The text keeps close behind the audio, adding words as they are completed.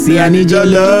See, I need your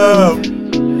love.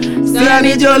 See, I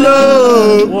need your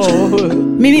love.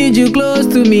 Me need you close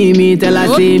to me. Me tell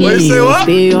her say me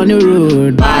stay on the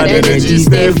road. Bad energy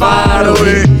stay far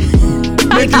away.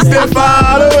 Make you stay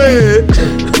far away.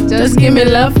 Just give me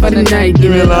love for the night.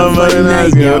 Give me love for the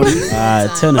night, girl.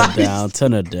 Alright,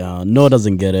 turn it down. No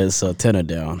doesn't get it, so turn it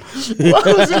down. Why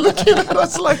was he looking at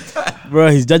us like that? Bro,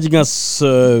 he's judging us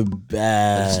so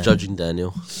bad. He's judging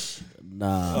Daniel.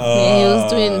 Nah. Yeah,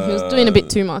 he was doing a bit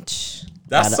too much.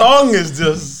 That song is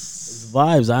just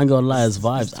Vibes, I ain't gonna lie, it's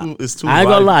vibes. it's too I ain't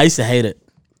gonna vibey. lie, I used to hate it.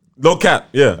 No cap,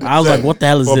 yeah. I was like, what the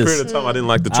hell is For a this? period of time, I didn't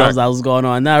like the I track. was like, what's going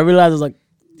on? And now I realized I was like,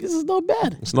 this is not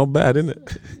bad. It's not bad, isn't it?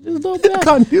 This is not bad.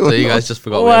 Can't do So it. you guys just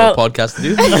forgot we have a podcast to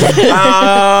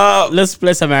do? Let's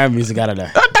play some Arab music out of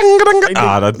there.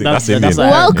 I think that's Indian. that's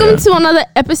what- Welcome to another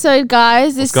episode,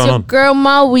 guys. It's going your on? girl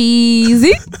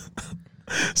Maweezy.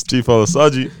 It's Chief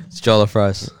Olasaji. It's Jollof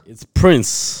Fries. It's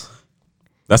Prince.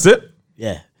 That's it?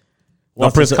 Yeah.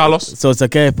 Not Prince Carlos? So it's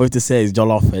okay for you to say it's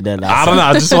Jollof and then I don't know.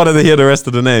 I just wanted to hear the rest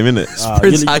of the name, innit?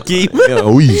 Prince Hakeem.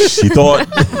 He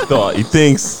thought, he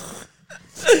thinks.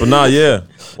 But nah, yeah.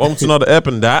 Welcome to another ep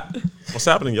and that. What's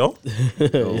happening, yo?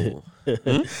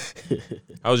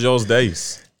 How's y'all's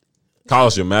days?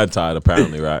 Carlos, you're mad tired,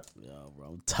 apparently, right? Bro,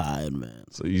 I'm tired, man.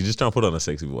 So you just trying to put on a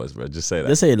sexy voice, bro. Just say that.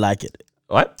 Let's say you like it.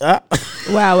 What?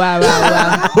 Wow.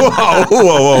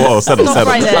 Whoa. Settle. Stop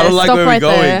right there. I don't like Stop where right we're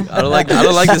going. there. I don't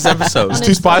like this episode. It's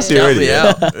too spicy Yeah. already.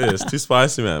 Help me Yeah, it's too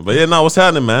spicy, man. But yeah, nah, what's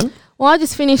happening, man? Well, I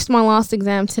just finished my last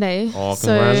exam today. Oh, so,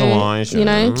 congratulations. you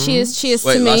know, cheers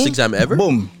Wait, to me. last exam ever?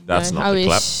 Boom. That's No, not I the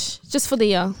clap. wish. Just for the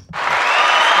year.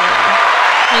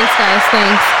 Thanks, guys.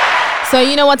 Thanks. So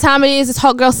you know what time it is? It's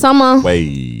Hot Girl Summer. Wait.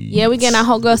 Yeah, we're getting our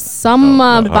Hot Girl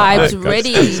Summer vibes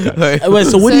ready. Wait,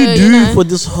 so what do you So, do you know- for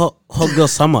this hot girl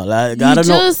summer? Like, I You don't know.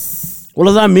 just What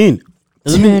does that mean?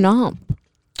 Does it mean turn up.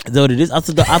 is that what it is? I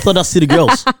thought that's city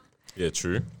girls. Yeah,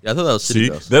 true. Yeah, I thought that was City See,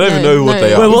 Girls. they don't even know what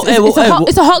they are. Wait, what-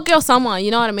 It's a hot girl summer.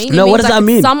 You know what I mean? No, It what means, does that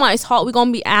mean? It's summer. It's hot. We're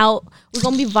gonna be out. We're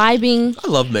gonna be vibing. I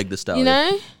love Meg Thee Stallion. You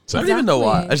know? I don't even know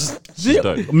why. I Exactly. just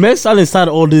Dope. Meg Stallion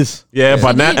started all this. Yeah,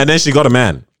 but now, and then she got a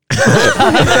man.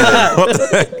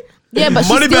 Yeah, but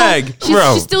Moneybag,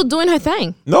 she's still doing her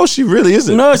thing. No, she really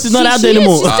isn't. No, she's not out there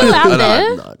anymore. She's still out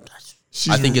there.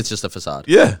 I think it's just a facade.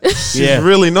 Yeah, she's Yeah.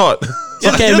 really not.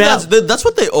 Okay, You know, man. that's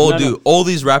what they all do. All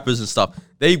these rappers and stuff.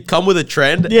 They come with a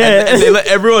trend, Yeah. and they let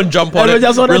everyone jump on Everyone it.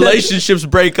 jumps on it. Relationships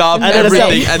break up, And then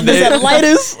everything, and there's that they.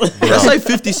 lighters. That's like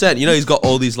 50 Cent. You know, he's got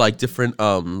all these like different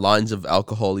lines of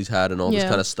alcohol he's had and all this Yeah.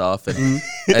 kind of stuff,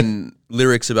 and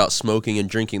lyrics about smoking and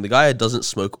drinking. The guy doesn't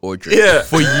smoke or drink Yeah.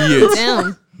 for years.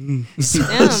 Damn.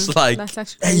 It's like, That's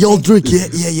actually Hey, y'all drink, yeah.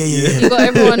 you got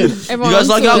everyone. you guys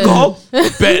like onto it. alcohol?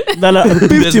 Bet. No,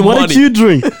 50, what money. did you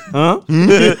drink? Huh?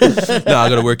 No, I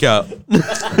gotta work out.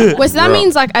 Wait, so that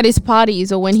means like at his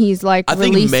parties or when he's like I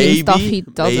think releasing stuff he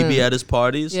doesn't. maybe at his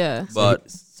parties. Yeah. but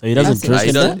So he doesn't That's drink he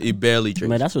in doesn't. that? He barely drinks.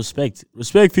 Man, that's respect.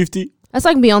 Respect 50. That's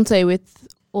like Beyonce with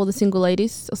all the single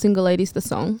ladies or single ladies the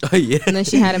song. Yeah. And then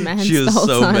she had a man She was the whole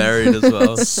so time. married as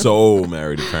well. So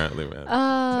married, apparently, man.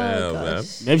 Oh, Damn, gosh. man.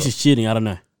 Maybe she's cheating. I don't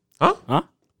know. Huh? Huh?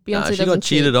 Beyonce Nah, she doesn't got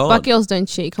cheated cheat. on. Black girls don't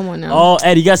cheat. Come on now. Oh,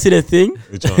 Ed, you guys see the thing?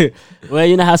 Which one? Well,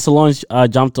 you know how Solange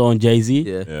jumped on Jay-Z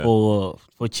Yeah. Yeah. for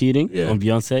cheating Yeah. on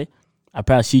Beyonce?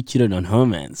 Apparently, she cheated on her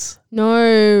mans. No.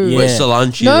 Yeah. Wait,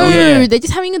 Solange. No, Yeah. they're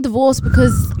just having a divorce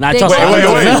because Nah, they're trust me. going-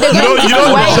 Wait. they're You going don't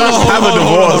different ways. just have a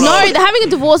divorce. No, they're having a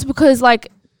divorce because like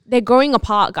they're growing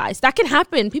apart, guys. That can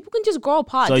happen. People can just grow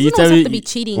apart. So It you doesn't always tell have to me- be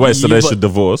cheating. Wait, so You- they but- should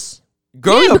divorce?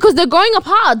 Growing yeah, up, because they're growing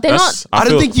apart. They're not. I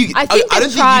don't think you. I think I they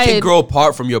don't think you can tried. grow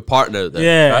apart from your partner. Then.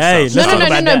 Yeah, That hey, sounds- let's No, talk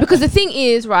about no. that. Because the thing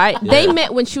is, right? They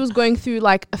met when she was going through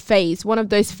like a phase, one of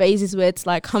those phases where it's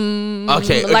like,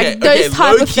 like those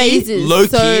type of phases. Low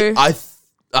so, key,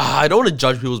 I don't want to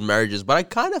judge people's marriages, but I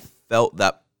kind of felt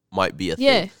that might be a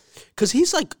yeah, thing. Because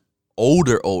he's like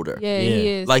older. yeah, he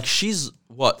is. Like she's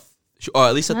what? Or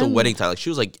at least at the Um, wedding time, like she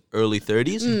was like early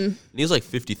 30s, and he was like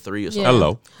 53 or something. Yeah.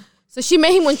 Hello. So she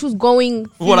met him when she was going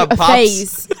through What up, a pops?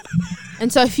 phase.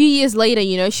 And so a few years later,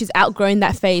 you know, she's outgrown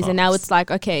that phase, and now it's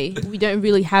like, okay, we don't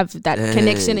really have that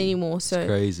connection anymore. So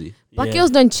Crazy. black Yeah.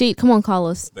 girls don't cheat. Come on,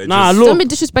 Carlos. They Nah, just- look. Don't be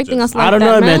disrespecting us like I don't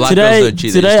that, know, man. Black Today, girls don't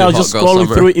cheat, they today just I do was just hot girl scrolling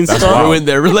summer. through That's Insta. wild. Ruin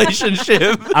their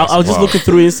relationship. I was just wild. looking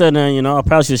through Insta, and you know,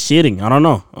 apparently she's cheating. I don't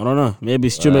know. Maybe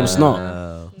it's true, maybe it's not.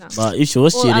 But if she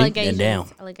was All cheating, allegations. then damn.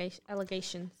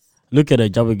 Allegations. Look at her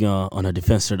jumping on her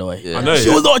defense straight away. Yeah. I know, She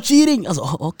yeah. was not cheating. I was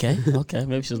like, oh, okay,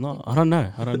 maybe she's not. I don't know.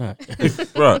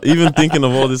 Bro, even thinking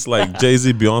of all this like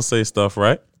Jay-Z, Beyonce stuff,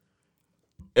 right?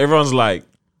 Everyone's like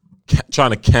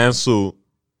trying to cancel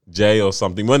Jay or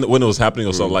something when it was happening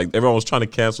or something. Like everyone was trying to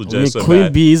cancel Jay. So Queen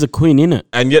bad. B is a queen, innit?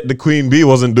 And yet the Queen Bee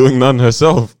wasn't doing none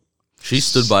herself. She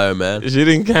stood by her man. She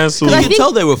didn't cancel. You can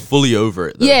tell they were fully over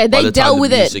it. Though, Yeah, by they the time dealt the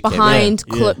with it music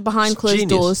came out. behind closed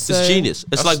Genius. doors. So. It's genius.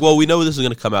 It's like, well, we know this is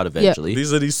going to come out eventually.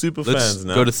 These are these super Let's fans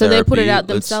now. go to So they put it therapy, out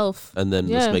themselves. and then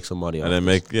let's make some money. and then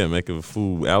make a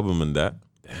full album and that.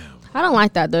 I don't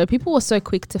like that though. People were so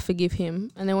quick to forgive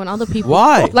him, and then when other people,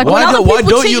 Why? Like Why when other don't- why people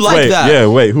don't cheat, you like Wait, that?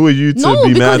 wait. Who are you to No,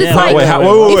 be because mad? it's No, like- wait,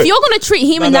 wait. if you're gonna treat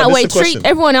him in No, that this way, is the treat question.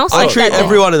 everyone else I like treat that. then.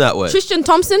 everyone in that way. Tristan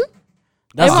Thompson.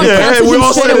 That's Everyone Yeah, cancelled we him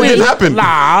all straight said it away. didn't happen.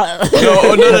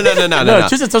 No, No.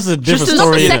 Tristan Thompson is a different Tristan's Not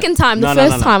story. the innit? second time. The No,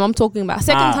 first time I'm talking about.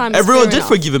 Second Nah. time. is Everyone fair did enough.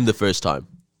 forgive him the first time.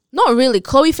 Not really.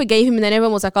 Chloe forgave him, and then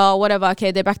everyone was like, "Oh, whatever.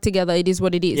 Okay, they're back together. It is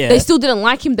what it is." Yeah. They still didn't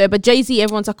like him though. But Jay-Z,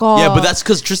 everyone's like, "Oh, Yeah, but that's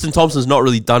because Tristan Thompson's not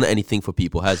really done anything for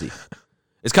people, has he?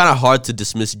 It's kind of hard to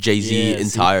dismiss Jay-Z Yeah, see.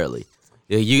 entirely.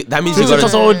 Yeah, that means you Tristan got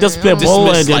Thompson to always does play ball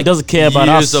dismiss and doesn't care about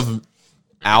years us. of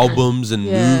albums and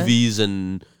Yeah. movies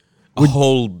and a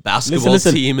whole basketball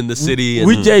listen. team in the city. And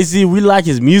With Jay-Z, we like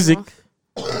his music.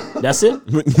 That's it.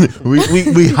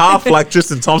 we half like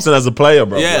Tristan Thompson as a player,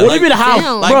 bro. Yeah. What like- do you mean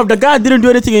how? Damn. Bro, the guy didn't do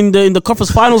anything in the conference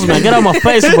finals, man. Get out of my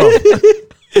face, bro.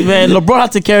 Man, LeBron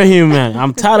had to carry him, man.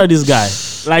 I'm tired of this guy.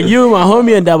 Like you, my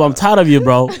homie and that, but I'm tired of you,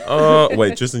 bro.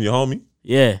 Wait, Tristan, your homie?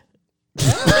 Yeah.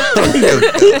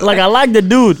 Like I like the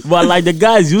dude, but like the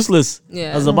guy is useless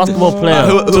Yeah. as a basketball player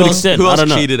who to an else, extent. who I else don't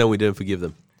know. cheated and we didn't forgive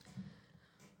them?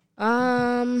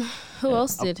 Who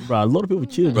else did? Bro, a lot of people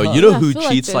cheated. Bro, bro. you know Yeah, I who feel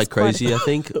like cheats there's like quite a crazy, I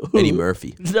think? Eddie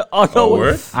Murphy. Oh no,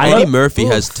 word? Eddie Murphy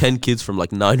has 10 kids from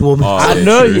like 9 women. I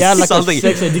know he had like Something a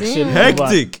sex addiction.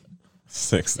 hectic.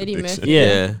 Sex Eddie addiction. Murphy.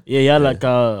 Yeah, yeah, like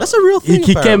That's a real thing.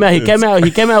 he came out, apparently.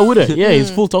 he came out with it. Yeah,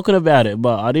 he's full talking about it,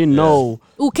 but I didn't know.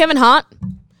 Ooh, Kevin Hart.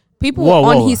 People Whoa, were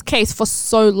on whoa. his case for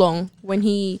so long when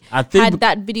he I think had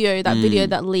that video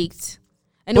that leaked,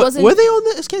 and it But wasn't. were they on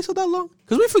this case for that long?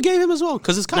 Because we forgave him as well.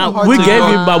 Because it's kind of Now, hard we to gave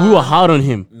him, but we were hard on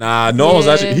him. Nah, no, it was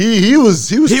Yeah. actually he was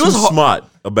too was smart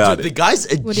about Dude, the it.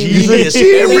 guy's a What do you mean? genius. He's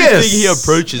a Everything genius. he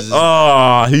approaches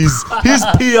is His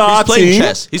PR he's playing team.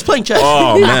 chess. He's playing chess.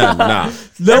 Oh man, nah.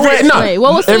 Wait,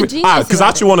 what was so genius Because I about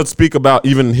actually want to speak about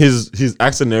even his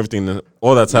accent and everything, and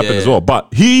all that's happened Yeah. as well. But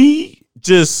he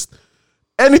just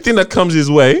anything that comes his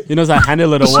way, He knows how to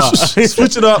handle it or what.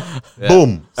 switch it up,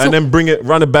 boom, and then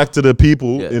run it back to the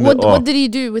people. Yeah. In What, the, what did he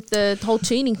do with the whole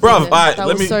cheating thing? Bruv, then? alright, that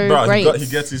let was me. so Bro, great. he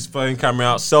gets his phone camera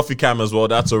out, selfie camera as well.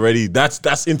 That's already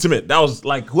that's intimate. That was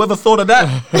like whoever thought of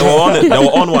that, they were on it. They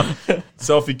were on one.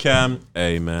 Selfie cam.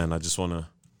 Hey man, I just wanna.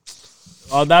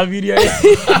 Oh, that video.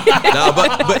 Nah,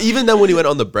 but even then when he went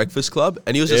on the Breakfast Club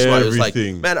and he was just like, it was like,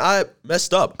 Everything. man, I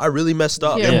messed up. I really messed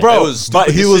up. Yeah. It Bro, was a but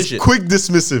stupid he was decision. quick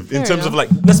dismissive in Fair terms of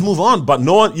enough. like, let's move on. But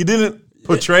no one, you didn't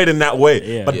portray it in that way.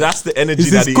 Yeah. But that's the energy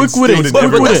He's that he quick with it. instilled He's in quick But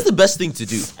with everyone. that's the best thing to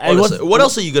do. And Honestly. What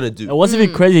else are you gonna do? And what's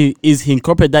even crazy is he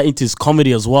incorporated that into his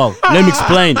comedy as well. Let me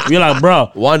explain. You're like,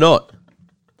 bro, Why not?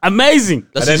 amazing.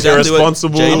 That's And then they're exactly what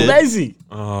responsible. Jay did. Amazing.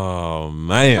 Oh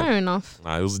man, Fair enough.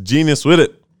 nah, it was a genius with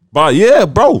it. But yeah,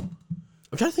 bro.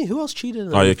 I'm trying to think who else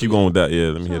cheated. Oh yeah, keep going with that. Yeah,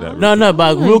 let me hear that. No,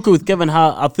 but real quick with Kevin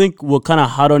Hart, I think we're kind of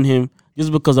hard on him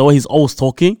just because of the way he's always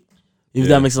talking. If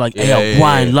that makes it like, hey, Yeah,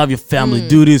 Brian, yeah. love your family,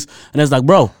 do this. And it's like,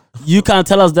 bro, you can't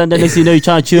tell us that then next thing you know, you're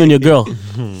trying to cheat on your girl.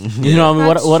 You know what I mean?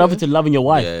 That's What true. happened to loving your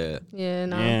wife? Yeah. Yeah,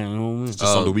 no. Yeah, you know what I mean? Just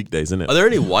on the weekdays, isn't it? Are there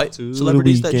any white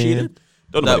celebrities that weekend. cheated?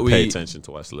 Don't that nobody pay we- attention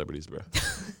to white celebrities, bro.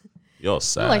 You're I feel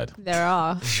sad. like there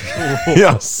are.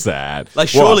 You're sad. Like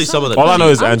surely some of them. All I know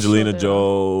is I'm Angelina sure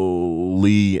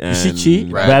Jolie and Did she cheat?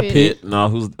 Brad Brad Pitt. Pitt. No,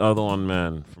 who's the other one,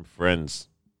 man, from Friends?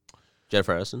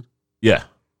 Jennifer Aniston. Yeah,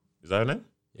 is that her name?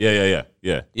 Yeah.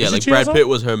 Yeah, Did she like cheat Brad also? Pitt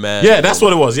was her man. Yeah, that's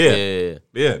what it was. Yeah, Yeah.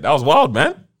 yeah, that was wild,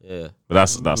 man. Yeah. But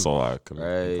that's all I can think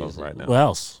of Crazy. right now. What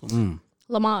else? Mm.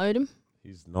 Lamar Odom.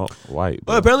 He's not white.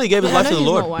 Well, Bro. apparently he gave his Yeah, I life to know the he's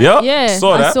Lord. not white. Yeah, Yeah,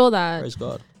 saw I that. saw that. Praise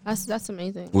God. That's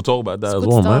amazing. We'll talk about that It's as good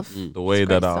well, stuff. man. The way It's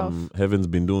that great Heaven's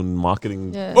been doing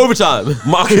marketing. Yeah. Overtime.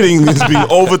 Marketing has been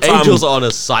overtime. Angels are on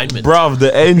assignment. Bruv,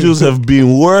 the angels have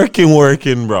been working,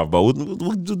 bruv. But we'll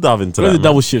dive into Where's that. the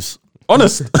double man. shifts?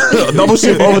 Honest. Double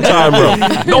shift overtime,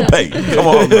 bro. No pay. Come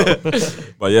on, bro.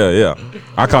 But yeah.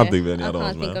 I can't think of any I other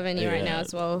can't ones, think man. of any right now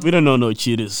as well. We don't know no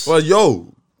cheaters. Well,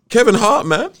 yo, Kevin Hart,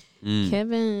 man.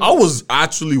 Kevin. I was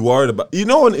actually worried about. You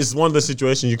know, when it's one of the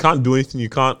situations you can't do anything, you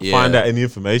can't Yeah. find out any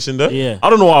information there. Yeah. I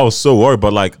don't know why I was so worried,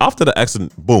 but like after the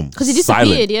accident, boom, Because he silent,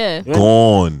 disappeared, yeah.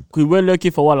 gone, We went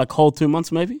lucky for what, like whole 2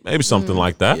 months maybe? maybe something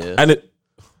like that. Yeah. And it,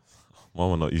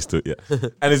 Mama not used to it yet.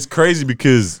 And it's crazy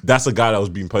because that's a guy that was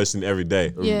being posting every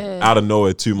day. Yeah. Out of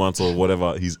nowhere, 2 months or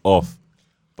whatever, he's off.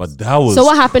 But that was So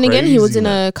what happened again? He was crazy, in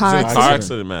man. a car He was in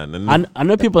accident. man. And I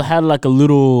know people had like a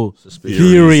little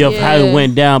theory of how it Yeah.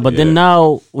 went down, but then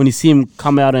now when you see him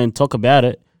come out and talk about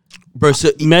it, Bro, so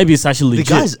maybe it's actually the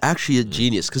legit. guy's actually a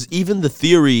genius because even the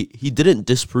theory, he didn't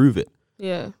disprove it.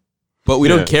 Yeah. But we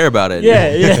Yeah. don't care about it.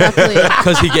 yeah, yeah. Exactly.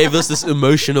 Because he gave us this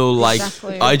emotional, like,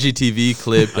 Exactly. IGTV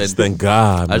clip. And thank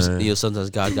God, I just, man. sometimes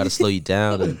God got to slow you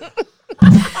down and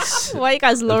Why are you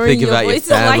guys lowering think your about your voices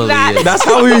like family. that? and That's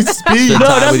how he speaks. spend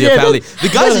time with your yeah, family. The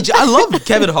guy's I love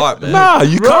Kevin Hart, man. Nah,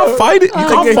 you can't fight it. You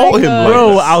can't fault him. like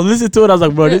Bro, that. I was listening to it. I was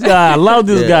like, bro, this guy, I love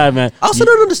this Yeah. guy, man. I also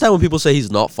don't understand when people say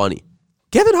he's not funny.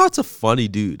 Kevin Hart's a funny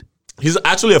dude. He's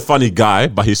actually a funny guy,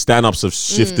 but his stand-ups have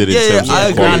shifted in Yeah, terms I of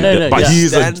agree. quality. No, no, But yeah.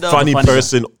 he's a Stand-up funny funny guy.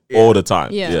 person all the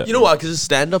time. Yeah. Yeah. You know why? Because his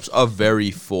stand-ups are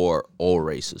very for all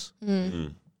races.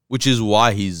 Which is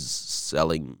why he's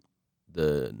selling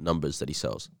the numbers that he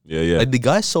sells. Yeah. Like the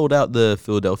guy sold out the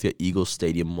Philadelphia Eagles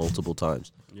Stadium multiple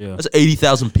times. Yeah. That's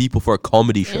 80,000 people for a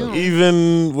comedy show. Yeah.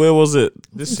 Even, where was it?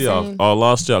 This year insane. or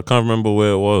last year? I can't remember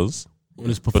where it was. When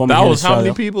he's But performing that here in was how many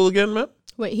Australia. people again, man?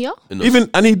 Wait, here? And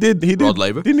he did. Rod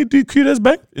Laver? Didn't he do Cutest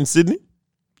Bank in Sydney?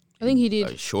 I think he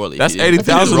did. Surely. That's he didn't.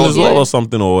 80,000 Rod as well, Laver. or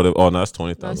something, or whatever. Oh, no, that's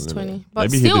 20,000. That's isn't it? 20. But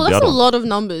Maybe he still, did the that's other a one. lot of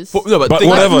numbers. No, but, But think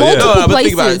whatever, about, yeah. no, but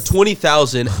think about it. places.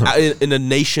 20,000 in a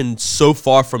nation so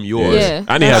far from yours. Yeah.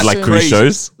 And he That's had like true. 3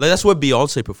 shows. Like that's where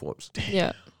Beyonce performs.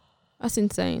 Yeah. That's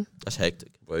insane. That's hectic.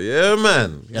 But yeah,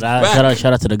 man. He's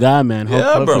Shout out to the guy, man. Yeah,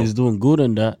 Hopefully bro. he's doing good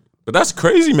in that. But that's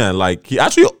crazy, man. Like, he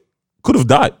actually could have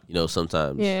died. You know,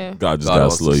 sometimes Yeah. God just God gotta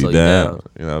wants to slow you slow you down. down.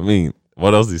 You know what I mean?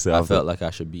 What else did he say? I felt like I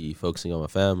should be focusing on my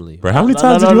family. Bro, how many No,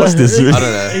 times no, did you no, watch no. this? I don't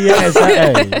know. Yeah, it's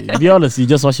like, hey, be honest, you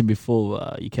just watched it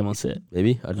before you came on set.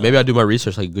 Maybe I do my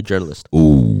research like a good journalist.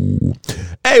 Ooh.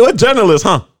 Hey, what journalist,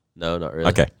 huh? No, not really.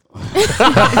 Okay.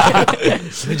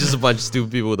 Just a bunch of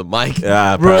stupid people with a mic.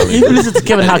 Yeah, Bro, probably. if you listen to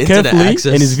Kevin Hart Internet carefully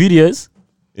access. in his videos,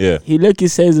 Yeah. he like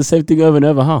says the same thing over and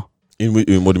over, huh? In what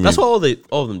do you mean? That's what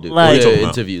all of them do. Like- What are you talking about?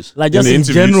 Interviews. Like In just the in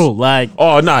interviews? general, like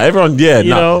Oh, nah, everyone, yeah, you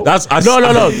nah. know. That's, no.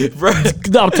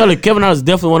 No, I'm telling you, Kevin Hart is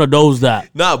definitely one of those that.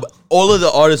 Nah, but all of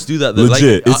the artists do that. They're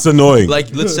Legit, like, it's annoying.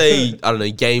 Like, let's say, I don't know,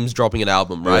 Game's dropping an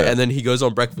album, right? Yeah. And then he goes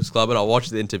on Breakfast Club and I'll watch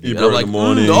the interview. Ebro and I'm in like, the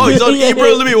morning. oh, he's on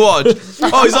Ebro, let me watch.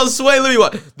 Oh, he's on Sway, let me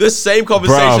watch. The same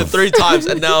conversation Bruv. 3 times.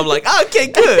 And now I'm like, okay,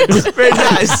 good. Very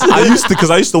nice.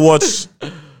 I used to watch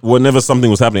whenever something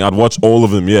was happening, I'd watch all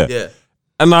of them, yeah. Yeah.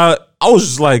 And I was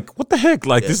just like, what the heck?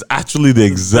 Like, this is actually the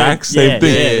exact same Yeah,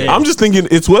 thing. yeah, yeah. I'm just thinking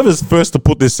it's whoever's first to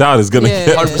put this out is going to Yeah.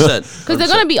 get 100%. Because they're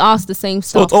going to be asked the same So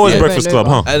stuff. it's always over Breakfast and Club,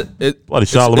 over. huh? And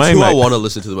it's Charlemagne, who I like- want to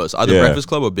listen to the most. Either Yeah. Breakfast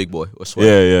Club or Big Boy or Sway.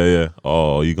 Yeah.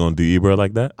 Oh, you going to do Ebro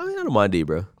like that? I mean, I don't mind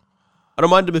Ebro. I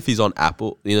don't mind him if he's on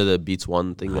Apple. You know, the Beats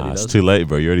One thing that he It's does. too late,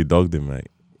 bro. You already dogged him, mate.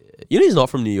 You know he's not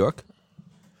from New York.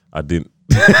 I didn't.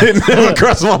 It never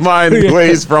crossed my mind where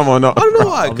he's from or not. I don't know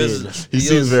why, because He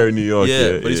seems very New York. Yeah,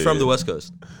 Yeah, but he's from the West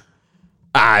Coast.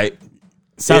 Alright.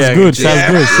 Sounds Yeah, good.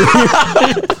 yeah.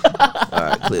 Sounds good. All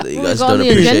right, clearly you What guys we got on don't the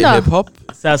appreciate agenda? hip hop.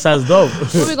 Sounds dope.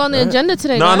 What we got on the agenda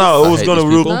today, No, guys? no, it was hate going to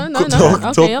these real people. No, no.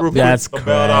 talk Okay, yep. real quick That's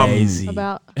about, crazy.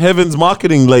 About Heaven's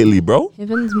marketing lately, bro.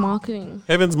 Heaven's marketing.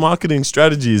 Heaven's marketing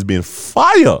strategy has been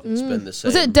fire. It's been the same.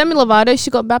 Was it Demi Lovato? She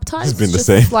got baptized? It's been the Just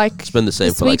same. Like, It's been the same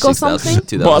this for like week or 6,000, something?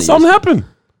 2,000 But years. something happened.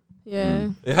 yeah.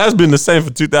 It has been the same for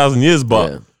 2,000 years,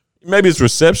 but Yeah. maybe it's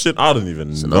reception. I don't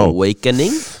even It's an know.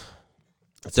 awakening.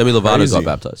 Demi Lovato Crazy. got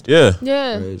baptized. Yeah.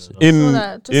 Yeah. Crazy. In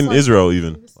that, just in like- Israel,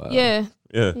 even. Yeah.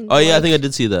 Yeah. Oh yeah, I think I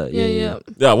did see that. Yeah.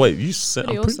 Yeah, wait. You sent,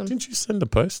 Pretty awesome. didn't you send the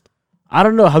post? I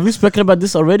don't know. Have we spoken about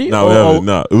this already? No, we haven't.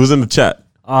 No, it was in the chat.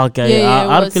 Okay, Yeah, it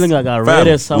I'm was. feeling like I read Fam,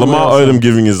 it somewhere. Lamar or Odom something.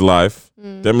 giving his life.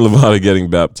 Demi Lovato getting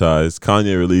baptized.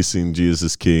 Kanye releasing Jesus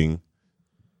is King.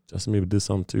 Justin Bieber did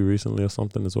something too recently or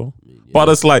something as well. But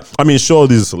it's like, I mean, sure,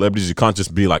 these are celebrities. You can't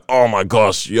just be like, oh my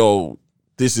gosh, yo,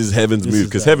 this is heaven's move.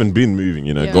 Because heaven been moving,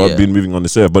 you know, Yeah. God Yeah. been moving on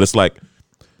this earth. But it's like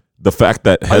the fact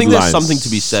that I headlines. think there's something to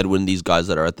be said when these guys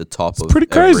that are at the top of pretty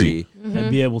crazy. And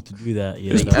be able to do that.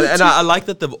 Yeah. And I like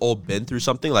that they've all been through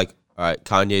something. Like, all right,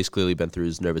 Kanye's clearly been through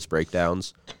his nervous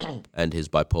breakdowns and his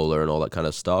bipolar and all that kind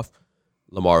of stuff.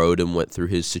 Lamar Odom went through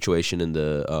his situation in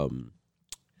the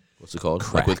what's it called?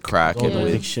 Like with crack All and the with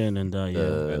addiction and yeah.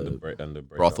 the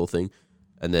brothel thing.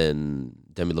 And then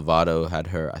Demi Lovato had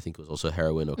her, I think it was also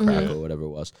heroin or crack or whatever it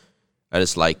was. And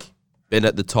it's like, been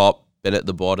at the top, been at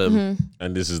the bottom.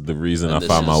 And this is the reason And I this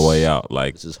found my is- way out.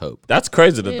 Like, This is hope. that's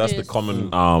crazy that It that's the is.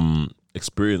 common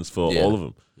experience for Yeah. all of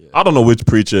them. I don't know which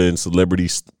preacher and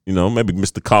celebrities, you know, maybe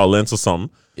Mr. Carl Lentz or something.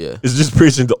 Yeah. It's just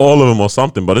preaching to all of them or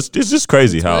something, but it's just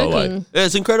crazy how like Working. Yeah,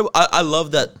 it's incredible. I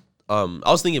love that. I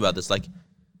was thinking about this. Like,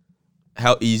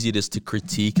 how easy it is to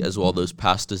critique as well those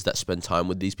pastors that spend time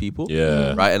with these people.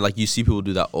 Yeah. Right. And like you see people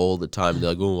do that all the time.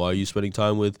 They're like, oh, why are you spending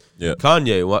time with Yeah.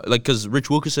 Kanye? Why? Like, because Rich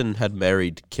Wilkerson had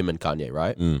married Kim and Kanye,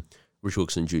 right? Mm. Rich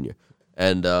Wilkerson Jr.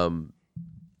 And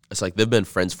it's like they've been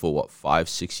friends for what,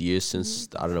 5-6 years since,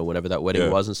 I don't know, whenever that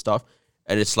wedding was and stuff.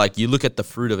 And it's like you look at the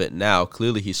fruit of it now.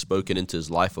 Clearly, he's spoken into his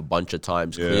life a bunch of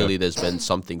times. Yeah. Clearly, there's been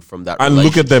something from that. And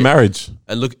look at their marriage.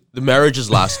 And look, the marriage has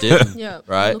lasted. Yeah.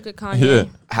 Right? Look at Kanye. Yeah.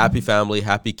 Happy family,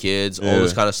 happy kids, all Yeah.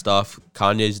 this kind of stuff.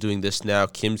 Kanye's doing this now.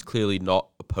 Kim's clearly not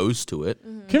opposed to it.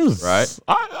 Kim's Right.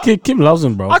 Kim loves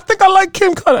him, bro. I think I like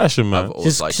Kim Kardashian, man. I've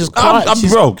always liked She's him. quiet. I'm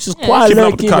she's, broke. She's quiet. Keeping up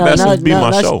low with key, the now- Kardashians be now- my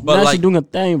now show. she- But now like- she's doing a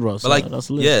thing, bro. So But like, that's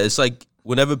lit. yeah, it's like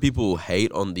whenever people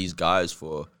hate on these guys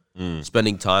for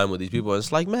spending time with these people,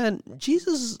 it's like, man,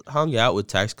 Jesus hung out with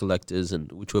tax collectors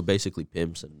and which were basically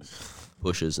pimps and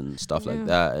pushers and stuff like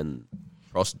that, and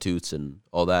prostitutes and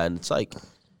all that, and it's like,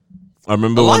 I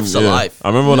remember A when life's a life. I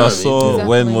remember when You know I what I mean? saw Exactly.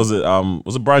 when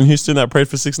was it Brian Houston that prayed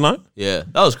for 6ix9ine? yeah,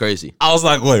 that was crazy. I was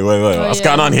like, wait, what's yeah.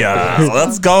 going on here?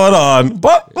 What's going on?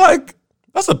 But like,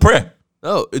 that's a prayer.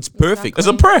 No, it's perfect. It's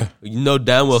a prayer. You know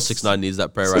damn well 6ix9ine needs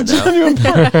that prayer right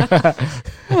now.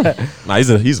 Nah, he's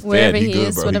a Wherever fan. he Good,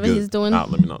 is, bro. whatever good. he's doing. Nah,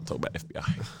 let me not talk about FBI.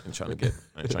 I ain't trying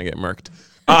to get murked.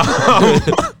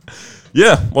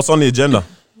 Yeah, what's on the agenda?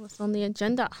 What's on the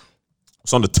agenda?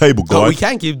 What's on the table, No, we guys?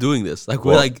 can't keep doing this. Like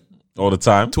we're What? like All the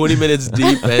time. 20 minutes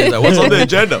deep, and it's like, what's on the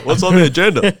agenda? What's on the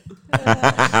agenda?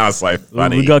 That's like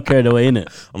funny. We got carried away, innit?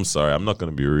 I'm sorry. I'm not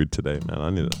gonna be rude today, man. I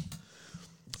need to.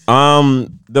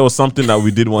 There was something that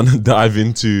we did want to dive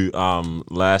into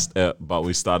last ep, but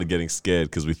we started getting scared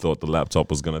because we thought the laptop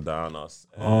was gonna die on us.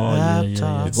 Oh,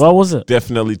 yeah. What was it?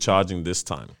 Definitely charging this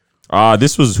time.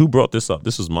 This was who brought this up?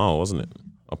 This was Mao, wasn't it?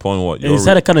 Upon what? It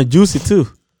sounded kind of juicy, too.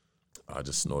 I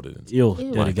just snorted it. Yo,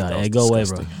 Ew. dirty That guy. was Hey, go away,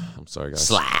 bro. disgusting. I'm sorry, guys.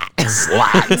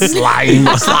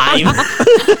 Slime.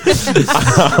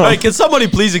 Wait, can somebody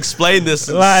please explain this?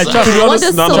 Like, To be What honest,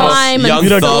 does none of us- slime young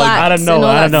and thug. I don't know.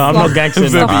 I'm not gangster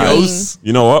enough. Verbiose.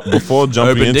 You know what? Before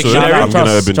jumping Urban into it, Dictionary? I'm gonna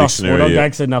Urban We're not Dictionary. Yeah.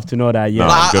 gangster enough to know that, yeah.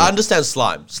 Nah. I good. understand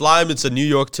slime. Slime, it's a New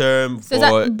York term So is that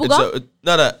for. booger?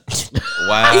 No.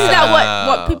 Wow. Isn't that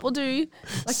what people do?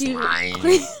 Like you,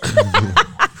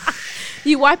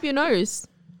 you wipe your nose.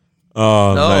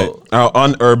 Oh, No. mate. Our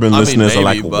unurban I mean, listeners are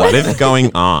maybe, like, but- what is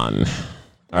going on?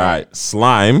 All right.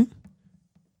 Slime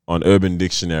on Urban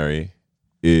Dictionary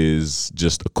is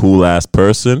just a cool ass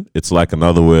person. It's like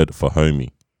another word for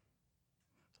homie.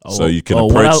 So you can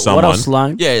approach what else someone.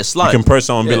 slime? Yeah, it's You slime. can approach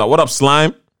someone and be Yeah. like, what up,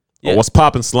 slime? Yeah. Or what's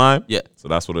poppin', slime? Yeah. So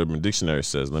that's what Urban Dictionary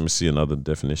says. Let me see another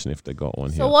definition if they got one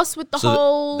So here. what's with the So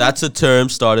whole? that's a term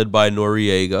started by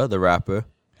Noriega, the rapper.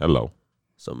 Hello.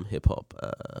 Some hip hop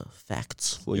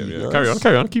facts for you guys.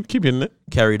 Carry on. Keep hitting it.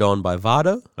 Carried on by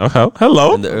Vado Oh,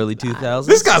 hello. in the early 2000s.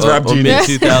 This guy's rap or genius.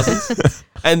 mid 2000s.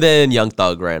 And then Young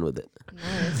Thug ran with it.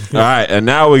 All right, and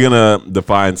now we're gonna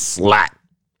define slat.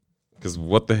 Because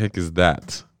what the heck is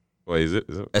that? Wait, is it?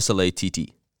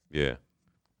 SLATT. Yeah.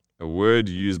 A word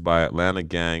used by Atlanta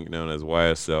gang known as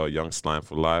YSL, Young Slime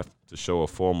for Life, to show a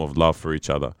form of love for each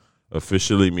other,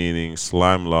 officially meaning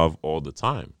slime love all the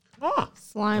time.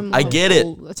 slime. I get it.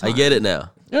 all the I time. get it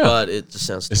now. Yeah. But it just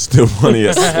sounds It's still funny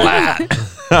as slat.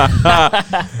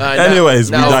 Anyways,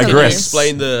 we now can you digress.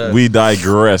 explain the. We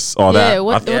digress. Oh, Yeah, that.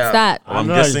 what's Yeah. that? I'm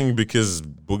know. guessing because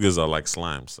boogers are like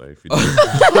slime. So if you do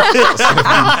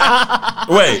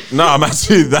wait, no, I'm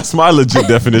actually that's my legit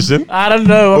definition. I don't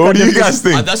know. What do you guys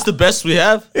think? That's the best we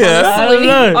have. Yeah, I don't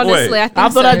know. Honestly, Wait. I think I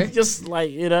thought so. I just like,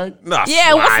 you know. nah,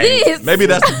 Yeah, what's slime. this? Maybe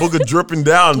that's the booger dripping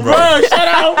down, bro. Bro, shut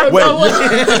up. Wait,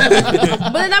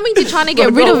 But then that means you're trying to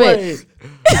get rid of it.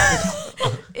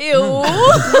 Ew.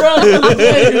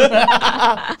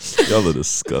 y'all are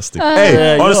disgusting.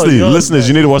 Hey, Yeah, honestly, you're listeners,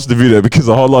 you need to watch the video because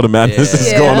a whole lot of madness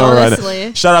is Yeah, going on right now.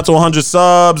 honestly. Shout out to 100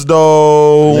 subs,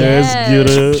 though. Let's get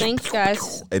it. Thanks,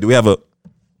 guys. Hey, do we have a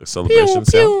celebration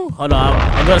sound? Hold on.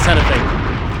 I got a sound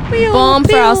effect. Bomb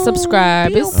for our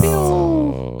subscribers.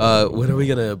 When are we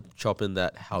gonna chop in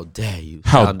that? How dare you?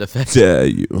 How sound effect? dare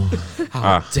you?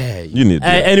 How dare you? You need.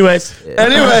 Hey, to. anyways,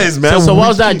 Anyways, man. so what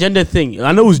was that agenda thing?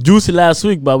 I know it was juicy last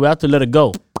week, but we have to let it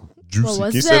go. Juicy. What Can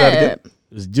was you say that again? it?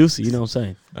 It was juicy, you know what I'm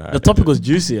saying? Alright. The topic was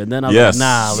juicy, and then I was Yes. like,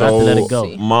 nah, we have to let it go.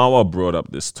 Marwa brought up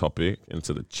this topic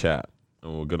into the chat,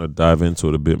 and we're gonna dive into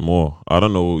it a bit more. I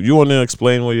don't know. You want to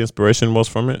explain what your inspiration was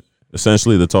from it?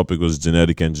 Essentially, the topic was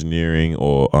genetic engineering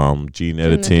or gene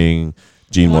editing,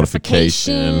 gene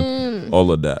modification,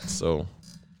 all of that. So,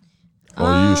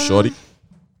 you shorty?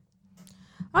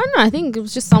 I don't know. I think it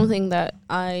was just something that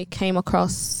I came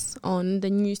across on the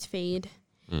news feed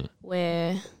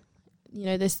where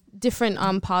there's different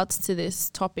parts to this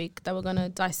topic that we're gonna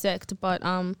dissect. But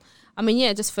I mean,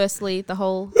 yeah, just firstly, the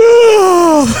whole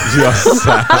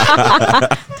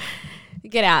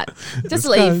get out, just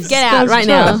leave, get out right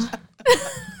now.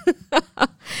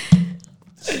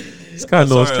 This guy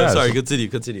knows trash. Sorry,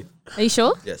 continue. Are you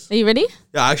sure? Yes. Are you ready?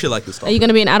 Yeah, I actually like this Are topic. you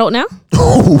gonna be an adult now?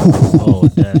 Oh,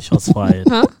 damn, shots fired.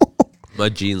 Huh? My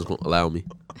genes won't allow me.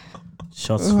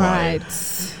 Shots fired.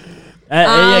 Right.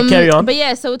 Yeah, carry on. But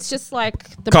yeah, so it's just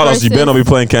like the Carlos, process. you better not be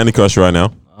playing Candy Crush right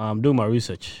now. I'm doing my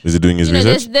research. Is he doing his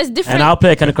research? There's different. And I'll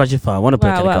play Candy Crush if I want to play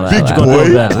Candy Crush. Big What you gonna boy.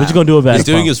 do about it? What you gonna do about it? He's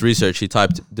doing fam? his research. He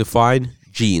typed define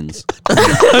genes.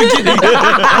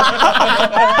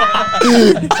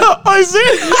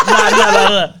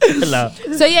 No.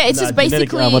 So yeah, it's Nah, just genetic,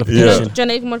 basically modification.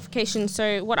 genetic modification.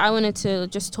 So what I wanted to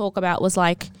just talk about was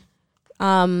like,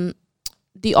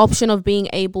 the option of being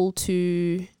able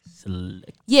to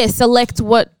select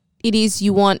what it is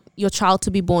you want your child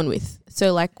to be born with.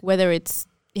 So like whether it's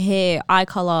hair, eye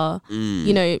color,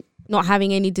 not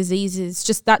having any diseases,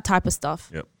 just that type of stuff.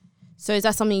 Yep. So is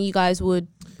that something you guys would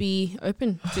be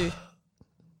open to?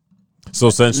 So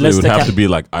essentially, Let's it would take have a- to be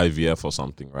like IVF or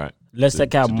something, right? Let's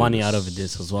take out to do money this. out of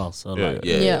this as well. So Yeah, like,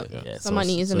 Yeah. Yeah. so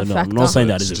money isn't a no, factor. I'm not saying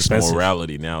that It's it's just expensive.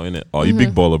 morality now, innit? Oh, you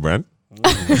big baller, brand.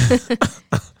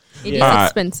 It is Alright.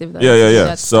 expensive though. Yeah.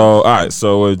 That's- So, all right.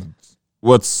 So,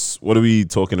 what are we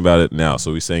talking about it now?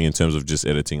 So we're saying in terms of just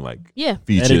editing like yeah.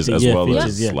 features Editing, as yeah, well features,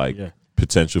 as yeah, like yeah.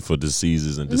 potential for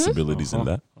diseases and disabilities and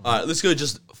that. All right, let's go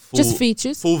just full, Just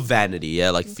features. full vanity.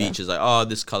 Yeah, like features like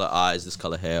this color eyes, this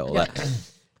color hair, all that.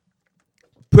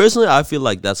 Personally, I feel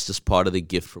like that's just part of the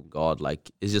gift from God.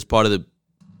 Like it's just part of the,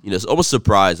 it's almost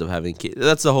surprise of having kids.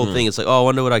 That's the whole thing. It's like, I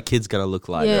wonder what our kid's gonna look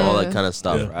like, and all that Yeah. kind of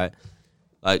stuff, right?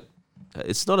 Like,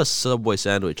 it's not a Subway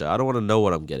sandwich. I don't want to know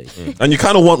what I'm getting. And you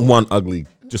kind of want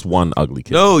just one ugly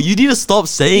kid. No, you need to stop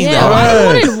saying Yeah.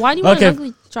 that. Why do you want Okay. an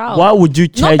ugly child? Why would you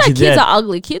Not change that kids that? are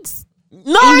ugly. Kids,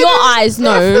 No, in your eyes, no.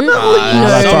 Some of them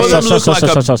look like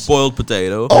a Shush. boiled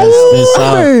potato.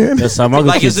 There's some ugly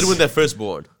Like, kids. is it when they're first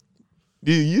born?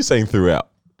 You saying throughout.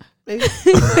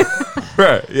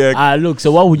 Right. Yeah. Look,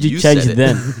 so what would you, You change said it.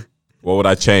 then? What would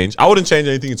I change? I wouldn't change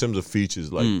anything in terms of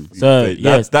features. Like, So,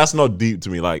 yes. that's not deep to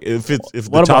me. Like, if the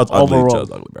What about child's ugly, the overall?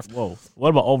 child's ugly, bro. Whoa. What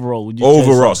about overall? Would you change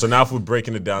Overall, so now if we're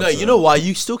breaking it down, No, to, you know why?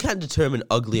 You still can't determine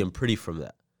ugly and pretty from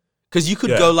that. Because you could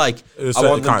Yeah. go like, It's I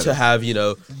want them kind to of. have,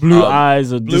 blue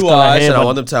eyes or this blue color eyes, hair, and I but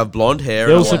want them to have blonde hair.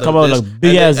 they and I also want come them out this, like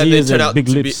big and ass they ears turn and out big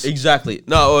to be- lips. exactly.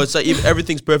 No, it's like if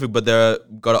everything's perfect, but they're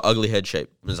got an ugly head shape.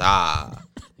 It's, Yeah.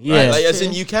 Right? Like, as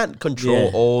in, you can't control Yeah.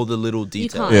 all the little You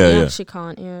details. can't. Yeah, you yeah. actually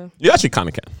can't. Yeah. You actually kind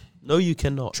of can. No, you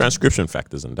cannot. Transcription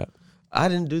factors and that. I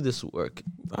didn't do this work.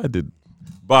 I did.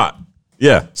 But,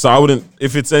 yeah. So I wouldn't,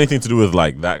 if it's anything to do with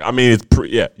like that, I mean,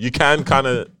 you can kind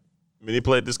of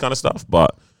manipulate this kind of stuff,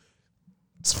 but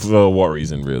it's for what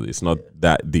reason, really? It's not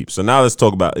that deep. So now let's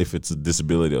talk about if it's a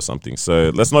disability or something.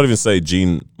 So let's not even say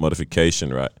gene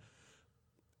modification, right?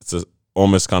 It's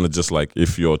almost kind of just like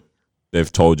if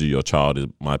they've told you your child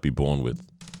might be born with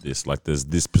this, like there's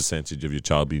this percentage of your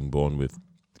child being born with,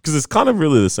 because it's kind of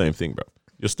really the same thing, bro.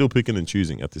 You're still picking and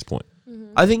choosing at this point.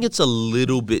 I think it's a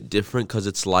little bit different because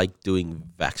it's like doing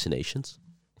vaccinations,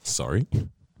 Sorry.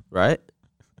 right?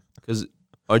 Because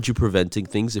aren't you preventing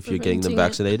things if you're getting them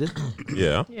Preventing vaccinated?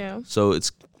 Yeah. Yeah. So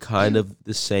it's kind of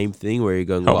the same thing where you're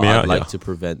going, Help well, me I'd out, like yeah. to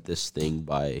prevent this thing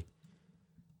by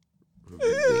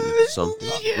removing something.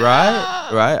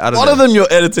 Right? I don't One know. of them you're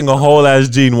editing a whole ass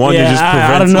gene. One Yeah, you just I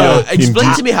prevent. don't know. your Explain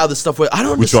gene- to me how this stuff works. I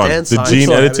don't Which one? understand The science.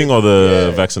 gene I editing mean, or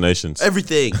the yeah. vaccinations?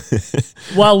 Everything.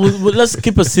 Well, let's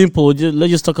keep it simple.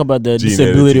 Let's just talk about the Gene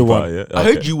disability editing one. part, yeah. I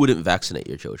Okay. heard you wouldn't vaccinate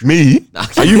your children. Me?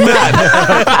 Are you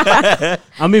mad?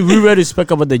 I mean, we already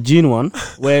spoke about the gene one,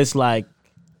 where it's like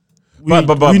we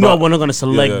know we're not going to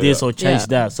select yeah, this yeah. or change Yeah.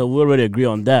 that, so we already agree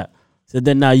on that. So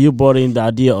then now you brought in the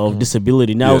idea of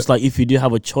disability. Now Yeah. it's like if you do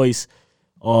have a choice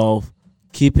of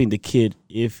keeping the kid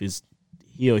if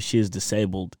he or she is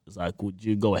disabled, it's like would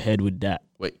you go ahead with that?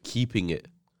 Wait, keeping it.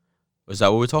 Is that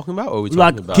what we're talking about? Or are we talking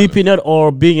Like about keeping it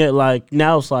or being it like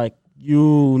now it's like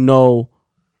you know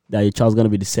that your child's gonna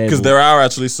be disabled. Because there are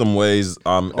actually some ways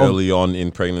early on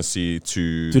in pregnancy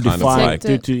to kind define of like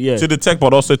to detect,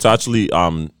 but also to actually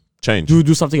change.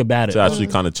 do something about it. To actually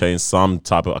kind of change some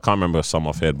type of, I can't remember some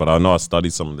offhand, but I know I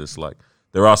studied some of this. Like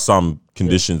there are some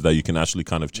conditions that you can actually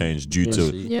kind of change due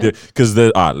to, Yeah. because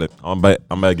I'm about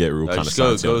to get real kind of just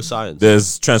go science. science.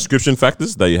 There's transcription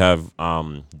factors that you have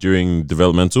during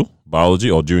developmental biology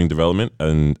or during development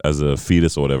and as a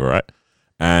fetus or whatever, right?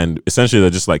 And essentially they're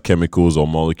just like chemicals or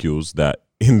molecules that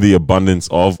in the abundance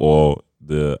of or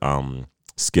the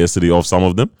scarcity of some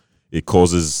of them, it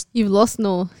causes You've lost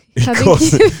no.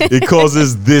 it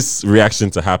causes this reaction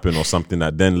to happen or something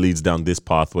that then leads down this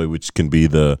pathway, which can be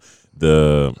the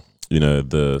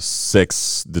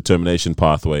sex determination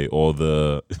pathway, or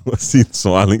the what's he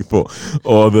smiling for,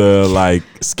 or the like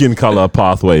skin color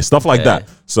pathway, stuff like that.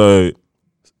 So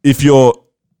if you're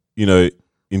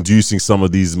inducing some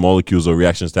of these molecules or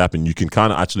reactions to happen, you can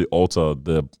kind of actually alter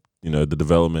the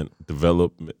development.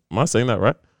 Am I saying that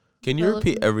right? Can you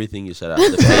repeat everything you said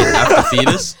after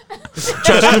fetus?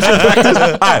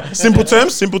 Alright, simple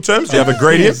terms. You have a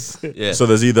gradient. Yeah. So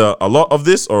there's either a lot of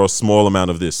this or a small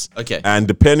amount of this. Okay. And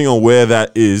depending on where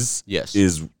that is, Yes.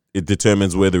 it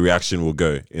determines where the reaction will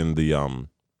go in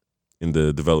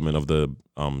the development of the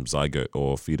zygote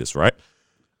or fetus, right?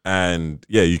 And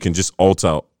yeah, you can just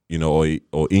alter, or increase.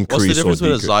 What's the difference or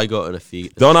between a decrease. zygote and a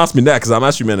fetus? Don't ask me that because I'm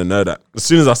actually meant to know that. As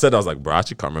soon as I said that, I was like, bro, I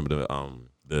actually can't remember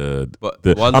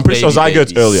One's I'm pretty sure baby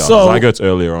zygote's babies. earlier. So, Zygote's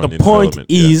earlier on. The in point development,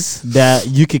 yeah. is that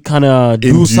you can kind of do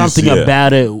Induce, something yeah.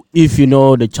 about it if you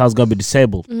know the child's gonna be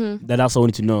disabled. That's all we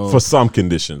need to know. For some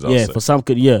conditions, I'll say. for some,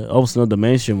 obviously not the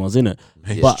mainstream ones, innit?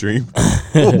 Mainstream.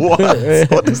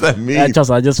 What does that mean? I just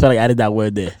felt like I added that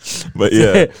word there. But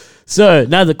yeah, So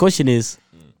now the question is,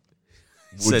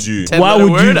 would you? why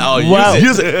would you? I'll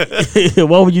use it.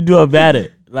 What would you do about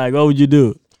it? Like, what would you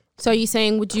do? So you're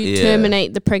saying, would you Yeah.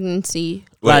 terminate the pregnancy?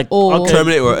 Like, Or- okay,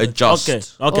 Terminate or adjust. okay.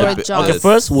 Or adjust. Okay,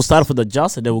 first we'll start with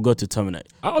adjust and then we'll go to terminate.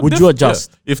 I'll Would you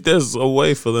adjust? yeah. If there's a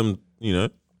way for them, To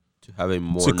have a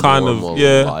more to kind of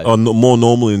normal life. or more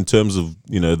normal in terms of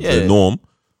the norm,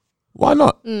 why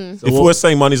not? If we're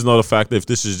saying money's not a factor, if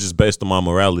this is just based on my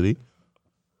morality,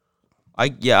 I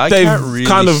they've can't really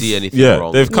kind of see anything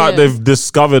wrong. they've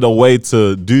discovered a way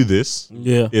to do this.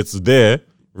 Yeah. It's there.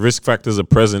 Risk factors are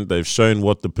present. They've shown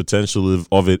what the potential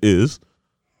of it is.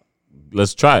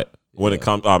 Let's try it. When it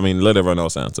comes, I mean, let everyone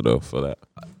else answer though for that.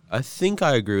 I think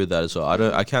I agree with that as well.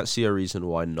 I can't see a reason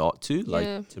why not to,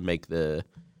 to make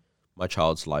my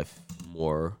child's life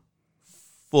more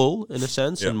full in a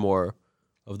sense and more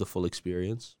of the full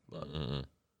experience. But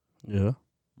Yeah.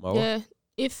 Marwa? Yeah,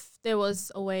 if there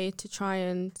was a way to try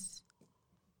and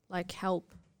like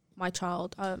help my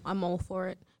child, I'm all for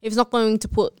it. If it's not going to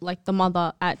put like the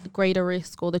mother at greater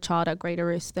risk or the child at greater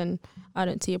risk, then I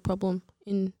don't see a problem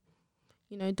in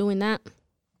doing that.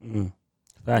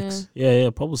 Facts. Yeah,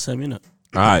 probably same minute.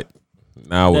 All right,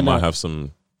 now we Then, might have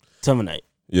some. Terminate.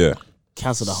 Yeah,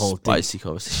 Cancel the whole thing. Spicy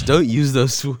conversation. Don't use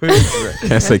those words.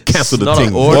 can't say cancel the not an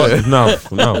thing. order.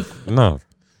 What? No.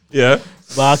 Yeah,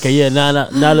 But okay, yeah. Now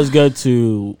let's go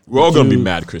to. we're all would gonna be you-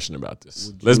 mad Christian about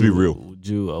this. Let's be real. Would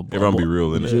you Everyone be real,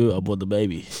 Would innit? you abort the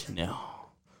baby now?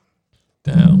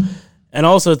 Damn. And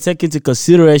also take into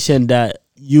consideration that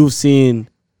you've seen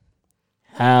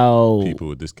how People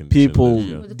with this condition. people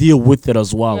live, yeah. deal with it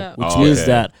as well, Yeah. which Oh, means okay.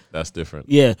 that That's different.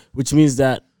 which means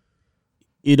that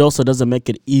it also doesn't make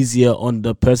it easier on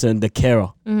the person, the carer.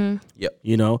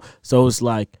 Mm-hmm. So it's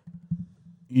like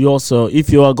you also, if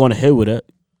you are going ahead with it,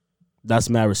 that's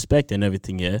my respect and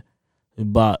everything, yeah.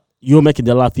 But you're making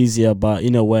their life easier, but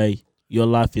in a way, your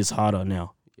life is harder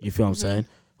now. You feel what I'm saying?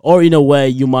 Or in a way,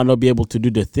 you might not be able to do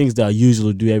the things that I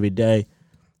usually do every day.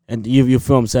 And you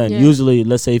feel what I'm saying? Yeah. Usually,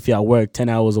 let's say if you're at work 10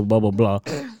 hours or blah, blah, blah.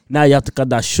 Now you have to cut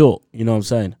that short. You know what I'm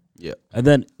saying? Yeah. And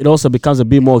then it also becomes a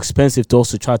bit more expensive to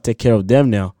also try to take care of them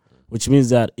now, which means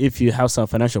that if you have some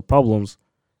financial problems,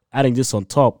 adding this on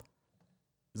top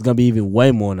is going to be even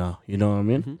way more now. You know what I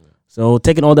mean? So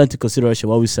taking all that into consideration,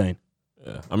 what are we saying?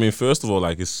 Yeah. I mean, first of all,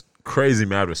 like it's crazy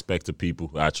mad respect to people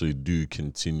who actually do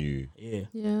continue, Yeah.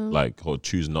 like, or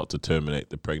choose not to terminate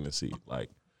the pregnancy, like,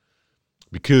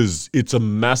 because it's a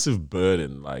massive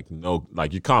burden. Like,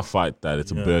 you can't fight that.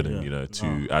 It's a burden,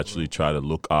 to actually try to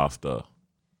look after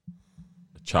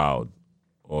a child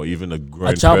or even a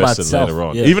grown child by person itself, later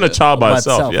on. yeah. Even a child by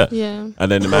itself, yeah. Yeah. And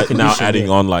then now condition, adding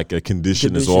yeah. on like a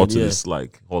condition as well to Condition, yeah. this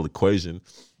like whole equation.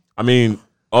 I mean,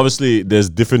 obviously there's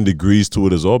different degrees to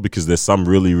it as well because there's some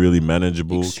really, really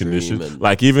manageable Extreme conditions. and-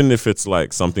 Like even if it's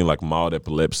like something like mild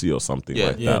epilepsy or something Yeah.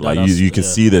 like Yeah, that, like that's- you can yeah.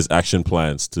 see there's action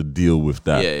plans to deal with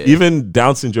that. Yeah, yeah. Even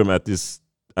Down syndrome in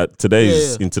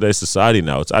today's society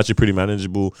now, it's actually pretty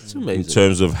manageable in amazing.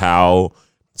 terms of how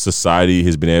society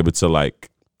has been able to like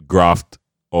graft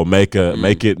or make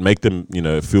them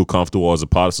feel comfortable as a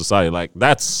part of society. Like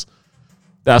that's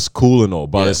cool and all,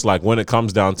 but it's like when it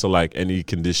comes down to like any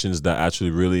conditions that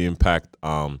actually really impact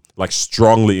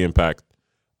strongly impact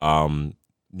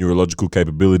neurological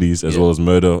capabilities as well as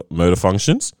motor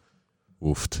functions,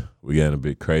 oofed, we're getting a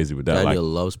bit crazy with that. Daniel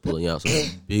loves pulling out some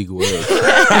big words.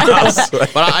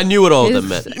 But I knew what all of them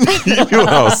meant. You know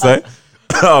what I was saying?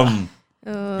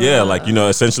 Yeah, like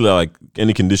essentially like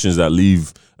any conditions that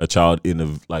leave a child in a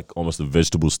like almost a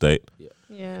vegetable state.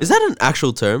 Yeah. Is that an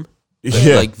actual term?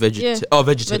 Yeah, Like vegetative. Oh,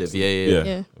 vegetative. Yeah.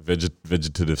 Yeah.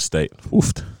 vegetative state.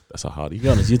 Oof, that's a hardie. To be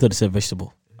honest, you thought it said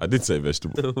vegetable. I did say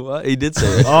vegetable. What? He did say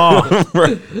it.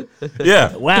 Oh,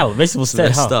 Yeah, wow, vegetable state,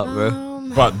 Messed huh? up,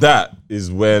 bro. but that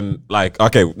is when like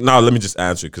okay. Now let me just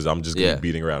answer because I'm just gonna Yeah. be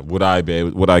beating around. Would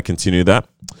I continue that?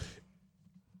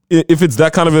 If it's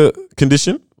that kind of a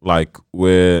condition, like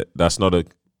where that's not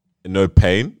no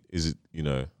pain, is it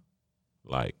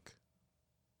like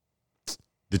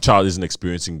the child isn't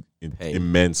experiencing Pain.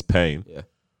 immense pain, Yeah.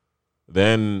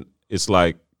 then it's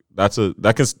like that's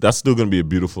still gonna be a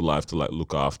beautiful life to like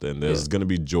look after, and there's gonna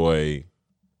be joy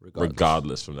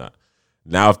regardless from that.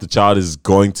 Now, if the child is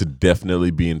going to definitely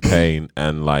be in pain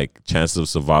and like chances of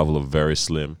survival are very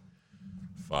slim,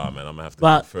 man, I'm gonna have to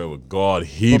But- confer with God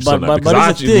heaps but- on that but- because but I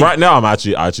here's the actually, thing. right now I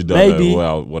actually don't Maybe-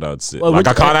 know what I would say. Well, Like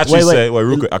I can't actually wait. say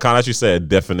real quick. I can't actually say a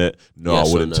definite no. Yes I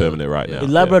or wouldn't no. terminate right Yeah. now.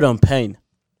 Elaborate on pain.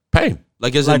 Pain,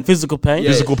 Like as Like in physical pain? Yeah.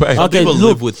 physical pain. Some people look,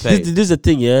 live with pain. This is the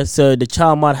thing, yeah. So the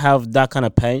child might have that kind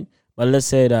of pain, but let's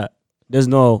say that there's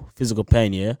no physical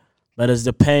pain, yeah. But there's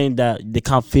the pain that they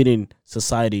can't fit in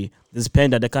society. There's pain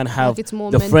that they can't have Like it's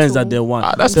more the friends that mental. they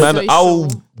want. That's So- man. I'll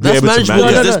be That's able to manageable manage. because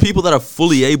No, no, there's people that are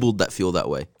fully able that feel that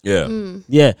way. Yeah.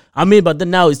 Yeah, I mean, but then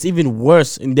now it's even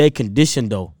worse in their condition,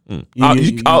 though.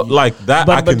 Like that, but-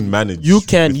 I but can manage. You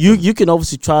can with you can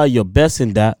obviously try your best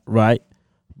in that, right?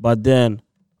 But then,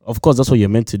 of course, that's what you're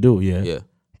meant to do, yeah. Yeah.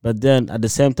 But then at the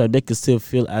same time, they can still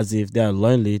feel as if they're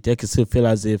lonely. They can still feel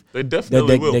as if They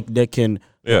definitely will. they can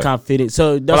Yeah. they can't fit it.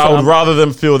 So But that's I what would I'm, rather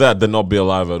them feel that than not be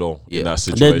alive at all in Yeah. that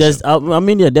situation. there's I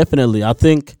mean, yeah, definitely. I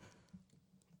think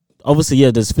obviously,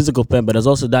 yeah, there's physical pain, but there's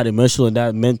also that emotional and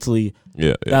that mentally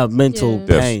yeah. that mental Yeah.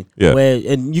 Yes. pain. Yeah. Where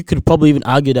and you could probably even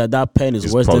argue that that pain is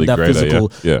It's worse probably than that greater,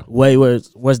 physical. yeah. Way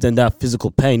worse than that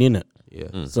physical pain, innit?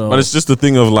 Yeah. So, But it's just the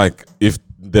thing of like, if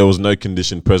there was no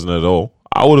condition present at all,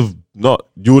 I would have not.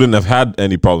 You wouldn't have had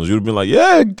any problems. You would have been like,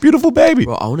 "Yeah, beautiful baby."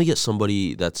 Bro, I want to get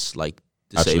somebody that's like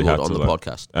Actually disabled had on to, the like,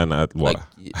 podcast. And what?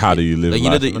 Like, How do you live? Like, you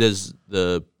know, life, innit? there's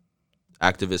the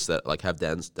activists that like have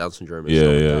Down syndrome. And Yeah,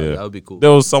 stuff like yeah, that. yeah. That would be cool.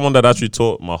 There was someone that actually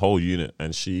taught my whole unit,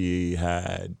 and she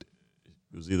had.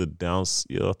 It was either Downs.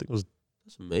 Yeah, I think it was.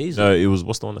 That's amazing. No, it was.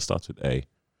 What's the one that starts with A?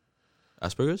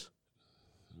 Asperger's,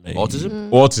 Maybe. autism.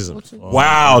 Autism. Autism.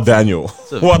 Wow, Daniel.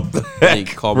 It's a What the pretty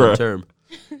heck, common bro? term.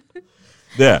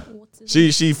 Yeah.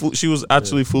 She was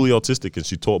actually fully autistic, and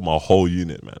she taught my whole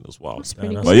unit, man. It was wild.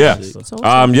 pretty that's But yeah, sick. It's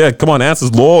awesome. yeah. Come on,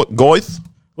 answers, Lord Goith.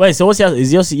 wait, so what's your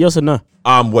is yours or no?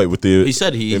 Wait with the. He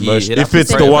said he emotion. he'd have If to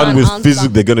it's pray the one about with Answer.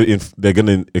 physical, they're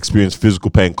gonna experience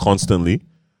physical pain constantly.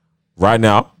 Right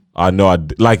now, I know.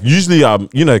 Like usually,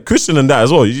 Christian and that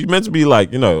as well. You meant to be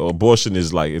like, abortion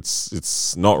is like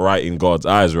it's not right in God's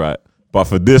eyes, right? But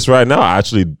for this right now, I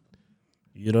actually.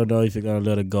 You don't know if you're gonna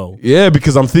let it go. Yeah,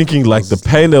 because I'm thinking like the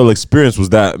pain they'll experience was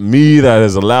that me that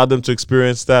has allowed them to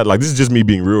experience that. Like this is just me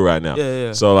being real right now.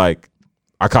 Yeah. So like,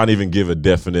 I can't even give a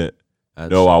definite Answer.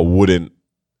 no. I wouldn't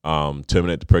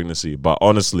terminate the pregnancy. But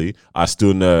honestly, I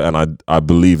still know and I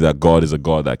believe that God is a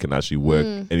God that can actually work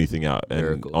anything out and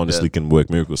Miracle, honestly yeah. can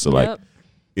work miracles. So like Yep.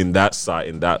 in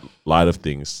that light of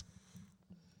things,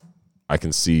 I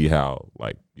can see how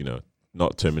like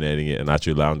not terminating it and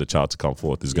actually allowing the child to come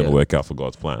forth is going to Yeah. work out for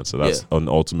God's plan. So that's an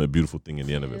ultimate beautiful thing in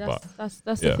the end of it. Yeah, But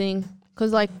that's yeah. the thing,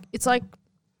 because like it's like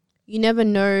you never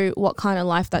know what kind of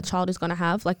life that child is going to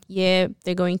have. Like, yeah,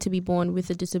 they're going to be born with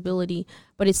a disability,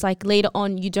 but it's like later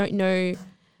on you don't know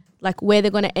like where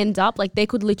they're going to end up. Like they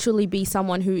could literally be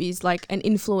someone who is like an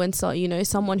influencer,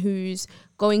 someone who's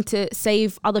going to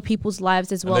save other people's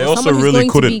lives as well. they also Someone who's really going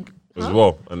to couldn't be- as Huh?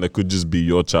 well, and they could just be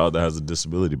your child that has a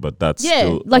disability, but that's Yeah,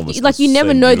 still like almost like the you never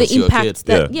same know the beauty. your impact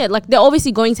kid. that like they're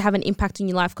obviously going to have an impact on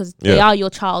your life because they Yeah. are your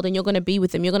child and you're going to be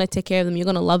with them, you're going to take care of them, you're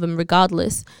going to love them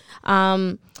regardless.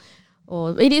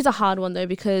 Or it is a hard one though,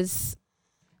 because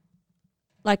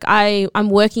like I'm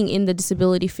working in the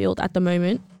disability field at the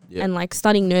moment. Yeah. And like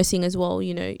studying nursing as well,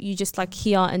 you just like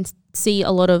hear and see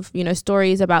a lot of,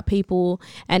 stories about people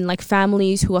and like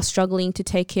families who are struggling to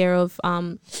take care of,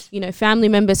 family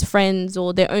members, friends,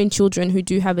 or their own children who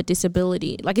do have a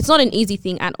disability. Like it's not an easy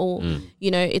thing at all.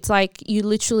 It's like you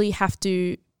literally have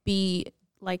to be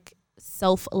like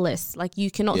selfless. Like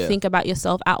you cannot Yeah. think about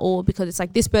yourself at all, because it's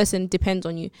like this person depends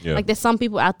on you. Yeah. Like there's some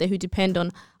people out there who depend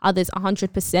on others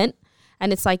 100%.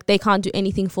 And it's like they can't do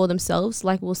anything for themselves.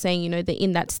 Like we were saying, they're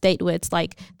in that state where it's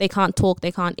like they can't talk,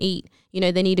 they can't eat,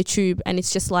 they need a tube. And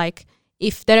it's just like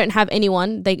if they don't have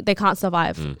anyone, they can't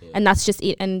survive. And that's just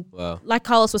it. And Wow. like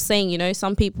Carlos was saying,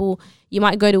 some people, you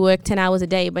might go to work 10 hours a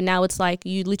day, but now it's like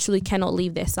you literally cannot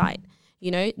leave their side.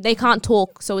 They can't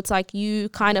talk. So it's like you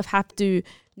kind of have to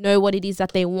know what it is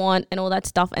that they want and all that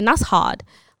stuff. And that's hard.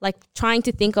 Like trying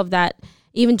to think of that,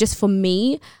 even just for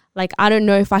me, like I don't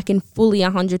know if I can fully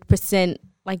 100%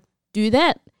 like do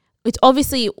that. It's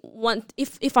obviously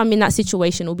if I'm in that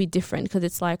situation, it'll be different because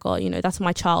it's like, oh, you know, that's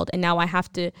my child. And now I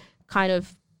have to kind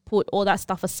of put all that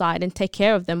stuff aside and take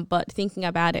care of them. But thinking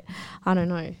about it, I don't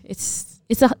know. It's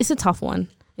a tough one.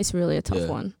 It's really a tough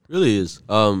one. It really is.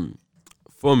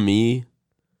 For me,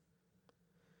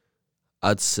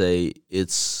 I'd say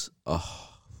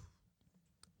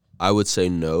I would say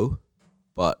no,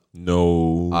 but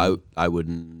no, I would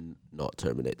not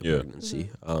terminate the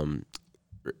pregnancy.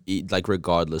 Like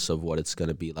regardless of what it's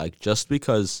gonna be like, just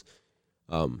because,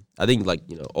 I think like,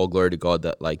 you know, all glory to God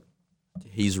that like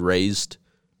He's raised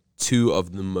two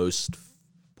of the most,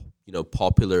 you know,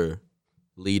 popular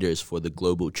leaders for the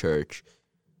global church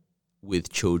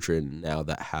with children now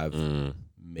that have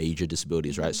major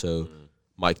disabilities, right? So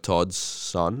Mike Todd's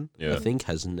son, I think,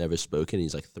 has never spoken.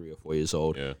 He's like 3 or 4 years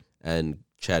old. Yeah. And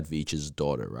Chad Veach's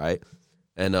daughter, right?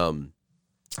 And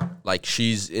like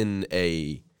she's in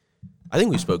I think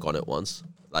we spoke on it once.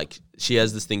 Like she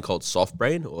has this thing called soft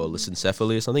brain or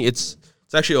lissencephaly or something. It's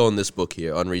actually all in this book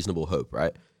here, Unreasonable Hope,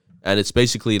 right? And it's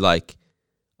basically like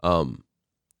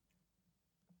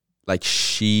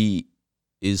she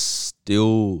is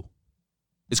still.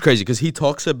 It's crazy because he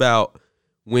talks about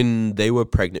when they were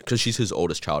pregnant, because she's his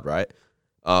oldest child, right?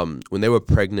 When they were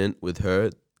pregnant with her,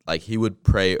 like he would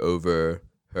pray over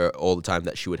her all the time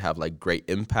that she would have like great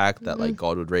impact, that like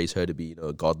God would raise her to be, you know,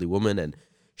 a godly woman and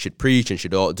she'd preach and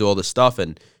she'd do all this stuff.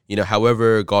 And, you know,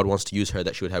 however God wants to use her,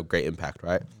 that she would have great impact,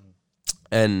 right?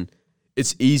 And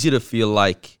it's easy to feel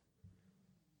like,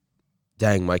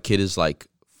 dang, my kid is like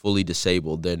fully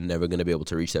disabled. They're never going to be able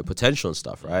to reach their potential and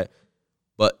stuff, right?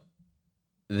 But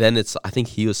then I think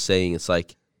he was saying, it's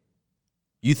like,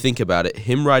 you think about it,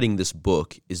 him writing this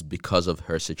book is because of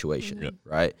her situation,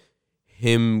 right?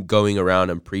 Him going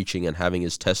around and preaching and having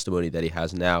his testimony that he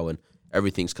has now and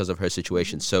everything's because of her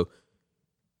situation. So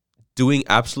doing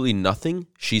absolutely nothing,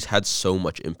 she's had so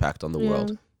much impact on the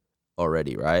world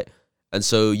already, right? And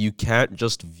so you can't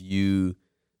just view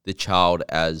the child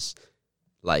as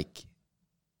like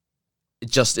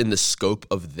just in the scope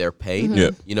of their pain.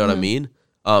 You know what I mean?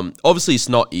 Obviously it's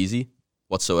not easy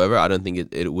whatsoever. I don't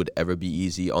think it would ever be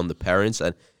easy on the parents.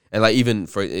 And like even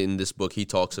in this book, he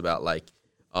talks about like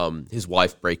his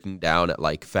wife breaking down at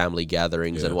like family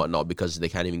gatherings and whatnot because they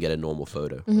can't even get a normal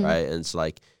photo, right? And it's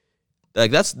like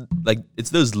that's like, it's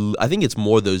those, I think it's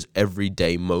more those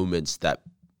everyday moments that,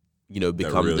 you know,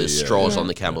 become really, the straws on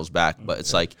the camel's back. But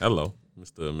it's like, hello,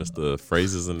 Mr.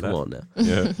 Phrases and come on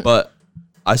now. But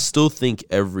I still think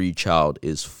every child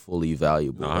is fully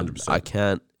valuable. 100%. I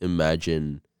can't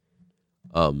imagine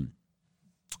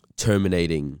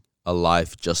terminating a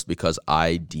life just because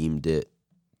I deemed it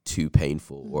too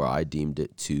painful or I deemed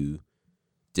it too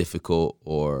difficult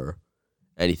or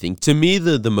anything. To me,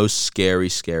 the most scary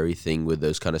thing with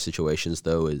those kind of situations,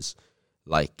 though, is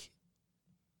like,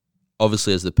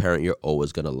 obviously as the parent, you're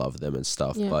always going to love them and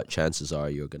stuff, but chances are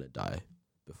you're going to die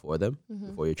before them,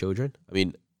 before your children. I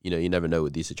mean, you know, you never know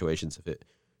with these situations if it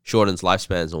shortens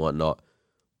lifespans and whatnot.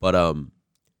 But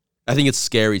I think it's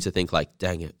scary to think like,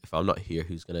 dang it, if I'm not here,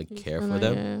 who's going to care for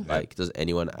them? Like, does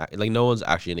anyone, like, no one's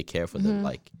actually going to care for them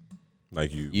like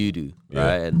you do,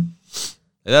 right? And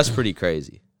that's pretty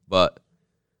crazy. But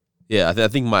yeah, I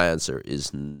think my answer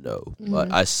is no. But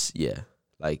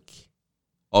like,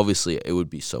 obviously it would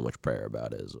be so much prayer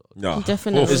about it as well. No,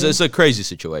 definitely. It's a crazy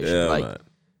situation. Yeah, like, man.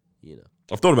 you know,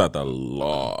 I've thought about that a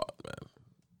lot, man.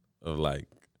 Of like,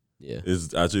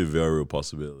 it's actually a very real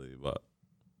possibility, but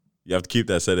you have to keep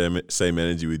that same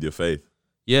energy with your faith.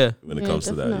 Yeah, when it comes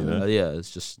definitely. to that, you know. It's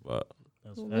just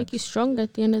will make you stronger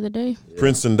at the end of the day. Yeah.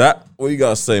 Princeton, what you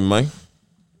gotta say, man?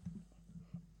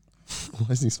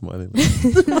 Why is he smiling?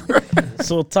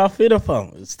 So tough,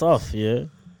 fam. It's tough, yeah.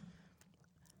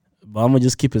 But I'm gonna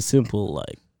just keep it simple.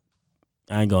 Like,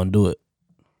 I ain't gonna do it.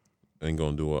 Ain't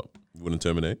gonna do what? You wouldn't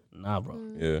terminate? Nah, bro.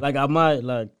 Yeah. Like, I might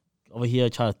like over here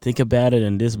try to think about it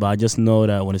and this, but I just know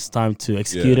that when it's time to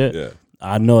execute it,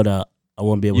 I know that I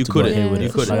won't be able to go ahead with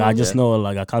it. Like, I just know,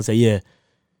 like, I can't say,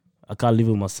 I can't live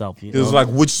with myself. You know? It's like,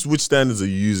 which standards are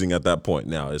you using at that point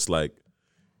now? It's like,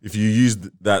 if you use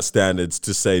that standards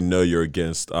to say, no, you're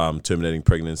against terminating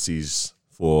pregnancies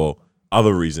for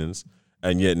other reasons,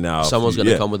 and yet now someone's going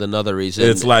to come with another reason.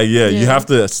 It's like, you have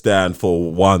to stand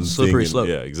for one slippery thing. slope.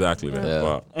 Yeah, exactly, man. Yeah.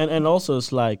 Wow. And also,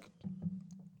 it's like,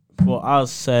 for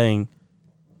us saying,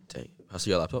 pass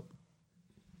your laptop.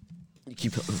 You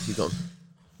keep going.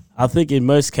 I think in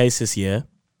most cases,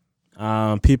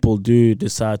 people do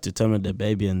decide to terminate their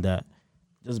baby and that.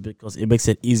 just because it makes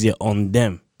it easier on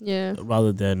them Yeah.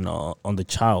 rather than on the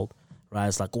child, right?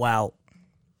 It's like, wow,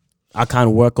 I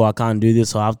can't work or I can't do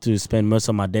this, so I have to spend most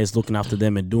of my days looking after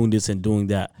them and doing this and doing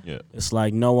that. Yeah. It's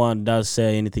like no one does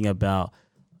say anything about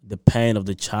the pain of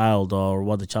the child or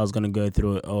what the child's going to go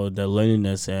through or the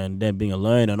loneliness and them being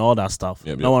alone and all that stuff.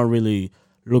 Yep, no yep. one really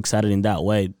looks at it in that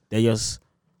way.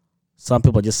 Some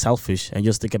people are just selfish and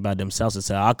just think about themselves and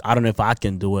say, I don't know if I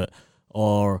can do it,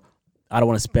 or I don't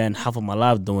want to spend half of my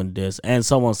life doing this. And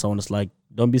someone is like,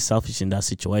 don't be selfish in that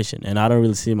situation. And I don't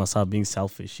really see myself being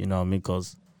selfish, you know what I mean?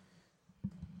 Because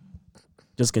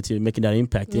just continue making that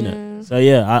impact, Yeah. innit? So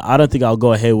yeah, I don't think I'll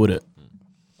go ahead with it.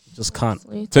 Just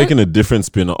can't. Taking a different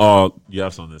spin. Oh, you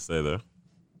have something to say there?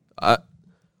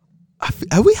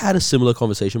 Have we had a similar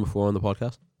conversation before on the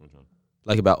podcast?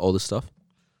 Like about all this stuff?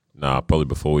 Nah, probably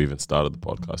before we even started the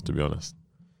podcast, to be honest.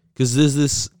 Because there's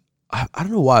this. I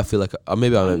don't know why I feel like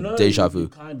maybe I'm in deja vu.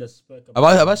 Have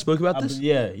I spoke about this?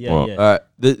 Yeah. Well, yeah. All right.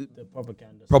 The The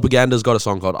propaganda. Propaganda's got a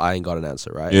song called "I Ain't Got an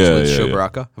Answer," right? Yeah, It's with yeah, Sho yeah.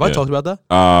 Baraka. Have I Yeah. talked about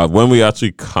that? When we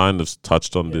actually kind of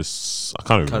touched on this, I can't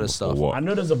remember Kind of for stuff. what. I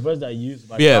know there's a verse that I use,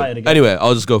 but Yeah. try it again. Anyway,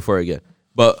 I'll just go for it again.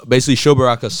 But basically, Sho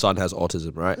Baraka's son has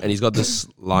autism, right? And he's got this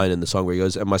line in the song where he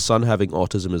goes, "And my son having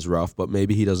autism is rough, but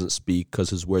maybe he doesn't speak because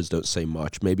his words don't say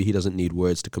much. Maybe he doesn't need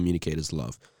words to communicate his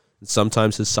love. And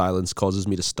sometimes his silence causes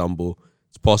me to stumble.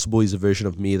 It's possible he's a version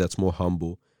of me that's more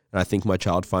humble. And I think my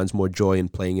child finds more joy in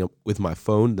playing with my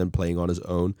phone than playing on his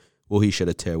own. Will he shed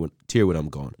a tear when I'm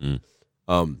gone?"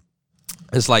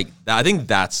 It's like, I think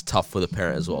that's tough for the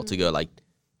parent as well to go like,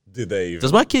 Did they even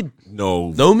does my kid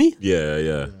know me?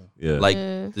 Yeah. Like,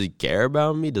 does he care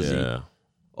about me? Does he?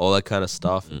 All that kind of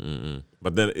stuff.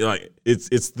 But then, like,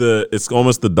 it's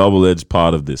almost the double-edged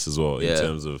part of this as well, Yeah. in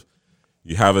terms of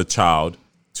you have a child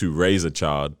to raise a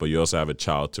child, but you also have a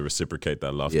child to reciprocate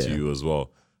that love Yeah. to you as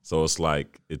well. So it's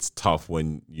like, it's tough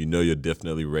when you know you're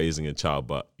definitely raising a child,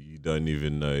 but you don't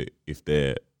even know if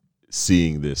they're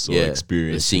seeing this or Yeah,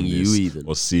 experiencing they're seeing this you even.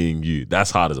 or seeing you. That's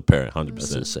hard as a parent, 100%.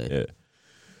 That's insane. Yeah.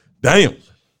 Damn.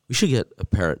 We should get a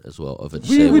parent as well of a We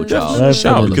disabled child. definitely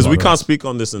shout should. because we can't speak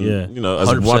on this and, Yeah. you know, as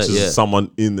 100%, much as yeah.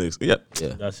 someone in this. Yeah.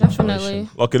 Yeah. That's Definitely.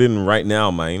 Lock it in right now,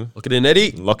 man. Look at it,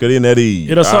 Eddie. Lock it in, Eddie.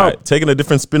 Hit us All up. Taking a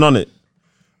different spin on it.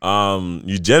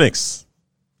 Eugenics.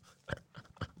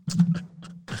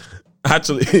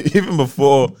 Actually, even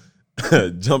before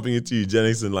jumping into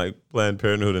eugenics and like Planned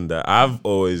Parenthood and that, I've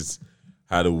always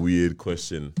had a weird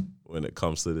question when it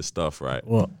comes to this stuff, right?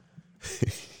 What?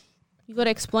 You got to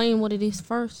explain what it is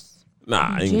first. Nah,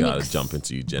 I ain't gotta Eugenics. jump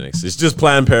into eugenics. It's just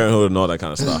Planned Parenthood and all that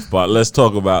kind of stuff. But let's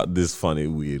talk about this funny,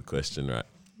 weird question, right?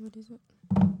 What is it?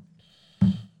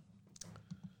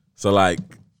 So, like,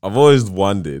 I've always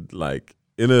wondered, like,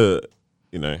 in a,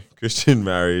 Christian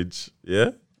marriage,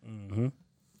 yeah?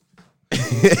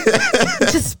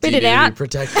 Just spit it out.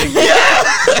 Protecting.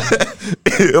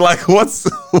 Like, what's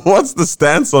the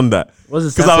stance on that? What's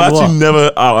the Because stance I've on actually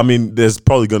never. I mean, there's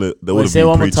probably there would Wait, have say been it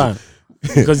one more preaching. time.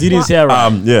 Because you didn't say it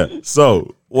right. Yeah.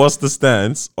 So, what's the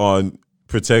stance on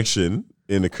protection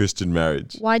in a Christian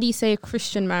marriage? Why do you say a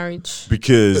Christian marriage?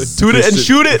 Because Toot it and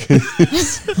shoot it.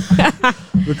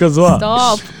 Because what?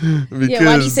 Stop. Because, Yeah,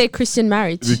 why do you say Christian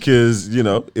marriage? Because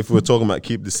if we're talking about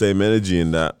keep the same energy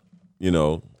in that,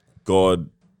 God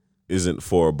isn't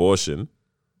for abortion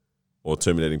or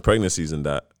terminating pregnancies, and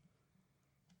that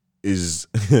is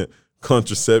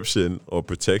contraception or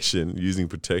protection, using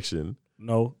protection.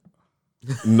 No.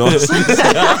 Not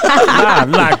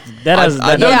Like, that has.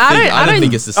 I that- don't Yeah, think, I don't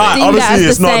think it's the same. think obviously that is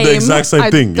it's not the exact same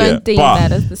I thing, don't yeah, think but-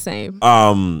 that is the same.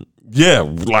 yeah,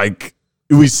 like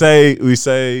we say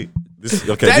this.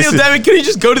 Okay, Daniel, this is, David, can you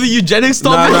just go to the eugenics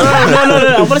topic? no.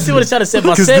 No. I want to see what it's trying to say,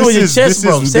 but because say it with your chest,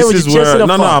 bro. Say it with your chest. where,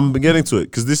 no, I'm getting to it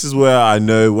because this is where I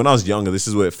know when I was younger. This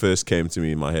is where it first came to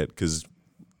me in my head because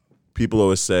people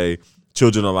always say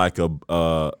children are like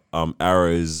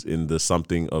arrows in the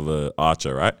something of a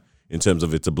archer, right? In terms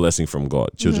of it's a blessing from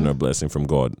God. Children are a blessing from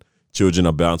God. Children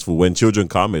are bountiful. When children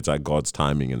come, it's like God's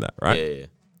timing in that, right? Yeah.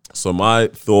 So my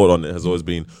thought on it has always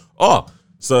been,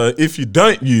 so if you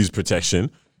don't use protection,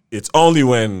 it's only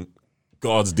when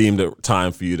God's deemed it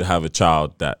time for you to have a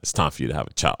child that it's time for you to have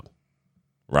a child,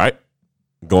 right?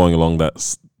 Going along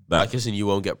that. I guess you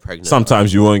won't get pregnant.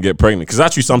 Sometimes you won't get pregnant because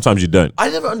actually sometimes you don't. I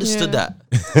never understood Yeah.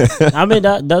 that. I mean,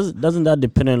 doesn't that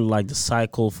depend on like the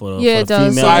cycle for Yeah, for it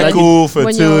does. female? Like, Cycle,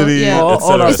 when you're- fertility, yeah. all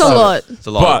etc. that It's a stuff. lot. It's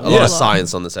a lot But, yeah. of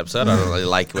science on this episode. I don't really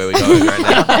like where we're going right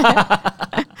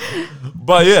now.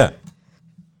 But yeah,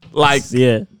 like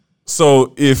Yeah.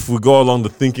 so if we go along the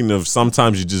thinking of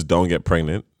sometimes you just don't get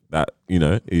pregnant, that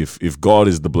if God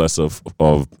is the blesser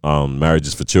of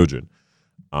marriages for children,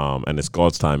 and it's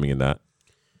God's timing in that,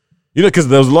 You know, because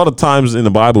there was a lot of times in the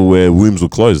Bible where wombs were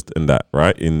closed in that,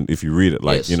 right? If you read it,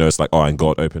 like, Yes. you know, it's like, oh, and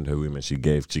God opened her womb and she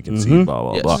gave chicken seed, blah,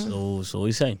 blah, Yes. blah. So what are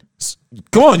you saying?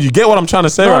 Come on, you get what I'm trying to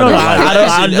say No, right no, now? no, Like,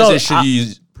 I As in, don't- should you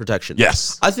use protection?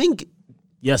 yes. I think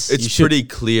Yes, you it's should. pretty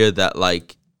clear that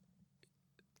like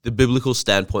the biblical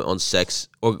standpoint on sex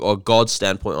or God's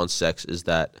standpoint on sex is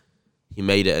that he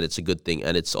made it and it's a good thing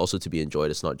and it's also to be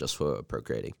enjoyed. It's not just for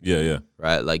procreating, Yeah.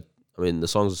 right? Like, I mean, the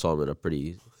Songs of Solomon are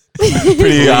pretty,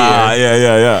 Pretty,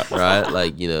 yeah. right?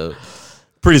 Like, you know,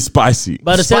 Pretty spicy.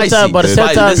 But at the same Spicy. time, but at the They're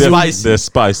same time, spicy. you- Spicy. They're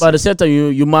spicy. but at the same time,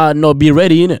 you might not be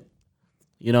ready in it.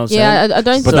 You know what I'm Yeah, saying? I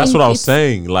don't. But that's think what I was it's-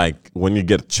 saying. Like when you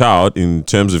get a child, in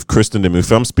terms of Christendom, if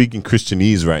I'm speaking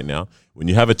Christianese right now, when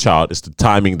you have a child, it's the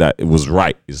timing that it was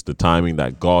right. It's the timing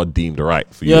that God deemed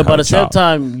right for you. Yeah, to but have at the same a child.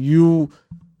 time,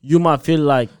 you might feel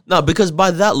like no, because by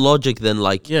that logic, then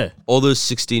like Yeah. all those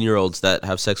 16-year-olds that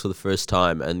have sex for the first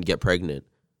time and get pregnant,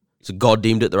 so God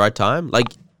deemed it the right time. Like,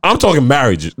 I'm talking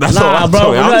marriage. That's nah, all I'm bro.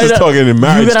 talking. I'm just talking in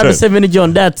marriage You gotta have the terms. same energy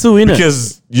on that too, innit?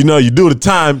 Because you know, you do the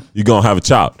time, you're gonna have a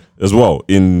child as well.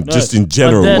 In just in but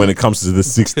general, then- when it comes to the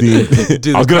 16,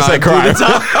 do I was the gonna say crime,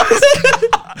 crime. do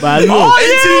But look,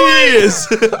 Oh, 18 years.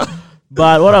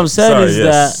 but what I'm saying Sorry, is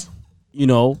yes. that you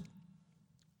know,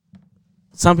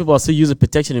 some people are still using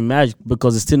protection in marriage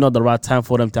because it's still not the right time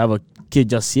for them to have a kid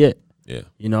just yet. Yeah.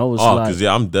 You know, it's Oh, like because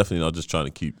I'm definitely not just trying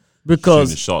to keep because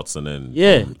shooting shots and then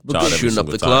Yeah, child because- every Shooting up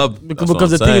single the time. club. That's because what the I'm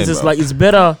thing saying, is, it's bro. like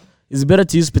it's better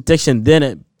to use protection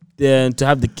than to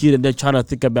have the kid and then trying to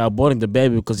think about aborting the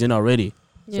baby because you're not ready.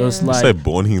 So it's Yeah. You like say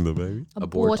borning the baby.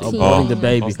 Aborting. aborting the I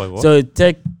baby. was like, what? So it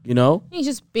take, you know, He's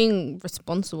just being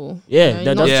responsible. yeah, you know,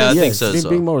 that, not that's Yeah, I just think so. being,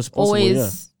 being more responsible.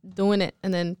 always doing it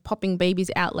and then popping babies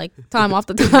out like time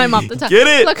after time after time. Get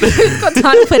it? Like, who's got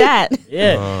time for that?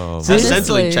 yeah. Oh, See, A Honestly.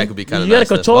 Centrelink check would be kind of you gotta nice.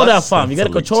 control that, What? fam. You gotta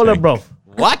Centrelink control it, check. bro.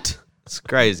 What? It's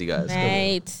crazy, guys.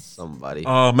 Mate. Somebody.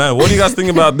 Oh man, what do you guys think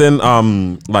about then?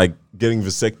 Like getting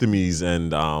vasectomies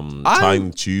and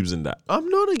tying tubes and that. I'm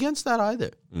not against that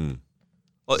either.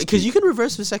 Because you can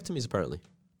reverse vasectomies apparently.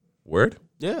 Word?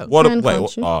 Yeah. What? Can, Wait.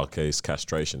 can't you? Oh, okay. It's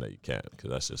castration that you can't because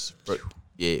that's just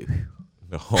Yeah.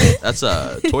 the whole. That's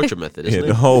a torture method, Yeah, isn't the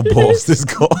it? whole balls is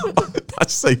gone. I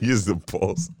just say use the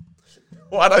balls.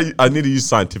 Why do I need to use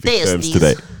scientific terms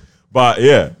today? But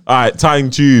yeah, all right, tying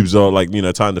tubes or like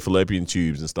tying the fallopian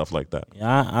tubes and stuff like that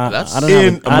Yeah, That's I don't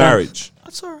in have a marriage.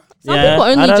 That's all right. Some Yeah, people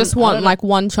I only don't- just I want don't- like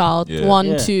one child, Yeah. one,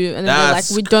 Yeah. two, and then they're like,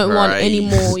 That's we don't want any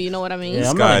crazy. more. You know what I mean? Yeah, This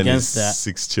I'm guy not and against his that.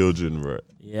 6 children, bro.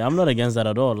 Yeah, I'm not against that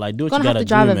at all. Like, do what You're you gonna gotta have to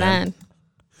drive do, a man. van.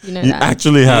 You know You that.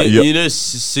 actually have. You know,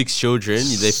 6 children,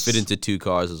 they fit into 2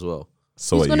 cars as well.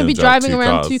 So Who's what, going you to be drive driving 2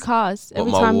 around cars? 2 cars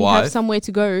every my time you wife? have somewhere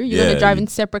to go? You're Yeah, going to drive you- in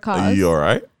separate Are cars. you all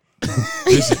right?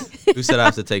 Who said I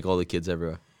have to take all the kids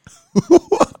everywhere?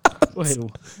 Wait, so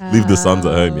Leave the sons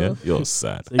at home, yeah? You're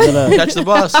sad. you gotta, Catch the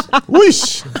bus.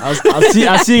 Wish. I'll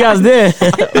see you guys there.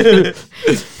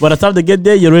 By the time they get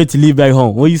there, you're ready to leave back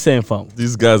home. What are you saying, fam?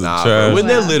 These guys Nah, are bro. trash. When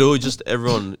they're little, just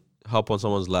everyone hop on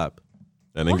someone's lap.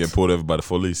 And then get pulled over by the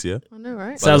police, yeah? I know,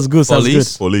 right? Sounds good. Sounds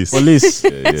Police? Police. good. Police.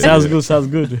 Yeah, Sounds yeah. good. Sounds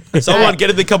good. Someone get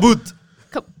in the kaboot.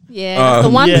 Yeah, that's the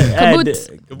one. Yeah,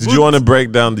 Kaboot. Did you want to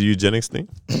break down the eugenics thing?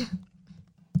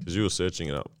 Because you were searching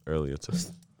it up earlier too.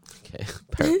 Okay.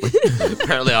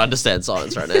 Apparently I understand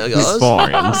science right now, guys.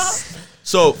 Science.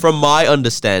 So, from my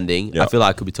understanding, Yeah. I feel like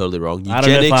I could be totally wrong. I don't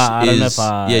know Eugenics I don't know is if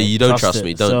I yeah. You don't trust it.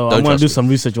 me. Don't So don't I'm gonna trust do me. some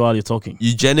research while you're talking.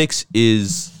 Eugenics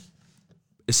is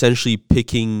essentially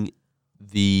picking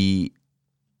the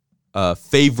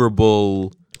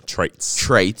favorable Traits.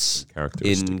 traits in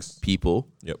Characteristics. people,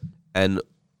 Yep. and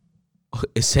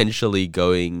essentially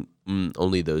going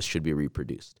only those should be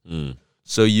reproduced.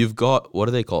 So you've got, what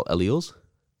are they called? Alleles?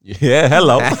 Yeah,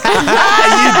 hello.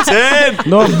 You did.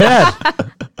 Not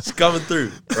bad. It's coming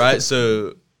through, right?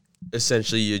 So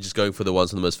essentially you're just going for the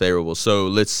ones with the most favorable. So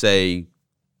let's say,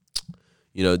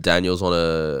 Daniel's on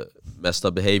a messed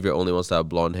up behavior, only wants to have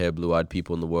blonde hair, blue-eyed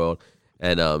people in the world.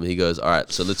 And he goes, all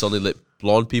right, so let's only let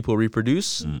blonde people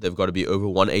reproduce. They've got to be over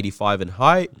 185 in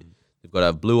height. They've got to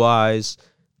have blue eyes.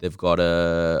 They've got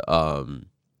to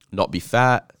not be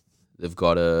fat. They've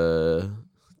got to...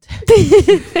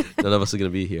 None of us are going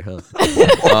to be here, huh?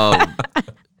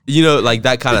 Like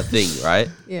that kind of thing, right?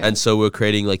 Yeah. And so we're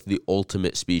creating like the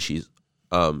ultimate species.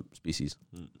 Sorry,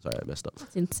 I messed up.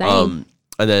 It's insane.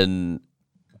 And then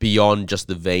beyond just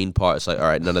the vein part, it's like, all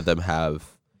right, none of them have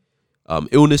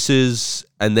illnesses,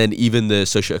 and then even the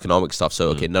socioeconomic stuff. So,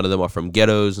 okay, none of them are from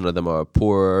ghettos, none of them are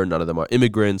poor, none of them are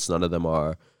immigrants, none of them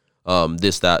are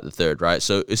this, that, the third, right?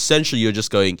 So essentially, you're just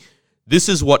going, this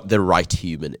is what the right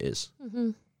human is.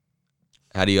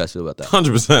 How do you guys feel about that?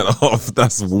 100% off.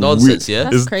 That's Nonsense, weird. yeah?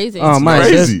 That's crazy. Oh man,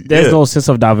 crazy. there's Yeah. no sense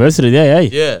of diversity there. Hey,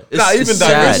 Yeah. Nah, even it's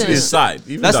diversity sad. aside.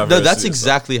 Even That's diversity that's aside.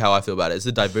 exactly how I feel about it. It's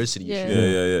the diversity Yeah. issue.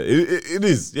 Yeah. It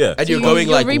is. Yeah. And So you're going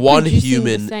like one reproducing the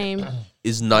human same.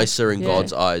 is nicer in Yeah.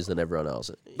 God's eyes than everyone else.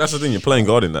 That's the thing. You're playing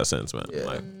God in that sense, man. Yeah.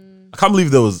 Like, I can't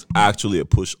believe there was actually a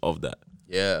push of that.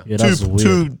 Yeah. yeah, that's weird.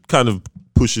 Two kind of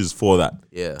pushes for that.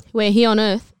 Yeah. We're here on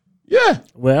Earth. Yeah.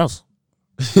 Where else?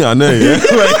 Yeah, I know. Yeah.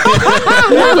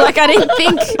 Like I didn't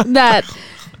think that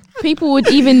people would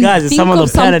even Guys, it's think someone on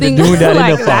of the planet something doing that in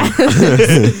like the that.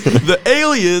 The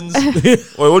aliens.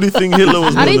 Wait, what do you think Hitler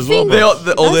was I doing didn't as well? think-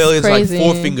 Bro? All the That's aliens crazy.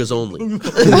 like 4 fingers only.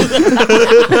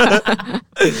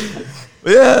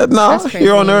 Yeah, nah. That's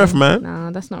Here on crazy. Earth, man. Nah,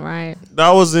 that's not right.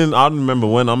 That was in. I don't remember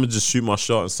when. I'm gonna just shoot my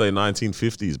shot and say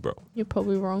 1950s, bro. You're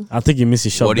probably wrong. I think you missed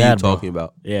your shot. What are you bad, bro. talking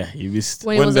about? Yeah, you missed.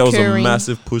 When, it When was there was a occurring.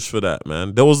 massive push for that,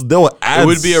 man. There were ads. It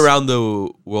would be around the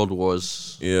World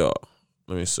Wars. Yeah.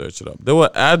 Let me search it up. There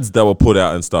were ads that were put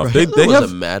out and stuff. They Hitler was have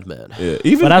a madman. yeah,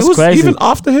 even But that's it was crazy. even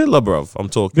after Hitler, bro. I'm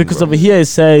talking Because bro. over here it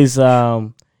says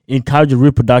encouraging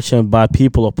reproduction by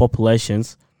people or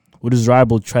populations with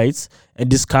desirable traits and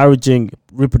discouraging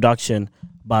reproduction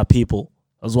by people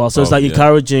as well. So it's Oh, like yeah.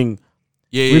 encouraging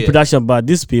Yeah. reproduction by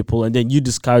these people and then you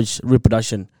discourage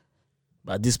reproduction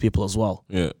by these people as well.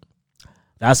 yeah.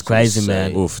 That's crazy,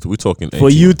 man. Oof, we're talking For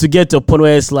 18. you to get to a point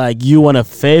where it's like you want to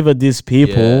favor these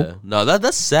people Yeah. No,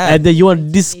 that's sad. and then you want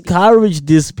to discourage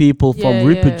these people Yeah, from yeah.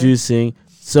 reproducing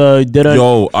so they don't.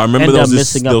 Yo, I remember end there up was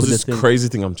messing up this with the thing. crazy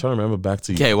thing. I'm trying to remember back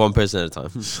to you. Okay, one person at a time.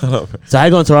 Shut up. So how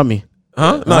you going to interrupt me?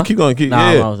 Huh? No, keep going.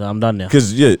 Nah, Yeah. I'm done now.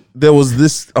 Because there was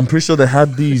this. I'm pretty sure they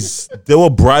had these. They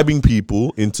were bribing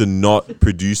people into not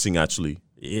producing actually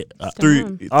Yeah,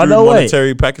 through Oh, no way.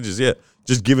 monetary packages. Yeah,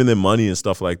 just giving them money and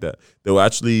stuff like that. They were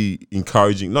actually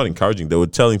not encouraging. They were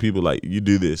telling people like, you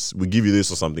do this, we give you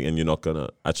this or something, and you're not gonna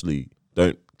actually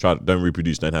don't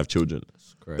reproduce, don't have children.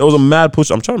 There was a mad push.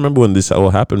 I'm trying to remember when this all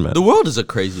happened, man. The world is a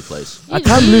crazy place. I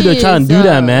can't believe they're trying to do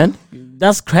that, man.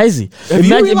 That's crazy.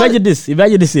 Imagine this.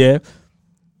 Imagine this here.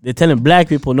 They're telling black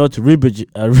people not to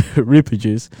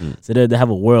reproduce, so that they have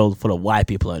a world full of white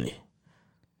people only.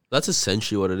 That's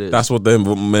essentially what it is. That's what their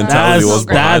mentality was.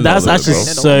 behind That's all of it, actually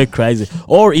bro. so crazy.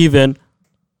 Or even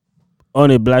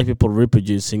only black people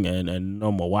reproducing and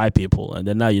no more white people, and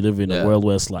then now you live in Yeah. a world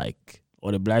where it's like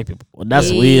only black people. Well,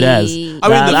 that's weird as. I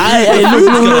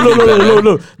mean,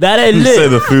 Look. That ain't You lit. say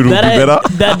the food will that be ain't,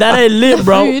 better. That ain't lit,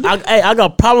 bro. Food. I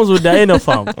got problems with that, ain't no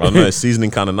fam. I don't know. Seasoning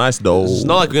kind of nice though. It's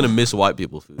not like we're gonna miss white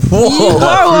people food. Whoa,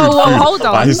 hold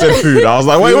Like on. he said food. I was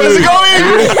like, wait, where's it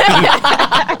going?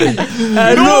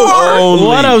 Look,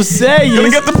 what I'm saying Gonna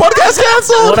is, get the podcast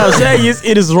canceled. what I'm saying is,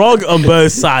 it is wrong on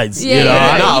both sides. Yeah, you know,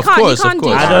 yeah, Nah, you of can't- you course, can't of do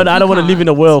course. that. I don't want to live in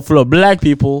a world full of black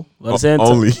people. At the same time,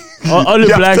 Only. only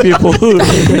Yeah. black people. At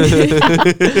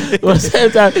the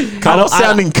same time, Kind of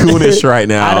sounding coonish right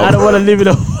now. I don't want to live in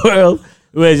a world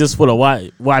where it's just full of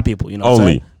white people. You know, what I'm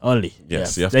Only. saying? Only.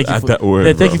 Yes, Yeah. you have Thank to add for, that word,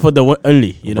 yeah, thank bro. you for the word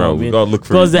only. You know Bro, what I we mean? gotta look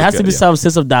for Because it. there has to be Yeah. some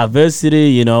sense of diversity.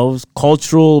 You know,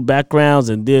 cultural backgrounds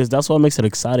and this. That's what makes it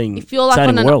exciting. If you're like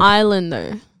exciting on an world. island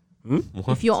though,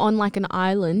 if you're on like an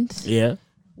island, Yeah.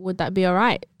 would that be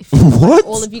alright? What?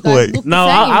 All of you guys Wait. look No,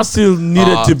 the same. I still need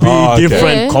it to be okay.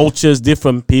 different Yeah. cultures,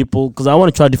 different people, because I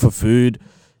want to try different food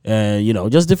and, you know,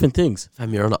 just different things.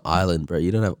 Fam, you're on an island, bro.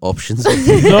 You don't have options.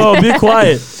 No, be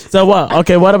quiet. So what?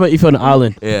 Okay, what about if you're on an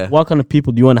island? Yeah. What kind of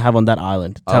people do you want to have on that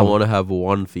island? I Tell me. want to have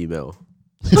one female.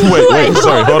 wait.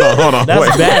 Sorry, hold on. That's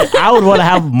Wait. bad. I would want to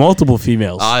have multiple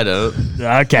females. I don't.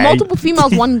 Okay. Multiple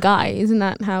females, one guy. Isn't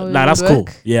that how it Nah, would that's work? cool.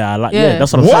 Yeah, I like. Yeah, Yeah.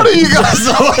 that's what I'm What are saying. you guys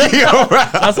talking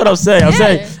about? That's what I'm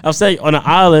saying. I'm saying on an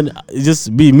island, it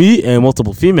just be me and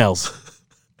multiple females.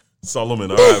 Solomon,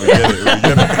 all right, we get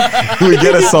it. We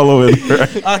get it, Solomon.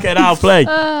 Okay, now I'll play.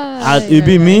 It'd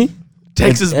be me.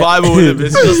 Texas Bible with him.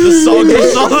 It's just the song of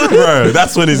Solomon. Bro,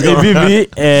 that's when he's It'd going be to me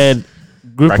and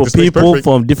group Practice of makes people perfect.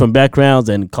 from different backgrounds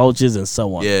and cultures and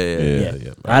so on. Yeah.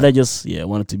 I just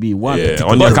want it to be one. Yeah,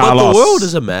 particular- on your But the Carlos. world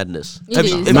is a madness. It Have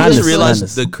is. you just Madness, realized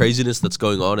madness. the craziness that's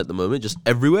going on at the moment, just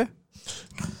everywhere?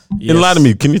 Yes. Enlighten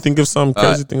me. Can you think of some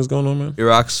crazy things going on, man?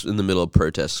 Iraq's in the middle of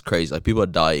protests. Crazy. Like, people are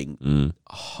dying.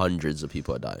 Hundreds of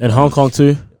people are dying. And Hong Kong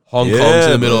too. Hong Yeah, Kong's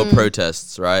in the middle Mm. of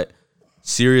protests, right?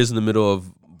 Syria's in the middle of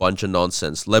a bunch of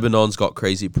nonsense. Lebanon's got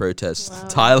crazy protests.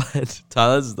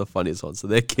 Thailand's is the funniest one. So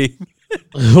their king,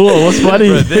 Whoa, what's funny?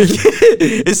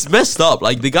 it's messed up.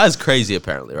 Like, the guy's crazy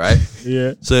apparently, right?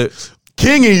 Yeah. So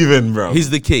King even, bro. he's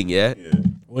the king, yeah?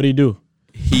 What do you do?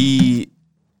 He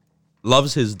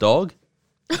loves his dog,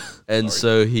 and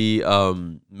so he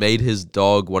made his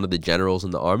dog one of the generals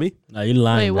in the army. Nah, you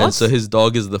lying. Wait, man. And so his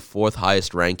dog is the 4th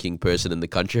highest ranking person in the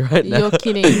country right now. You're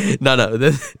kidding. No,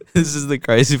 this is the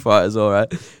crazy part as well,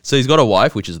 right? So he's got a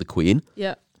wife, which is the queen,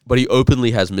 Yeah. but he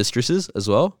openly has mistresses as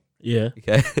well. Yeah.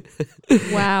 Okay.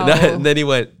 Wow. And then he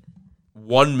went,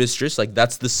 one mistress, like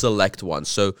that's the select one.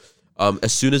 So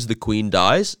as soon as the queen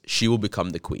dies, she will become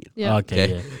the queen. Yeah. Okay.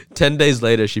 Okay. Yeah. 10 days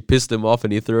later, she pissed him off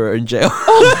and he threw her in jail.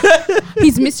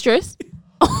 His mistress.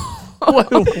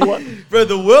 Bro,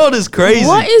 the world is crazy.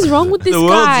 What is wrong with this The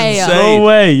world's guy? insane. No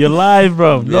way. You're live,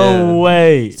 bro. No Yeah.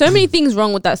 way. So many things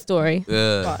wrong with that story.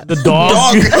 Yeah. The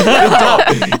dog.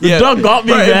 Yeah. dog got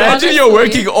me, Bro, man. imagine you're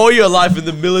working all your life in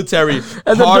the military,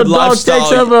 And then hard the dog lifestyle,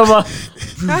 takes over.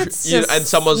 That's you know, just and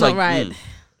someone's not like, right.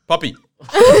 puppy,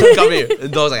 come here. And the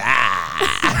dog's like,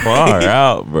 ah. Far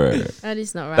out, bro. That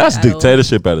is not right. That's at all.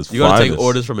 dictatorship at its You gotta finest. take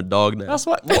orders from a dog now. That's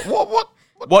what?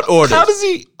 What orders? How does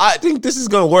he? I think this is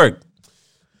gonna work.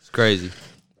 It's crazy.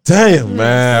 Damn,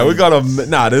 man, we got a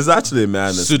nah. There's actually a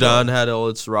madness. Sudan had all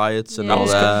its riots and Yeah. all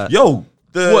that. Yo,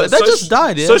 the What? That just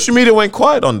died, yeah? Social media went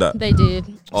quiet on that. They did.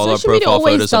 All our Social media profile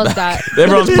always photos are does back. that.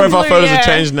 Everyone's profile photos Yeah. have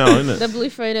changed now, isn't The it? blue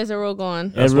photos are all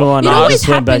gone. Everyone It always just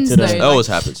went back to happens, the. though. That always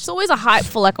happens. It's always a hype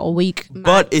for like a week.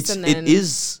 But max, it then-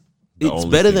 is The it's only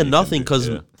better thing than you can nothing do, because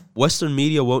yeah. Western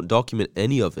media won't document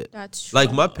any of it. That's true.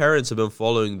 Like my parents have been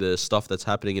following the stuff that's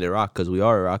happening in Iraq because we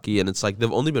are Iraqi, and it's like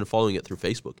they've only been following it through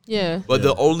Facebook. Yeah. But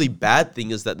the only bad thing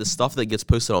is that the stuff that gets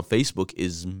posted on Facebook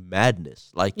is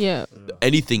madness. Like Yeah.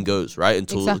 anything goes, right?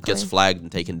 Until it Exactly. gets flagged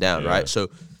and taken down, Yeah. right? So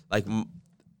like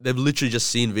they've literally just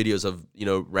seen videos of,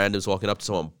 randoms walking up to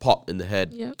someone, pop in the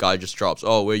head, Yep. guy just drops.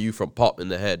 Oh, where are you from? Pop in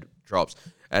the head, drops.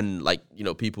 And like,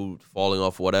 people falling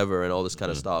off whatever and all this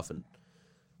kind of stuff. And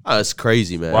it's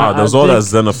crazy, man. Wow, I there's all that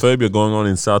think- xenophobia going on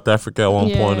in South Africa at one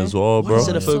Yeah. point as well, What bro. is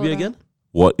xenophobia Sorta. again?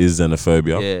 What is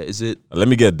xenophobia? Yeah, is it? Let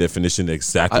me get a definition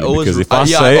exactly I always because if I I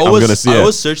say it, I'm gonna see I it,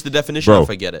 always search the definition. bro. I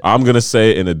forget it. I'm gonna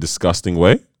say it in a disgusting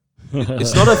way.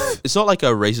 It's not like a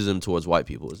racism towards white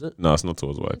people, is it? No, it's not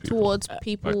towards white people. Towards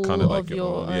people kinda like of it your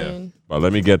all, yeah. own. But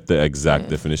let me get the exact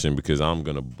definition because I'm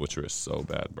gonna butcher it so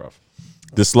bad, bro.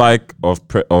 Dislike of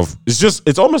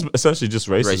it's almost essentially just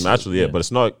racism, Racism, naturally, yeah, yeah. but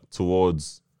it's not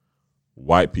towards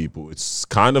white people. It's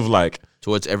kind of like,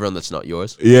 Towards everyone that's not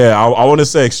yours. yeah, I want to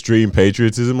say extreme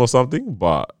patriotism or something,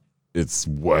 but it's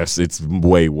worse. It's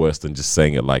way worse than just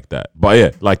saying it like that. But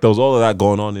yeah, like there was all of that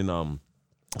going on in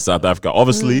South Africa.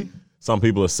 Obviously, some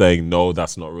people are saying no,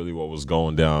 that's not really what was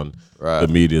going down. Right. The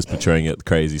media is portraying it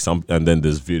crazy. And then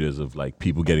there's videos of like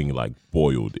people getting like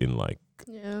boiled in like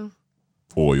Yeah.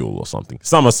 oil or something.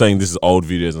 Some are saying this is old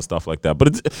videos and stuff like that.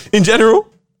 But in general,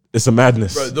 it's a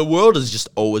madness. Bro, the world has just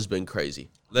always been crazy.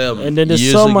 And then there's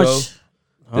Years so ago, much.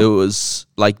 There was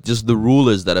like just the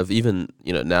rulers that have even,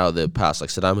 now they're past. Like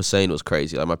Saddam Hussein was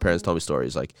crazy. Like my parents told me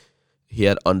stories. Like he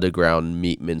had underground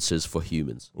meat mincers for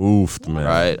humans. Oofed, man.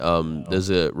 Right. There's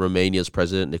a Romania's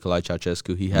president, Nicolae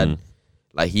Ceausescu. He had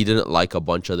he didn't like a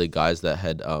bunch of the guys that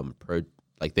had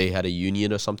they had a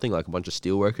union or something, like a bunch of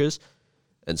steel workers.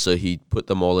 And so he put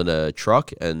them all in a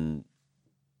truck and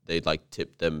they like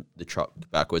tipped the truck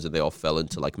backwards and they all fell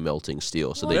into like melting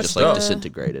steel. So they That's just like dope.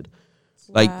 disintegrated.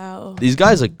 Like Wow. these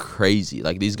guys are crazy.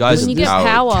 Like these guys When in you get power,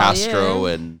 power, Castro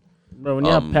yeah. and Bro, when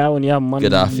you have power, when you have money,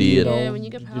 Gaddafi you and- know, Yeah, when you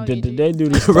get power, they, you do. they do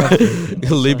this stuff.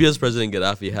 Libya's president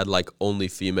Gaddafi had like only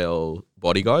female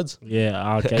bodyguards.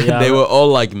 Yeah, okay, yeah. They were all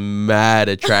like mad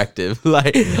attractive. They're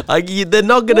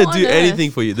not gonna What do on anything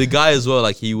earth? for you. The guy as well,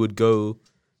 like he would go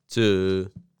to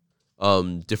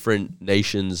different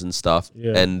nations and stuff,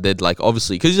 Yeah. and they'd like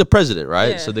obviously because he's a president,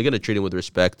 right? Yeah. So they're gonna treat him with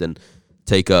respect and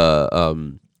take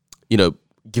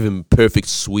give him perfect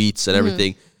suites and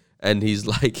everything. And he's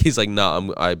like,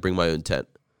 nah, I bring my own tent.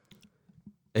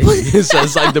 So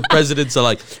it's like the presidents are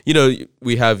like,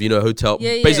 we have, hotel,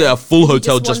 Yeah, yeah. basically a full He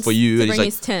hotel just just for wants you. to And he's bring like,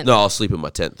 his tent. no, I'll sleep in my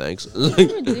tent, thanks.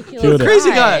 Ridiculous Crazy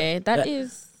guy. That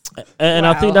is. And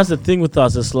I think Wow. that's the thing with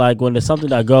us. It's like when there's something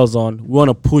that goes on, we want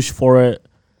to push for it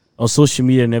on social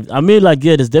media and everything. I mean, like,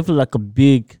 yeah, there's definitely like a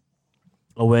big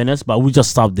awareness, but we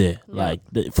just stop there, like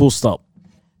the full stop.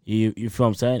 You feel what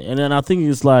I'm saying? And then I think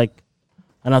it's like,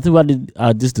 and I think we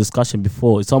had this discussion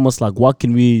before. It's almost like, what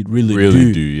can we really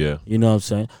do? Yeah. You know what I'm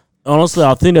saying? Honestly,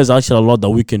 I think there's actually a lot that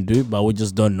we can do, but we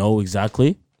just don't know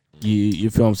exactly. You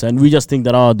feel what I'm saying? We just think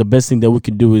that the best thing that we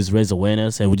can do is raise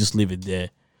awareness, and we just leave it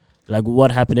there. Like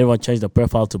what happened, everyone changed the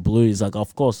profile to blue. It's like,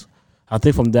 of course, I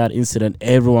think from that incident,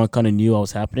 everyone kind of knew what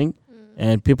was happening,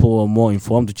 and people were more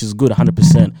informed, which is good,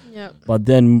 100%. Yep. But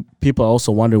then people are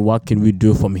also wondering, what can we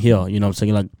do from here? You know what I'm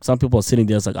saying? Like some people are sitting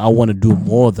there, it's like, I want to do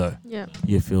more though. Yeah.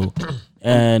 You feel?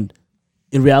 And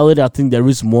in reality, I think there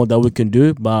is more that we can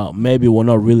do, but maybe we're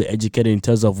not really educated in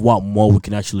terms of what more we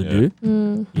can actually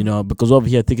do. You know, because over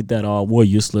here thinking that we're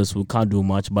useless, we can't do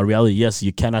much. But reality, yes,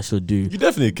 you can actually do. You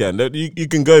definitely can. You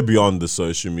can go beyond the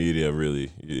social media.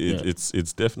 Really,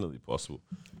 it's definitely possible.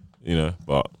 You know,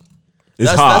 but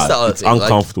it's hard. That's the other it's thing.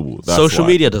 uncomfortable. Like, that's social why.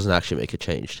 media doesn't actually make a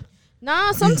change.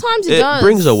 Nah, sometimes it It does.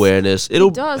 brings awareness. It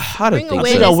does. I don't bring think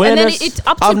awareness. so. And then Awareness. it's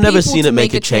up to I've never people seen to it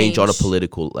make a change on a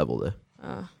political level there.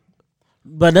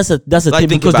 But that's a Like, thing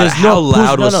think because about it. there's How no push,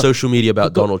 loud was no. social media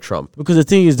about Donald Trump? Because the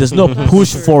thing is, there's no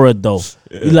push for it though.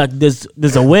 Like there's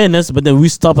awareness, but then we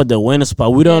stop at the awareness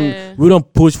part. We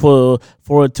don't push for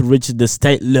it to reach the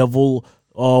state level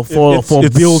or for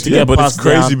bill to get but passed it's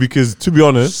crazy down. because, to be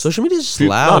honest, Social media is just people,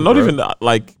 loud. not bro. even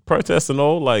like protests and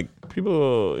all. Like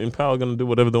people in power are gonna do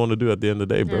whatever they want to do at the end of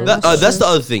the day, bro. That's the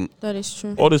other thing. That is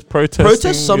true. All this protesting.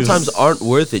 Protests sometimes aren't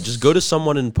worth it. Just go to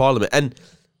someone in parliament, and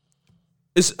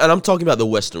I'm talking about the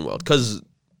Western world, because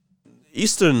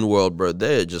Eastern world, bro,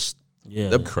 they're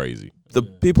crazy. the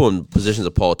people in positions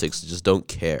of politics just don't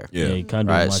care. Yeah, Yeah, you can't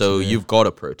do Right, much. so you've got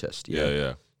to protest.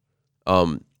 yeah.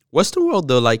 Western world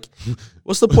though, like,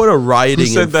 what's the point of rioting?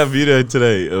 Who sent that video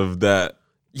today of that?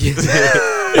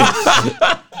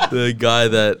 The guy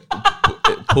that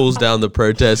pulls down the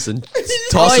protest and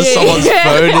tosses yeah, someone's yeah.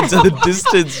 phone into the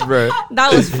distance, bro.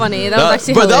 That was funny. That was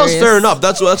actually but that was hilarious. fair enough.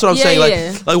 That's what I'm Yeah,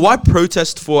 saying. yeah. Like why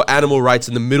protest for animal rights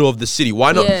in the middle of the city?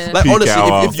 Why not? Yeah. Like Peak honestly,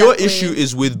 hour. if your Exactly. issue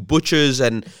is with butchers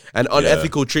and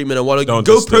unethical treatment and whatnot, Don't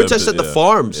go disturb protest it, at the yeah.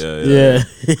 farms. Yeah.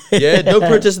 yeah. Don't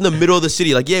protest in the middle of the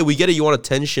city. Like, yeah, we get it. You want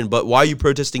attention, but why are you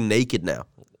protesting naked now?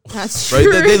 That's Right?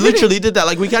 true. They literally did that.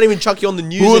 Like, we can't even chuck you on the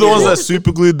news. Who are the ones anymore. that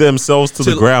super glued themselves to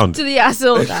the ground? to the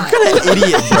asshole. What kind of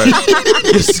idiot, bro?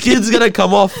 Your skin's gonna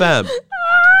come off, fam.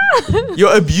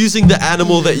 You're abusing the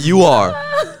animal that you are.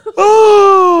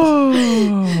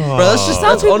 Bro, that's just Some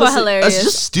that's people are honestly, hilarious. That's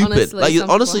just stupid. Honestly, Like, it's some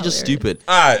people honestly are just hilarious. stupid.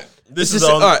 All right, this is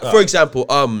all right. For example,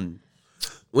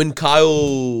 when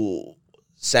Kyle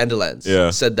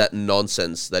Sanderlands said that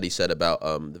nonsense that he said about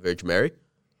the Virgin Mary.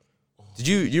 Did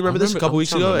you remember this a couple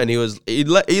weeks ago? And he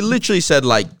literally said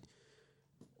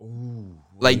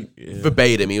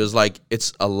verbatim. He was like,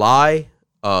 "It's a lie.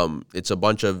 It's a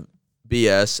bunch of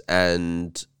BS,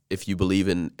 and if you believe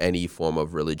in any form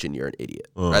of religion, you're an idiot."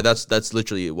 Right? That's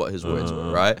literally what his words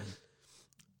were. Right?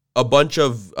 A bunch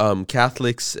of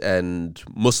Catholics and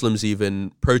Muslims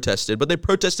even protested, but they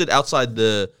protested outside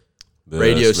the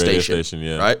radio station.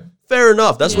 Yeah. Right? Fair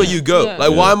enough. That's where you go. Yeah.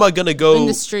 Like, why am I gonna go In the in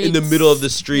the streets. middle of the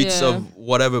streets Yeah. of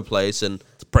whatever place and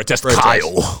Protest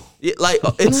Kyle. Yeah, like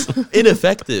it's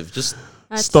ineffective. Just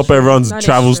That's Stop true. everyone's That is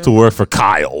travels true. to work for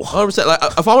Kyle. 100%. Like,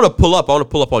 if I want to pull up, I want to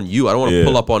pull up on you. I don't want to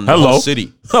pull up on the Hello. whole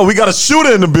city. Oh, we got a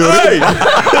shooter in the building.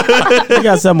 You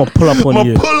guys said I'm gonna pull up on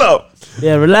you. Pull up.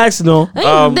 Yeah, relax, no. I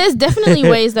think there's definitely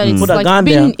ways that it's Put a like gun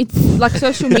down. it's like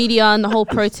social media and the whole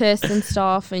protest and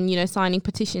stuff, and signing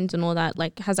petitions and all that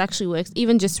like has actually worked.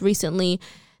 Even just recently,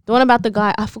 the one about the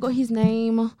guy, I forgot his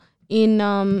name,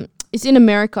 it's in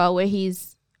America where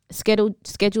he's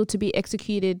scheduled to be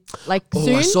executed like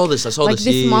soon. I saw this. Like this.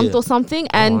 this Yeah, month yeah. or something,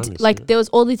 I and didn't see like that. there was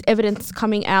all this evidence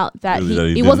coming out that Really, that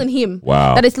he it didn't? wasn't him.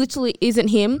 Wow. That it literally isn't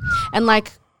him, and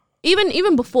like.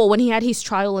 Even before when he had his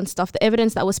trial and stuff, the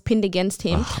evidence that was pinned against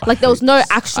him, like there was no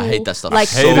actual, I hate that stuff like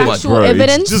so much, factual bro.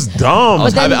 evidence. It's just dumb.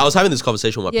 then- I was having this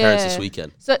conversation with my parents this Yeah.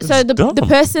 weekend. So the dumb.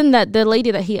 person the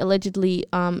lady that he allegedly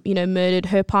murdered,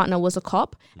 her partner was a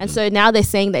cop, and so now they're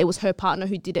saying that it was her partner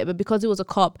who did it, but because it was a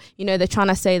cop, they're trying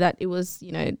to say that it was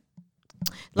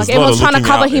like There's a lot everyone's of trying to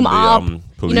looking cover out him in the,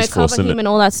 up, police force, cover him innit? and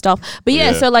all that stuff. But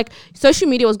yeah, Yeah. so like social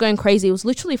media was going crazy. It was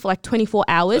literally for like 24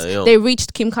 hours. Damn. They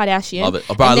reached Kim Kardashian. Love it.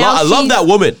 But and now I love she's- that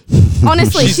woman.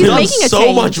 Honestly, she's done making a so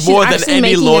change. much She's more than actually any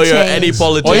making a lawyer, change. any Oh,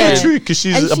 politician. yeah, Yeah. true. Because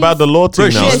she's And about she's- the law Bro,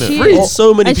 team now, she's isn't it? freed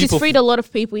so many and people. she's freed a lot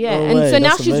of people, yeah. No and way, so now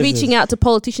that's she's amazing. reaching out to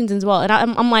politicians as well. And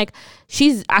I'm like,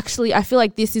 she's actually, I feel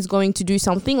like this is going to do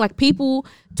something. Like people,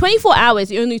 24 hours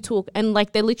it only took, and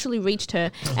like they literally reached her.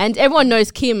 And everyone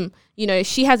knows Kim,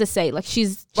 she has a say. Like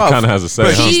she's She kind of has a say.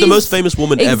 Bro, huh? she's the most famous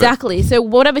woman ever. exactly. So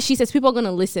whatever she says, people are going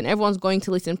to listen. Everyone's going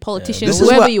to listen. Politicians, This is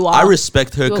whoever why you are. I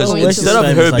respect her, because You're going instead to of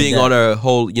listen. her Like being that. on her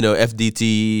whole,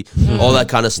 FDT, all that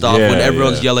kind of stuff, Yeah, when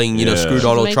everyone's yeah. yelling, Yeah. screw She's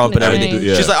Donald making Trump and a everything, change.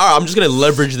 Yeah. she's like, all right, I'm just going to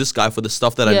leverage this guy for the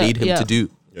stuff that I Yeah, need him yeah. to do.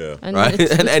 Yeah. and Right?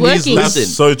 it's And he's working. That's Listen.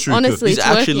 so true. 'cause Honestly, He's it's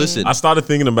actually working. listened. I started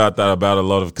thinking about that about a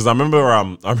lot of, because I remember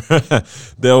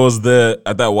there was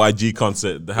at that YG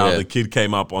concert how Yeah. the kid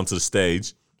came up onto the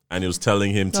stage and he was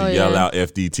telling him to Oh, yell yeah. out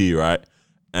FDT, right?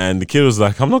 And the kid was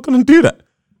like, I'm not going to do that.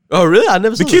 Oh, really? I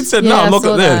never saw The kid this. said, Yeah, no, I I'm not saw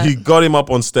going to. that. He got him up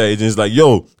on stage and he's like,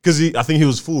 yo, because I think he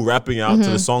was full rapping out Mm-hmm. to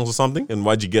the songs or something. And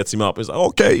YG gets him up. He's like,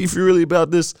 okay, if you're really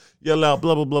about this, yell out,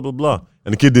 blah, blah, blah, blah, blah.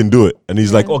 and the kid didn't do it, and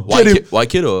he's like, "Oh, get him." White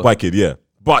kid or White kid, yeah.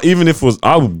 But even if it was,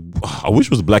 I wish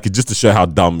it was a black kid just to show how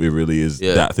dumb it really is,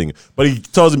 that thing. But he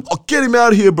tells him, "Oh, get him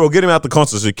out of here, bro. Get him out the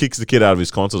concert." So he kicks the kid out of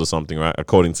his concert or something, right?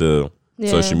 According to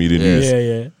social media news.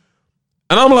 Yeah.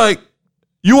 And I'm like,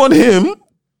 you want him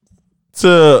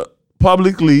to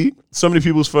publicly, so many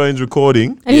people's phones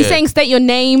recording. And he's saying, state your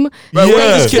name. Bro,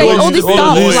 State all this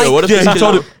stuff.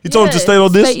 Like, he told him to state all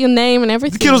this. State your name and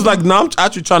everything. The kid was like, "No, I'm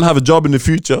actually trying to have a job in the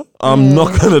future. I'm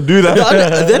not going to do that."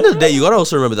 At the end of the day, you gotta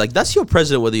also remember, like, that's your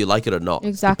president whether you like it or not.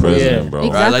 Exactly. President, bro.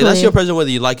 Exactly. Right? Like, that's your president whether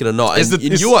you like it or not. It's And, the-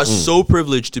 and it's- you are so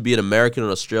privileged to be an American or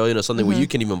Australian or something where you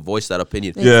can even voice that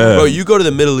opinion. Yeah. Bro, you go to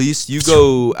the Middle East, you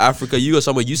go Africa, you go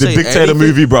somewhere, you The say dictator anything,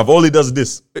 movie, bruv. All he does is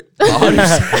this.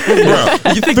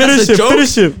 100%. You think Finish that's a him, joke?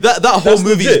 finish him. That whole That's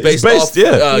movie legit. is It's based based, off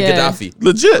Yeah. Gaddafi.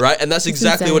 Legit. Right? And that's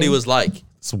exactly what he insane. was like.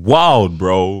 It's wild,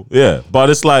 bro. Yeah. But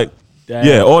it's like,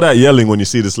 Damn. all that yelling when you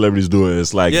see the celebrities do it,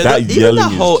 it's like Yeah, that even yelling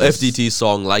that whole is just, FDT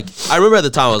song, like, I remember at the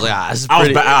time I was like, this is I was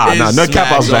pretty. no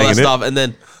cap, I was smacks, all that banging it. stuff. And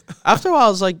then after a while, I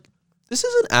was like, this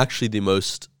isn't actually the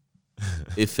most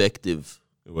effective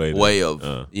way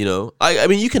of, you know. I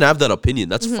mean, you can have that opinion,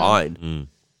 that's fine,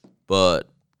 but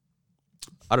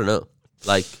I don't know,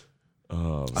 like. I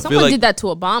feel Someone like did that to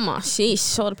Obama.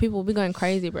 Sheesh, all the people will be going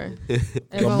crazy, bro.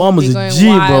 Everyone will Obama's be a going G,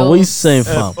 bro. wild. What you saying,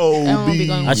 fam? Everyone will be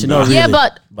going Actually, no, Yeah, really.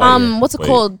 but But what's it Wait,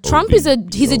 called? Trump OB, is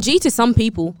he's a G to some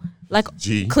people. Like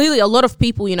G. clearly, a lot of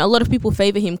people, a lot of people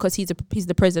favor him because he's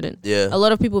the president. Yeah. a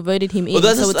lot of people voted him in. Well,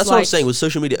 that's so it's what like, I'm saying with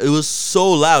social media. It was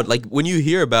so loud. Like when you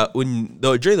hear about during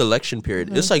the election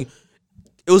period, it's like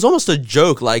it was almost a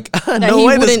joke. Like no he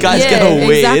way this wouldn't- guy's yeah, gonna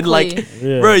win. exactly. Like,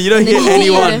 Yeah. bro, you don't And hear then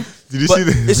you anyone. hear- Did you But see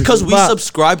that? it's because we But-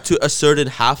 subscribe to a certain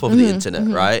half of the internet,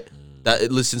 right? That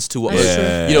it listens to what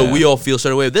we all feel a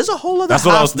certain way. There's a whole other That's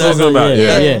half what I was that- talking about. Yeah,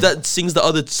 Yeah. yeah. that sings the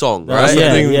other song, That's right? the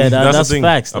thing. That's That's the thing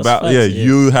facts. That's about facts, yeah, yeah.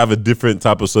 you have a different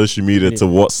type of social media to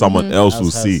what someone else will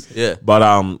see. Yeah. But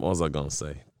what was I gonna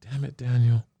say? Damn it,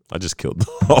 Daniel. I just killed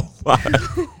the whole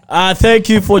vibe. Thank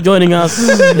you for joining us.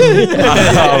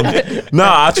 No,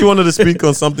 I actually wanted to speak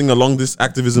on something along this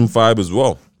activism vibe as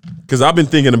well. Because I've been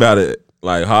thinking about it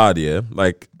like hard, yeah.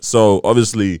 Like, so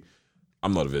obviously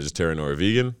I'm not a vegetarian or a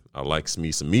vegan. I like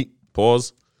me some meat.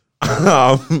 Pause.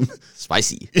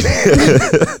 Spicy.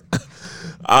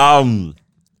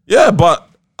 Yeah, but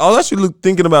I was actually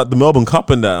thinking about the Melbourne Cup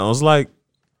and that. I was like,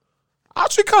 I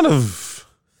actually kind of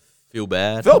Feel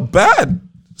bad. felt bad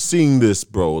seeing this,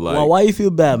 bro. Like, Why you feel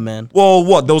bad, man? well,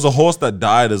 what? There was a horse that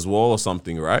died as well or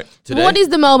something, right? Today? What is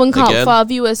the Melbourne Cup Again? for our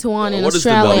viewers who aren't in What is the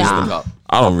Australia? Melbourne Cup?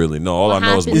 I don't really know. All I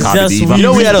know is happened? Maccabi It's just Diva. You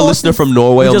know, we had a Horses. listener from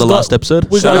Norway on just the got- last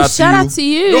episode. we Shout got- out to Shout you. out to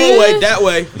you. Norway, that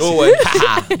way.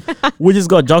 Norway. We just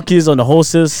got jockeys on the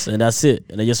horses, and that's it.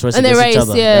 And they just race And they against each race,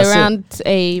 other. yeah, That's it. around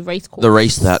a race course. The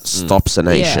race that stops a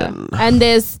nation. Yeah. And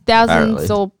there's thousands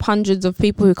Apparently. or hundreds of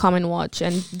people who come and watch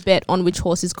and bet on which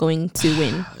horse is going to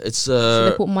win. It's So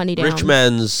they put money down. rich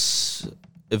man's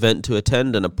event to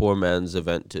attend and a poor man's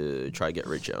event to try to get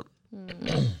rich on.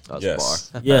 That's Yes.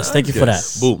 bar. Yes, thank you for that.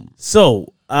 Yes. Boom.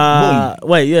 So,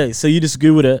 wait, yeah. So you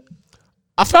disagree with it?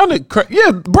 I found it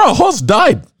yeah, bro, horse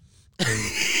died.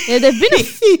 Yeah, there's been a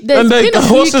few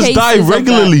horses cases die of that.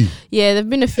 regularly. Yeah, there've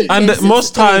been a few And cases.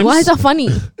 most times- Why is that funny?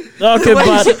 Okay,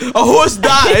 but A horse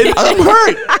died. I'm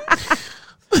hurt.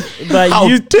 How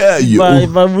you, dare you?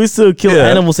 but we still kill Yeah.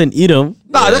 animals and eat them.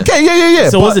 Nah, okay, yeah.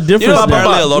 So what's the difference? You know, now?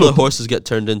 apparently a lot of look. the horses get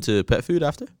turned into pet food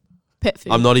after. Pet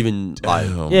food. I'm not even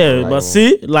lying. Yeah, but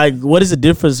see, like, what is the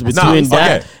difference between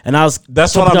that okay. and I was?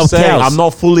 That's what chopping I'm up saying. cows? I'm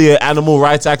not fully an animal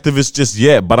rights activist just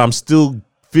yet, but I'm still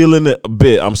feeling it a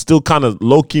bit. I'm still kind of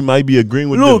low key, might be agreeing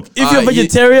with Look, them. if you're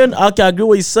vegetarian, okay, I agree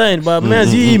what you're saying, but man,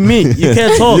 you eat meat, you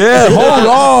can't talk. Yeah, hold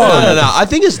on. No. I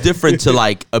think it's different to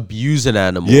like abuse an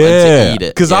animal Yeah, and to eat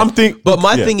it. 'cause I'm think- But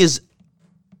my yeah. thing is,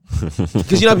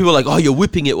 because you know people are like, oh, you're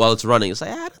whipping it while it's running. It's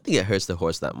like I don't think it hurts the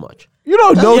horse that much. You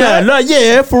don't know Yeah, that. no,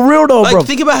 yeah, for real though, Like bro.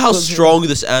 think about how strong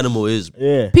this animal is,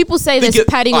 Yeah, People say Think there's it-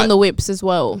 padding on alright. the whips as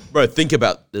well. bro. Think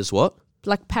about this. What?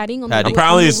 Like padding on Padding. the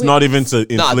Apparently, on the it's not whip. even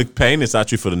to inflict pain. It's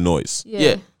actually for the noise.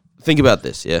 Yeah. Think about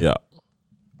this. Yeah. Yeah,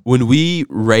 When we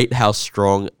rate how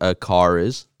strong a car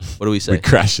is, what do we say? we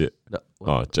crash it. No.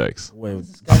 Oh, jokes. Wait,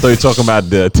 I thought you were talking about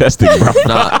the testing, bro.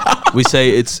 Nah, we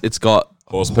say it's got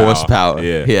horsepower.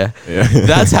 Yeah.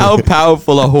 That's how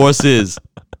powerful a horse is.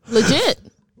 Legit.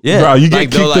 Yeah, Bro, you get Like,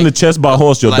 kicked they're in the like- chest by a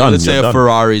horse, you're like, done. let's say You're a done.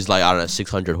 Ferrari's like, I don't know,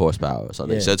 600 horsepower or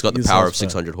something. Yeah, So it's got the this power of horsepower.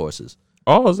 600 horses.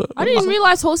 Oh, is it? I didn't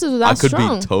realize horses were that I could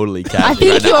strong. be totally I capping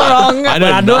think right you're now. wrong. I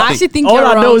know I nothing. actually think all you're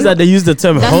I know wrong. is that they use the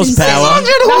term That's horsepower.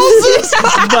 insane.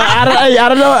 But I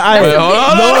don't know. Wait,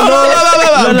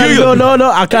 hold on,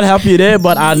 No, I can't help you there,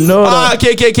 but I know that.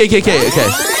 Okay.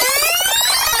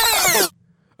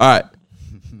 All right.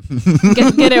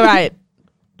 Get it right.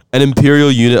 An imperial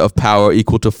unit of power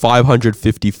equal to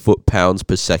 550 foot-pounds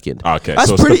per second. Okay, That's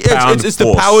so it's pretty. the pound It's the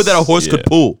force. power that a horse Yeah, could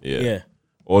pull. Yeah.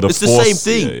 Or the It's the force. same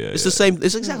thing. Yeah, It's the same.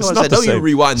 It's exactly what I not said. the Don't you same.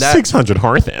 rewind that. 600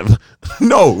 horsepower.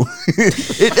 No.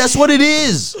 That's what it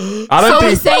is. I don't So we're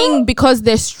think. saying because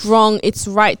they're strong, it's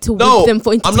right to whip No, them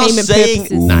for I'm not entertainment saying.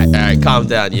 purposes. Nah, all right, calm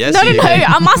down. Yes. No, you-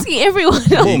 I'm asking everyone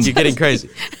else. You're getting crazy.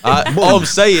 All I'm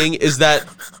saying is that.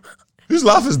 Whose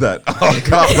laugh is that? Oh,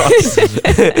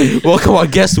 God. Welcome our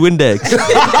guest Windex.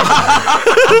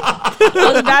 I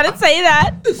was about to say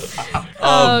that.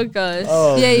 Oh gosh.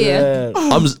 Yeah.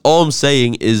 All I'm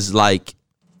saying is like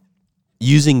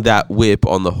using that whip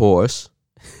on the horse.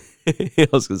 I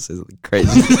was gonna say something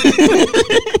crazy.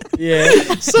 Yeah.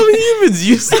 Some humans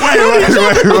use it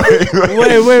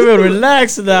Wait,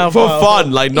 relax now. for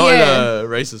fun, like not Yeah. in a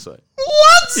racist way.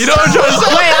 What? You know what I'm trying to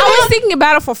say? Wait, I was thinking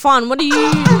about it for fun. What do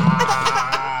you?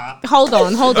 Hold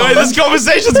on. Wait, this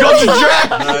conversation's gone to track.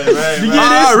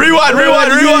 Rewind.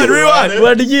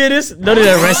 What did you hear this? Not in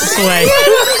a racist way.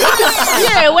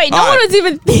 Yeah, wait. No one was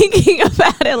even thinking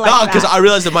about it like Nah, because that. I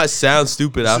realized it might sound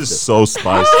stupid after. This is so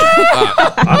spicy.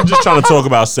 I'm just trying to talk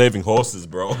about saving horses,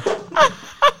 bro.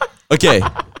 Okay,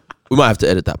 we might have to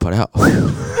edit that part out.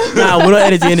 Nah, we're not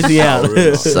editing anything out.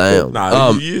 Sam.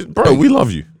 Nah, bro, we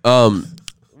love you.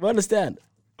 We understand.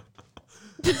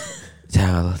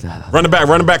 Run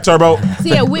it back, Turbo. So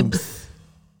yeah, whips.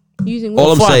 Using All I'm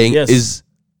whips. Fun, saying yes. is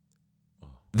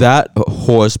that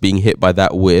horse being hit by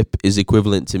that whip is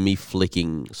equivalent to me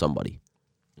flicking somebody.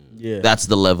 Yeah. That's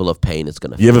the level of pain it's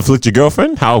gonna You ever flicked your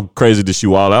girlfriend? How crazy did she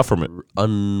wild out from it?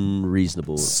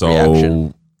 unreasonable So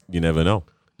reaction. you never know.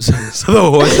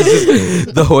 So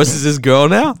the horse is his girl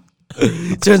now.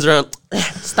 Turns around.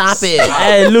 Stop it.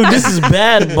 Hey, look, this is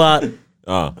bad, but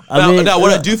Now,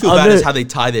 what I do feel bad mean, is how they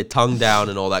tie their tongue down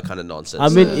and all that kind of nonsense. I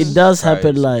mean, it does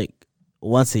happen Right. like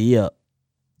once a year.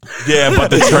 Yeah, but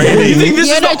the You training. think this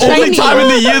Yeah, is no, the only training. time in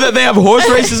the year that they have horse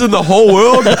races in the whole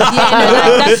world? Yeah,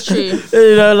 no, that's true.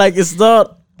 You know, like it's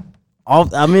not.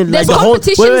 I mean, There's like the whole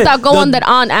competitions that go on that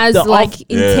aren't as the like off-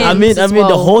 intense. I mean, as the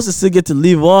well. horses still get to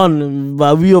live on,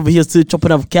 but we over here still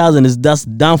chopping up cows, and that's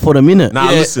down for the minute. Nah,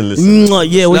 Yeah. listen. Yeah, what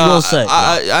you Nah, gonna say?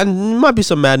 I might be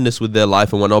some madness with their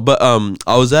life and whatnot, but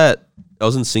I was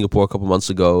in Singapore a couple months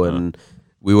ago, and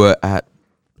we were at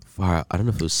I don't know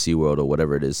if it was SeaWorld or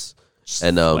whatever it is,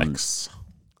 and Flex.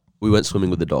 we went swimming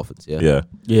with the dolphins. Yeah.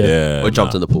 Or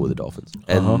jumped in the pool with the dolphins.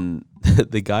 And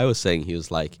the guy was saying, he was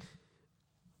like,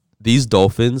 these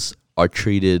dolphins are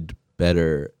treated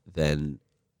better than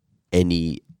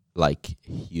any like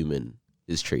human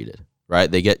is treated. Right?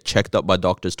 They get checked up by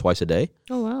doctors twice a day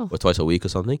Oh wow. or twice a week or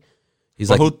something. He's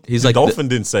But like, he's the like, dolphin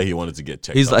didn't say he wanted to get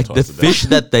checked. he's up like, the twice a day. fish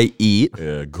that they eat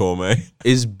Yeah, gourmet.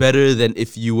 is better than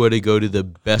if you were to go to the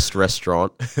best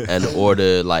restaurant and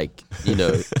order like, you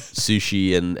know,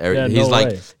 sushi and everything. Yeah, no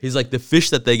way. He's like the fish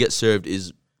that they get served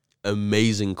is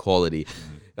amazing quality.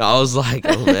 And I was like,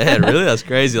 oh man, really? That's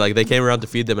crazy. Like they came around to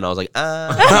feed them and I was like,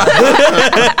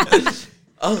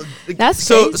 That's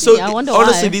so crazy. I wonder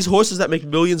honestly, why. these horses that make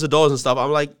millions of dollars and stuff,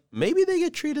 I'm like, maybe they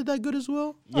get treated that good as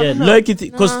well. Yeah, look,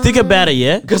 because think about it,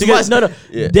 yeah. 'Cause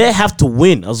yeah. They have to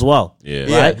win as well. Yeah.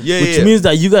 right. Yeah, Which yeah. means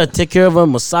that you gotta take care of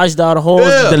them, massage that horse,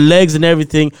 Yeah. the legs and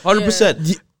everything.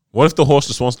 100%. What if the horse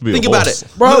just wants to be Think a about horse? it.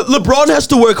 Bro, LeBron has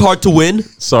to work hard to win.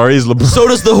 Sorry, is LeBron. So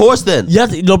does the horse then. You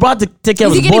have to, LeBron to take care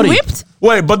Is of he his getting body. whipped?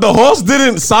 Wait, but the horse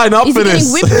didn't sign up Is for he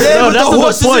this. getting whipped? Yeah, No, but that's the not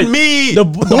horse the point. isn't me. The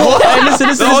horse, hey, listen,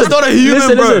 The horse not a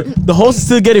human, bro. The horse is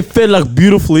still getting fed like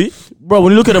beautifully, bro.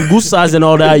 When you look at them goose size and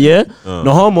all that, yeah,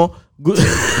 no homo. We're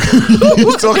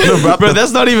talking about Bro,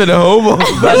 that's not even a homo.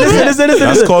 listen.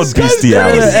 That's called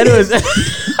bestiality.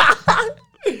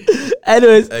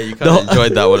 Anyways, Hey, you kind of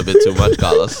enjoyed that one a bit too much,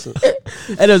 Carlos.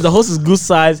 anyways, the horse is goose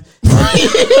size.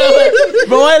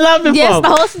 Bro, why you laughing Yes, from? the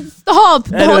horse is stop.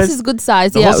 The Anyways, horse is good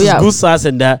size. The Yeah, horse yeah. is goose size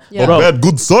and that, Yeah. bro. Bad,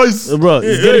 good size. Bro,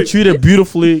 he's getting treated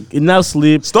beautifully, enough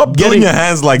sleep. Stop doing your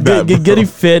hands like that. bro. getting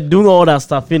fed, doing all that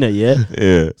stuff in it, yeah.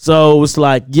 Yeah. So it's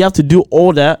like you have to do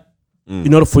all that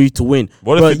in order for you to win.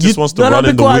 What if Bro, it just wants to run in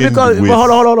the because- wind because- with but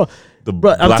hold on. The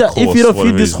Bro, black if you horse, don't feed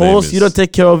whatever this his name horse, is. you don't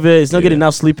take care of it. It's not getting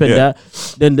enough sleep and Yeah. that.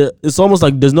 Then it's almost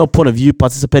like there's no point of you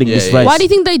participating in Yeah, this yeah. race. Why do you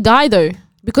think they die though?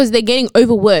 Because they're getting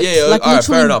overworked, like all right,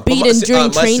 fair literally enough. But beaten during my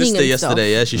training sister and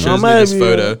yesterday, stuff. yeah, she shows me this maybe,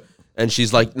 photo, and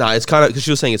she's like, "Nah, it's kind of," because she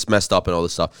was saying it's messed up and all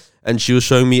this stuff, and she was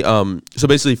showing me, so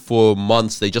basically for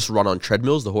months they just run on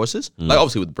treadmills, the horses, like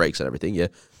obviously with brakes and everything, yeah,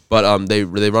 but they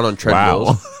run on treadmills,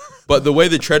 Wow. but the way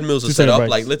the treadmills are set set of up,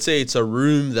 brakes. like let's say it's a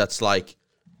room that's like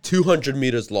 200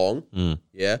 meters long,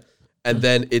 yeah, and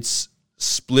then it's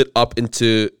split up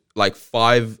into like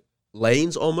 5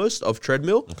 lanes almost of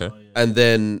treadmill. Okay. And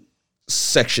then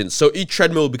sections. So each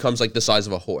treadmill becomes like the size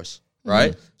of a horse,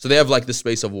 right? So they have like the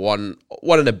space of one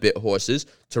and a bit horses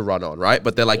to run on, right?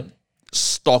 But they're like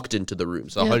stocked into the room.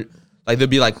 So like there'd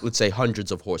be like, let's say,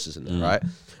 hundreds of horses in there, right?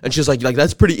 And she was like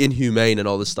that's pretty inhumane and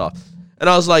all this stuff. And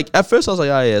I was like, at first I was like,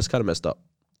 oh yeah, it's kind of messed up.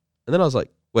 And then I was like,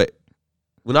 wait,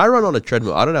 when I run on a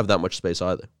treadmill, I don't have that much space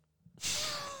either.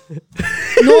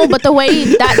 No, but the way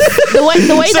that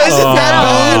sounds.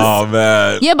 Oh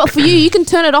man. Yeah, but for you can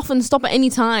turn it off and stop at any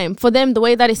time. For them, the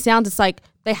way that it sounds, it's like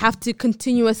they have to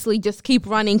continuously just keep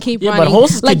running. Yeah, running. but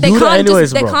horses like can do that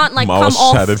anyways, they bro. can't like Mouth come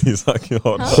off. shattered. He's like,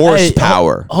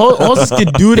 Horsepower. Horses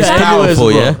can do that anyways,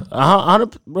 powerful, bro. yeah?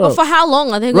 Bro. But for how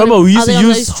long are they? Remember, we used are to they on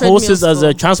use those treadmills horses as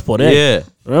a for? transport. Eh? Yeah.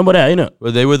 Remember that, innit?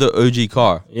 Well, they were the OG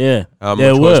car. Yeah, How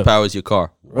they much were. horsepower is your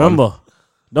car? Remember,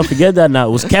 don't forget that now.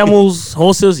 It was camels,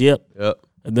 horses, yep, Yep.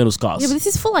 and then it was cars. Yeah, but this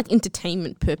is for like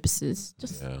entertainment purposes.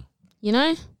 Just Yeah. you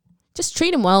know, just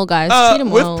treat them well, guys. treat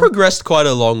them We've well. progressed quite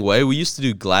a long way. We used to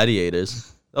do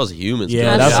gladiators. That was humans. Yeah,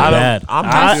 doing that's that. bad. I'm I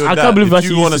happy with can't that. believe if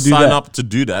actually you want to used to do sign that. up to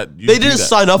do that, you They do didn't that.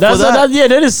 sign up That's for that. yeah,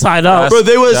 they didn't sign up. Bro,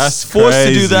 they were That's forced to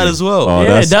do crazy. that as well. Oh,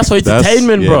 Yeah, that's for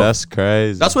entertainment, bro. Yeah, that's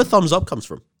crazy. That's where thumbs up comes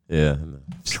from. yeah.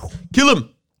 Kill him.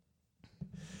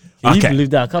 Can you Okay. believe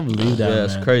that? I can't believe that. Yeah,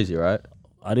 it's man. crazy, right?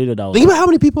 I did it. That was Think about how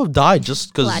many people have died just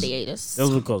because. Gladiators. that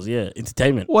was because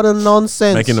entertainment. What a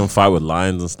nonsense. Making them fight with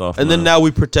lions and stuff. And then man. now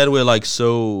we pretend we're like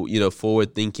so,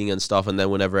 forward thinking and stuff. And then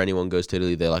whenever anyone goes to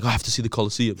Italy, they're like, I have to see the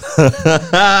Colosseum.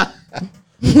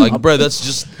 Like, bro, that's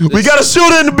just. we got a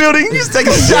shooter in the building. He's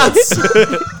taking shots.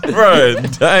 Bro,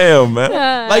 damn,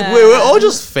 man. Like, we're all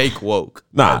just fake woke.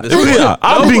 Nah, at this point. yeah,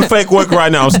 I'm being fake work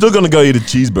right now. I'm still gonna go eat a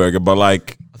cheeseburger, but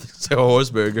like, It's a horse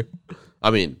burger.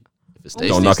 I mean, if it's tasty,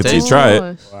 Don't knock it's it till you tasty. try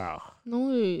it. Wow.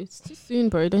 No, it's too soon,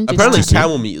 bro. Don't do Apparently, that.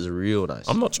 camel meat is real nice.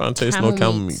 I'm not trying to taste Camel no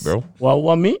camel meat. meat, bro.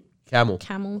 What meat? Camel.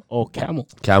 Camel. Oh, camel.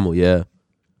 Camel, yeah.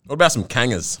 What about some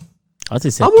kangas? I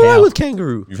just said I'm alright cow. with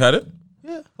kangaroo. You've had it?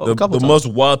 Yeah. The, a couple the times. most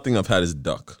wild thing I've had is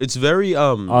duck. It's very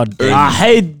Oh, early. I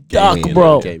hate duck, Gamey,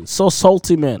 bro. gamey. So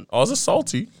salty, man. Oh, is it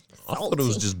salty? I thought it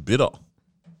was just bitter.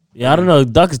 Yeah, I don't know.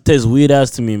 Duck tastes weird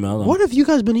ass to me, man. What have you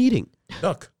guys been eating?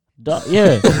 Duck. Duck?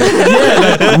 Yeah.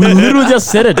 Yeah, like, we literally just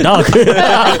said it, duck.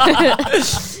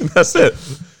 That's it.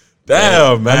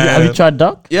 Damn, man. Have you tried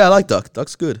duck? Yeah, I like duck.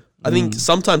 Duck's good. I think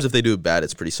sometimes if they do it bad,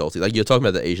 it's pretty salty. Like you're talking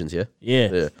about the Asians, yeah? Yeah.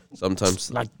 Yeah.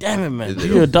 Sometimes Like, damn it, man. it'll,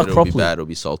 Do your duck it'll be properly. bad, it'll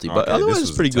be salty. But Okay, otherwise, this it's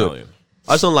was pretty Italian. good.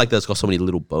 I just don't like that it's got so many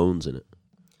little bones in it.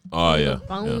 Oh, yeah.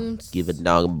 Bones. Give it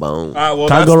dog a bone. All right, well,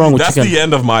 Can't that's go wrong with that's chicken. the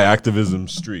end of my activism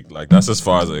streak. Like, that's as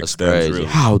far as it That's extends, crazy. really.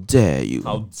 How dare you?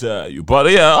 How dare you?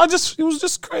 But yeah, it was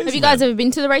just crazy. Have you guys ever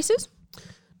been to the races?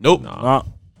 Nope. Nah.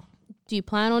 Do you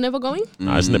plan on ever going?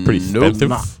 Nah, isn't it pretty Nope. expensive?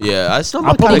 Nah. Yeah, it's not my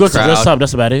I'll probably kind go of to dress crowd. up.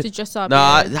 That's about To it. dress up? Nah,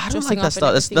 I don't dressing like that up stuff.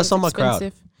 and That's everything not is my crowd.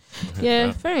 expensive.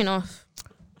 Yeah, fair enough.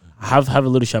 Have a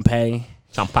little champagne.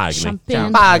 Champagne.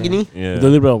 Champagne. Pagni. Yeah. The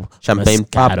little Champagne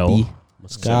Moscato. papi. Champagne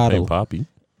Moscato. poppy.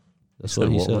 That's what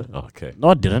he said. Oh, okay. No,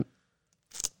 I didn't.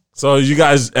 So you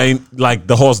guys ain't like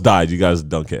the horse died. You guys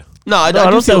don't care. No, I I do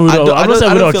don't say feel- we I don't- I don't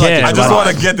say we don't feel like care. it's I just wrong.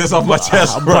 want to get this off my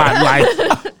chest, bro. But,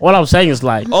 like, what I'm saying is,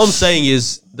 like, All I'm saying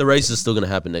is the race is still gonna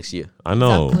happen next year. I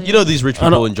know. Exactly. You know these rich I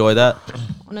know. people enjoy that.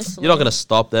 Honestly. You're not gonna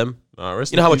stop them. Nah,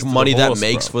 rest You know in how much peace to the money that horse,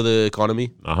 makes bro. for the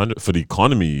economy? 100 for the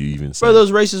economy. You even Bro, said.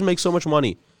 those races make so much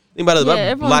money. Think about it. Yeah, that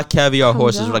everyone black caviar comes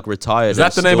horses out. are like retired. Is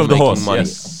that and the name still of the making horse? Money.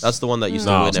 Yes. That's the one that used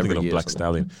No, I to was win thinking every of year. Black or something.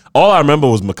 Stallion. All I remember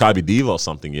was Maccabi Diva or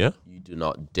something. Yeah. You do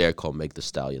not dare call Make the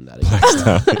Stallion that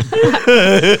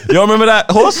again. Y'all remember that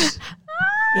horse?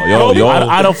 Oh, yo,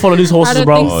 I don't follow these horses, I don't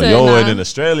bro. think Oh, so, yo nah. ain't in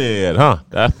Australia yet, huh?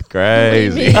 That's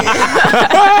crazy.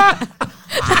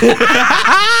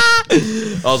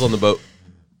 I was on the boat.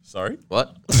 Sorry.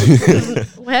 What?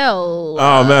 Well,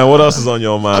 Oh man, what else is on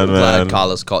your I'm mind, glad man?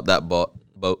 Carlos caught that boat.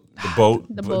 The boat.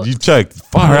 The boat. You checked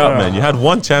far out, man. You had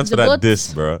one chance The for that boats.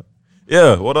 diss, bro.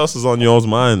 Yeah. What else is on yours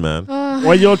mind, man?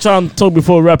 What you're trying to talk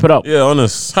before we wrap it up? Yeah,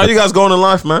 honest. How you guys going in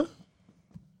life, man?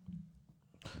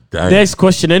 Dang. Next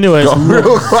question, anyways.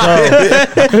 Real quiet.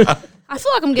 I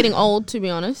feel like I'm getting old, to be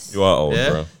honest. You are old, Yeah?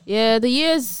 bro. Yeah, the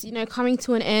year's, coming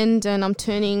to an end and I'm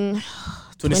turning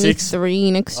 26.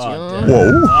 23 next year.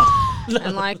 Whoa.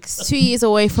 And like it's 2 years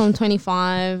away from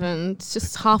 25 and it's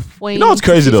just halfway. You know what's to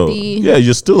crazy though? 50. Yeah,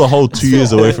 you're still a whole 2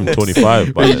 years away from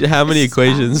 25. But How many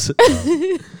equations?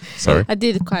 sorry. I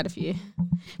did quite a few.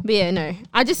 But yeah, no.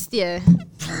 I've just been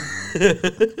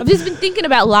thinking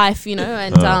about life,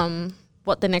 and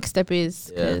what the next step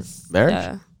is. Yeah. 'cause, Marriage?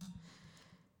 yeah.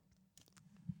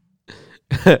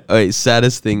 Wait,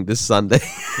 saddest thing this Sunday.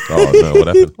 Oh no, what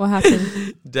happened? What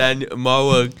happened?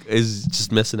 Marwa is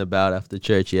just messing about after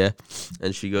church, yeah,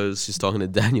 and she's talking to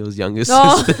Daniel's younger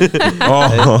Oh. sister,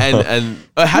 Oh, and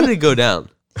how did it go down?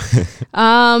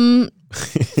 I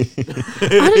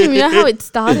don't even know how it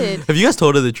started. Have you guys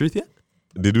told her the truth yet?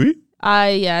 did we?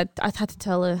 I had to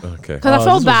tell her Okay. because I this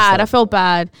felt was bad. fun. I felt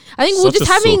bad. I think we were Such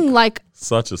just a having sook. like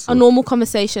Such a a normal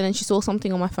conversation, and she saw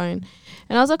something on my phone,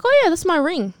 and I was like, "Oh yeah, that's my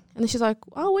ring." And then she's like,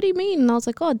 "Oh, what do you mean?" And I was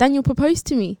like, "Oh, Daniel proposed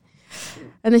to me."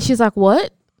 And then she's like,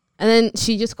 "What?" And then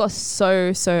she just got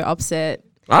so upset.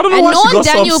 I don't know And why she knowing got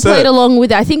so Daniel upset. played along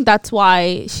with it, I think that's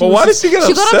why. But why did she get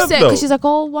She got upset, upset though? because she's like,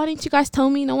 "Oh, why didn't you guys tell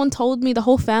me? No one told me. The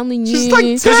whole family knew." She's like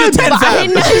 10. But I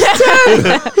didn't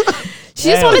know. She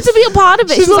just wanted to be a part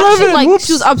of it. She's She was actually 11, like, whoops.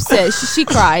 she was upset. She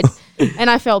cried, and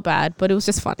I felt bad, but it was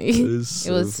just funny. It was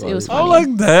I'm funny.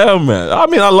 like, damn, man. I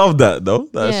mean, I love that though.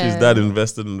 That she's Yeah. that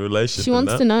invested in the relationship. She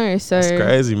wants to know. So It's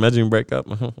crazy. Imagine break up.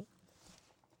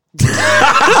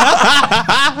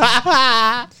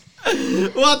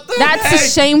 that's a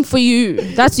shame for you.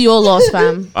 That's your loss,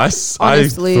 fam.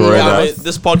 Honestly, throw yeah. that. Wait,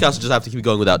 this podcast will just have to keep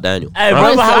going without Daniel. Hey,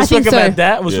 remember how I we spoke think so. about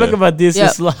that? We spoke Yeah. about this. Yeah.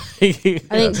 It's like I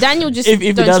think Daniel just if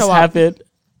it don't does show up. happen,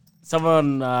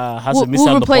 someone has to miss We'll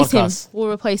out on the replace him. podcast. We'll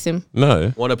replace him. No.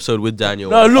 One episode with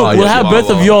Daniel. No, look, Oh, we'll yes, have wow, both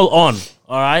wow, of y'all on.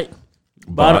 All right,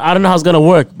 but I don't know how it's gonna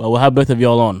work. But we'll have both of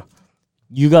y'all on.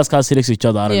 You guys can't sit next to each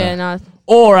other. I don't Yeah, know. no.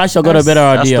 Or actually, I got a better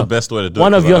That's idea. the best way to do it.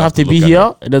 One of 'cause y'all I have to be look at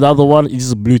here, and the other one is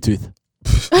just Bluetooth.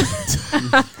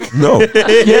 it. No.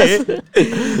 Yes,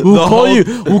 we'll call whole-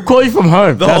 you. We'll call you from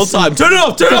home. The whole time. Turn it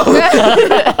off. Turn it off.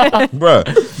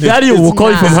 Bruh. Daddy will call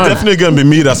you from It's home. definitely going to be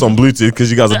me that's on Bluetooth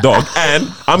because you guys are dog. And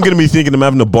I'm going to be thinking I'm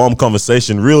having a bomb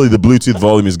conversation. Really, the Bluetooth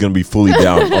volume is going to be fully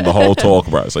down on the whole talk,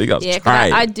 bro. So you guys Yeah, 'cause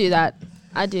try. I'd do that.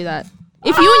 I'd do that.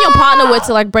 If you and your partner were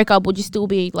to like break up, would you still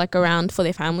be like around for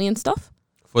their family and stuff?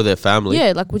 For their family.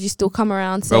 Yeah, like would you still come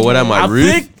around? Bro, what am I, I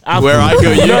Ruth? think- I Where I think-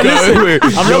 go, you No, go. listen, Your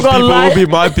I'm not gonna people lie. will be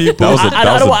my people. That was a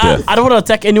I don't want to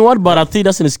attack anyone, but I think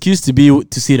that's an excuse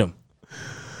to see them.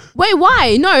 Wait,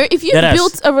 why? No, if you Deadass.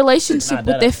 built a relationship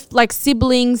with their like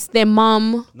siblings, their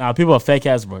mum. Nah, people are fake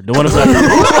ass, bro. They want to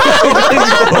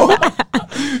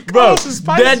bro.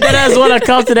 That ass want to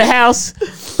come to the house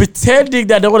pretending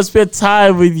that they want to spend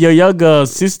time with your younger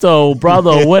sister or brother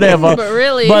or whatever. But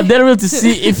really, But they don't really to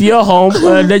see if you're home.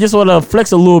 They just want to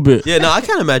flex a little bit. Yeah, no, I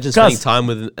can't imagine spending time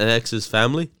with an ex's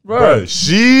family. Bro,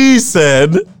 she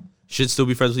said. Should still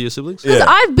be friends with your siblings? because Yeah.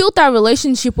 I've built that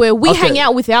relationship where we Okay. hang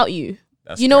out without you.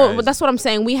 That's You know, crazy. that's what I'm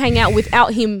saying. We hang out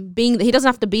without him being there. He doesn't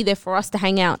have to be there for us to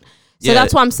hang out. So Yeah,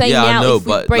 that's what I'm saying yeah, I now. know, if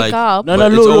we but, break like, up, No, But no,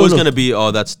 it's look, always look. going to be,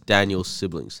 oh, that's Daniel's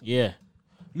siblings. Yeah.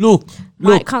 Look,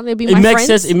 why look. can't they be It my makes friends?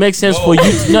 sense. It makes sense for you.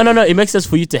 No. It makes sense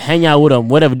for you to hang out with them,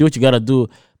 whatever. Do what you gotta do.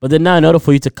 But then now, in order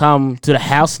for you to come to the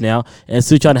house now and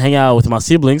still trying to hang out with my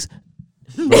siblings,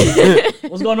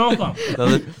 what's going on,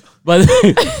 fam? But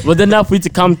but then now for you to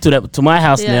come to my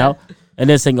house Yeah. now and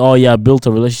then saying, oh yeah, I built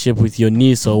a relationship with your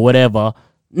niece or whatever.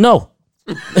 No.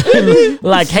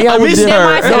 Like hang out with miss them.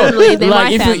 They're my family. They're like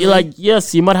my if family. you like,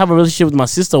 yes, you might have a relationship with my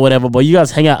sister or whatever, but you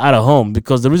guys hang out of home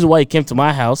because the reason why you came to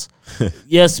my house,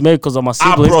 yes, maybe because of my I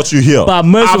siblings, brought you here. but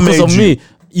most I because made of me.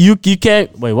 You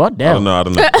can't wait. What? I Damn.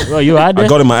 don't know. Bro, you right there? I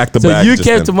got in my actor So bag. you just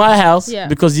came then. to my house Yeah.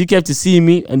 because you came to see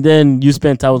me, and then you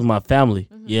spent time with my family.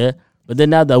 Yeah. But then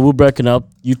now that we're breaking up,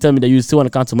 you tell me that you still want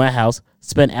to come to my house,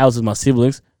 spend hours with my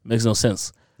siblings. Makes no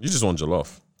sense. You just want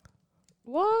jollof.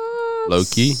 What? Low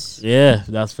key. Yeah,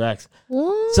 that's facts.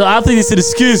 What? So I think it's an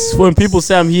excuse when people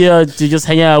say I'm here to just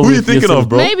hang out Who with are you thinking your of,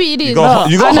 bro? Maybe it is. You got,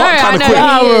 you got I know, hot kind of I quick.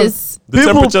 know quick. he is. The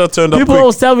temperature turned up People quick.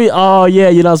 always tell me, oh yeah,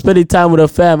 you know, spending time with a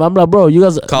fam. I'm like, bro, you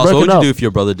guys Carl, so breaking what would you up. do if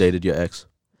your brother dated your ex?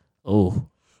 Oh,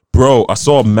 Bro, I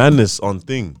saw madness on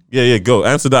thing. Yeah, go.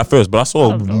 Answer that first. But I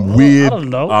saw a weird I don't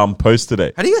know. post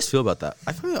today. How do you guys feel about that?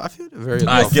 I feel very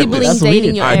I uncomfortable. get Siblings this. dating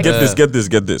weird. your Alright, ex.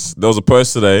 get this. There was a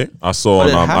post today I saw But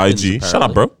it on happens, IG. Shut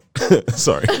up, bro.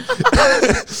 Sorry.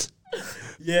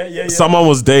 yeah. Someone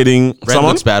was dating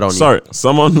someone. looks bad on you. Sorry.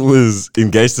 Someone was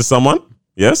engaged to someone.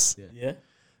 Yes? Yeah.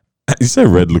 You said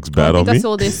red looks bad I on think I me.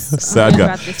 saw this. Sad guy.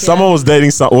 about this, yeah. Someone was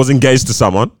dating was engaged to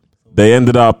someone. They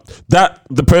ended up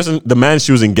the man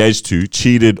she was engaged to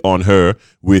cheated on her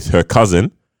with her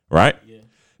cousin, right? Yeah.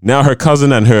 Now her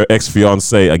cousin and her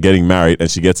ex-fiance are getting married and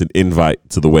she gets an invite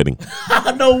to the wedding.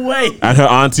 No way. And her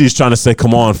auntie is trying to say,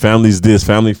 come on, family's this,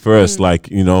 family first. Like,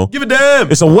 you know. Give a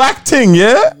damn. It's a whack thing,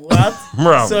 yeah?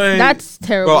 Bro. So That's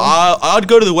terrible. Bro, I'd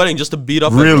go to the wedding just to beat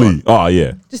up Really? everyone. Oh,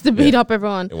 yeah. Just to beat up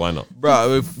everyone. Why not?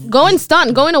 Bro, if Go and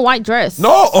stunt. Go in a white dress.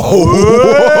 No.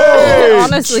 Oh,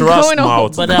 Honestly, trust go in a,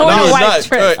 mouth. But go now- in No, a it's white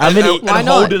dress. I mean, and why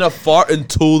not? holding a fart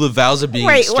until the vows are being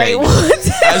Wait, exchanged. what?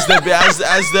 As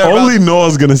they're Only about,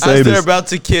 Noah's gonna say as they're this. about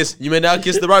to kiss, you may now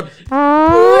kiss the right.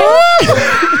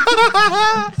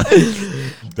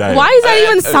 Damn. Why is that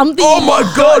even something? Oh my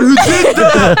god, who did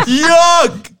that?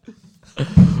 Yuck!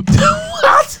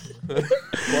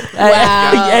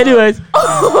 Anyways,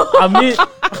 I mean,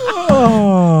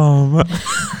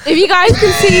 If you guys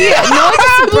can see, Noah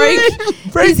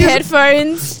just broke his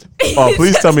headphones. Oh,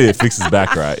 please tell me it fixes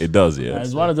back right. It does, yeah.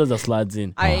 it's one of those that slides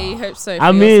in. I hope so.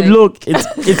 I mean, look,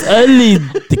 it's only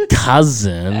the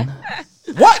cousin.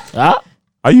 What? Huh?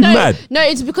 Are you mad? No,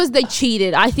 it's because they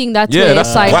cheated. I think that's Yeah, where that's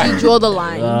it's like whack. you draw the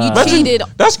line. You Imagine, cheated.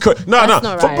 that's crazy. No, That's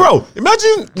not right. Bro,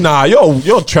 imagine,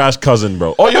 you're a trash cousin,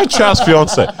 bro. Or you're a trash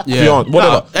fiance. Whatever.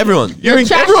 Nah, everyone. You're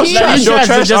trash everyone's human. trash. You're a Trash,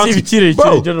 trash just auntie. if you cheated,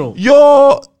 Bro, in general.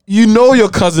 you know your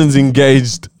cousin's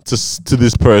engaged to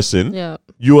this person. Yeah.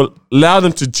 You allow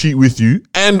them to cheat with you,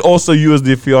 and also you as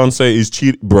the fiance is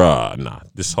cheat. Bruh, nah.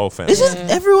 This whole family. Isn't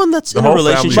everyone that's in a whole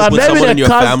relationship family. with But maybe someone in the your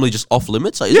cousin- family just off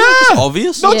limits? Like, isn't that just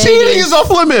obvious? No, Yeah, cheating it is. is off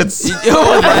limits.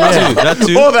 That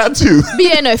too. Or that too. But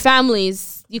yeah, no,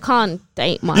 families, you can't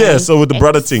date my Yeah, so with the ex.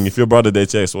 brother thing, if your brother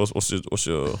dates your ex, what's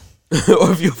your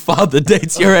Or if your father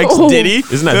dates your ex, Oh. Diddy.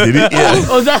 isn't that Diddy? Yeah.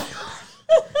 Oh, that.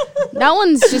 That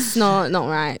one's just not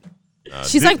right.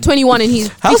 She's like 21 and he's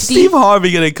 50. How's Steve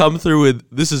Harvey gonna come through with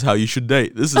this is how you should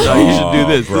date? This is how you should do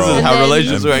this. bro. This is And how then-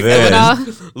 relationships work. And And then-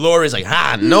 then Laura's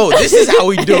like, no, this is how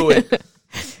we do it.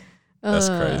 That's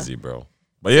crazy, bro.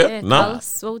 But yeah, nah.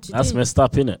 Carlos, what would you That's do? messed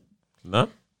up, innit? Nah.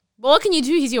 But what can you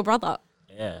do? He's your brother.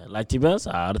 Yeah, like to be honest,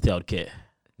 I don't think I would care.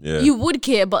 Yeah. You would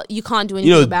care, but you can't do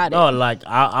anything know, about it. No, like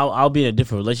I'll be in a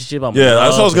different relationship. I'm Yeah,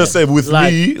 that's what I was gonna okay. say. With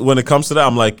Like- me, when it comes to that,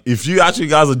 I'm like, if you actually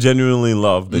guys are genuinely in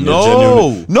love, then No. you're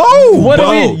genuinely no. What do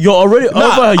bro. you mean? You're already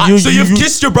over her. So you've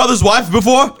kissed your brother's wife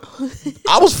before?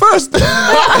 I was first.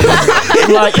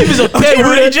 like if it's okay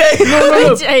with it. Jay.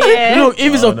 Yeah. Look,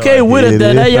 if it's okay I with did it,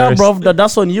 then it hey, yeah, first. bro,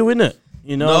 that's on you, innit?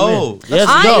 You know what I mean? No, Yes,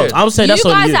 I- no, I'm saying that's you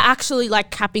on guys you. are actually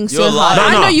like capping so You're hard.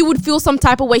 lying. No, I know no. you would feel some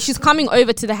type of way. She's coming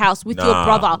over to the house with your Nah.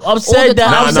 brother. I'm all saying the that.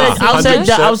 time. I'm Nah, saying. nah, I'm saying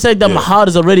that. I'm saying that my Yeah. heart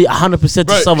is already 100%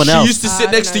 to Bro, someone she else. used to I sit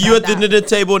don't next to know you at about the dinner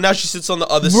table. Now she sits on the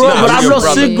other Bro, seat. but with I'm your not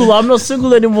brother. single. I'm not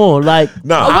single anymore. Like,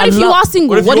 Nah. What if you are single?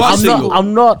 What if you are I'm single? not.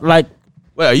 I'm not like.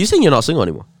 Wait, are you saying you're not single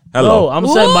anymore? Hello. No, I'm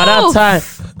saying by that Oof. time.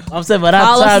 I'm saying by that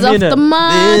Carlos time, is off the innit?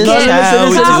 market. This is how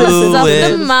we Carlos do is off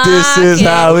it. the market. This is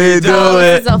how we do Carlos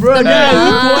it. is off Bro, the guys, be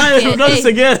quiet. market. We've done this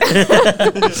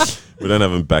again. We don't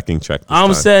have a backing track. This I'm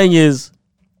time. saying is,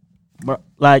 bro,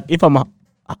 like, if I'm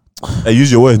Hey,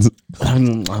 use your words.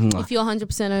 If you're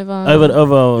 100% over.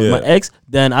 over Yeah. my ex,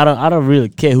 then I don't really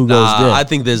care who goes there. I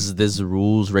think there's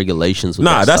rules, regulations. With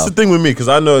Nah, that that's stuff. the thing with me because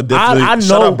I know definitely. I know.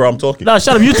 Shut up, bro. I'm talking. No,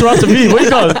 shut up. You interrupted me. Where you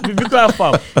going? Be quiet,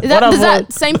 fam. Does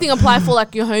that same thing apply for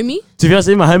like your homie? To be honest,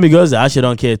 if my homie goes there, I actually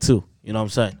don't care too. You know what I'm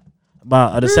saying?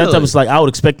 But at the same time, Really? it's like I would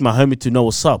expect my homie to know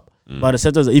what's up. But at the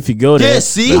same time, if you go there, Yeah,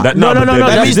 see? That- no, but no. that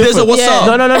That's means there's a different. what's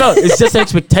up. No. It's just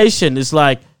expectation. It's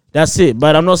like that's it.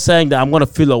 But I'm not saying that I'm gonna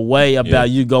feel a way about Yeah.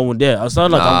 you going there. It's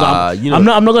not like Nah, I'm, you know-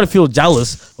 I'm not gonna feel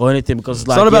jealous or anything because it's It's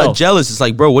like not about yo, jealous. It's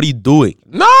like, bro, what are you doing?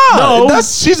 Nah, No.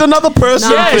 she's another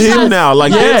person Nah, for it's him not- now.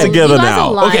 Like Yeah. they're together You guys are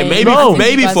now. lying. Okay, maybe No.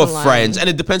 maybe You guys for are lying. friends, and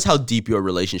it depends how deep your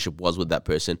relationship was with that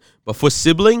person. But for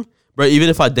sibling, bro, even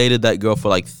if I dated that girl for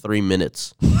like 3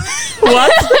 minutes,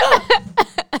 what?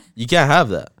 you can't have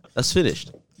that. That's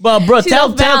finished. But bro, She's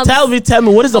tell off bounds. me,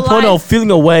 what is the For point life. of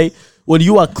feeling away when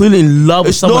you are clearly in love with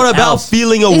It's someone not about else?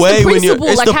 feeling It's away the when you're. principle.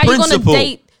 It's Like the how you gonna principle.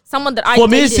 date someone that I For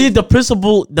me, dated? see, the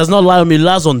principle does not lie on me, it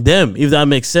lies on them, if that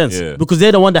makes sense. Yeah. Because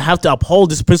they're the one that have to uphold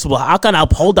this principle. How can I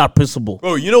uphold that principle?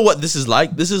 Bro, you know what this is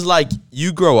like? This is like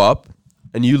you grow up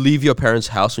and you leave your parents'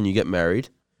 house when you get married,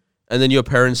 and then your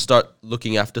parents start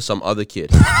looking after some other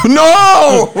kid.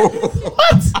 No,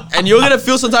 And you're gonna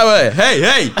feel some type of way.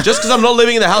 Hey, just because I'm not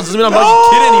living in the house doesn't mean I'm not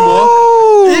your kid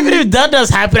anymore. Even if that does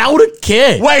happen, I wouldn't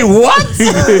care. Wait, what?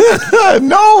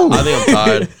 No, I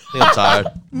think I'm tired.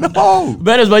 no.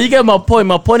 But you get my point.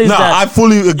 My point is Nah, that I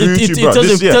fully agree with you, bro.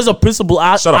 in terms of principle,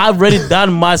 Shut up. I've already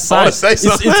done my side. say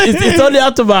something. It's only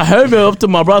up to my homie, up to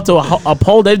my brother to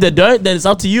uphold it. If they don't, then it's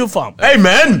up to you, fam. Hey,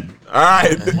 man. All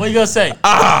right. What you gonna say?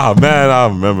 Ah, man, I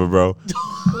remember, bro.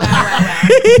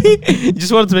 You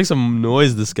just wanted to make some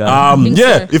noise, this guy. think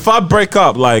Yeah. so. If I break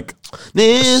up, like,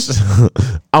 This.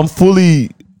 I'm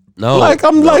fully. No. Like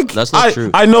I'm no, like that's not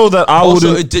true. I know that I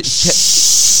Also, wouldn't. it did.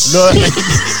 No,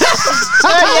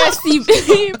 Oh, yes, you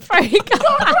break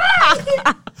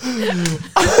up.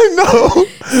 know.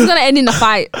 It's gonna end in a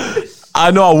fight.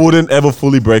 I know I wouldn't ever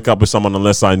fully break up with someone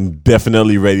unless I'm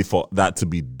definitely ready for that to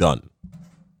be done.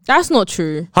 That's not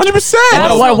true.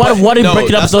 100%. What if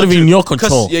breaking up is not even in your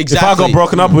control? Yeah, If I got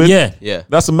broken up with, Yeah.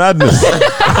 that's a madness.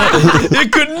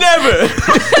 It could never.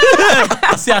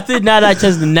 See, I think now that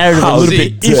changes the narrative a How little is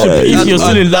bit. it? If you're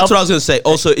still in love, That's what I was gonna say.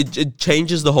 Also, it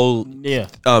changes the whole yeah.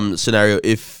 scenario.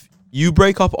 If you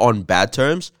break up on bad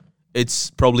terms, it's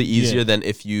probably easier Yeah. than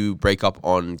if you break up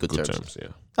on good, Good terms. terms, yeah.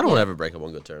 I don't want to ever break up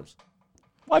on good terms.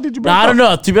 Why did you break Nah, I up? don't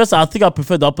know. To be honest, I think I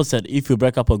prefer the opposite. If you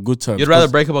break up on good terms, You'd rather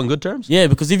break up on good terms? yeah,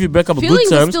 because if you break up on Feelings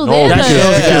good are terms, still No, there. that's though.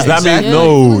 just- because that exactly.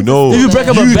 means no. If you break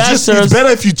up on bad It's terms, better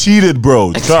if you cheated,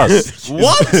 bro. Trust.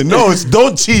 What? No, it's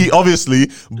don't cheat, obviously,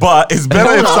 but it's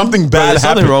better if something Bro, bad there's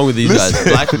something happens. wrong with these guys.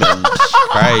 Black men,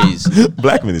 crazy.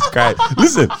 Black man is crying.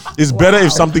 Listen, it's better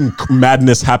if something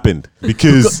madness happened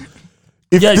because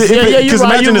Yeah, you're because right,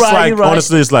 imagine you're it's right, like you're right.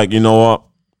 honestly, it's like, you know what,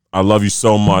 I love you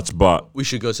so much, but We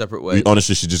should go separate we ways.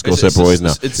 honestly should just go It's- separate ways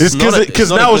now. it's It's not a- because it's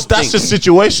not a now good that's thing. just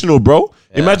situational, bro.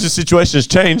 Yeah. Imagine situations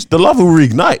change, the love will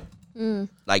reignite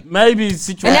Like, maybe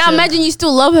situation. And now imagine you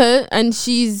still love her and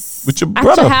she's with your at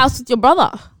brother. your house with your brother.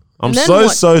 I'm And then so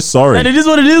what? sorry. and it is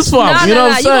what it is, fam. No, you know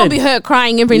what I'm you're saying? gonna be hurt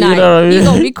crying every You night. know what I mean? You're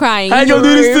gonna be crying. How in you your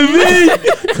gonna do this room.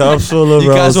 to me? Cup full of you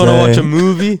guys want to rosé. watch a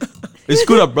movie? It's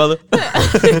good up, brother.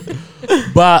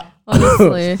 But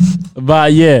Honestly.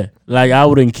 but yeah, like I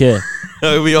wouldn't care.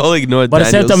 We all ignored But at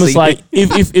the same time, it's Daniel's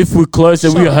like if we're close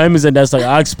and we're homies, and that's like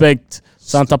I expect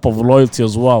some type of loyalty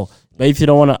as well. But if you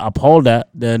don't want to uphold that,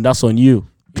 then that's on you.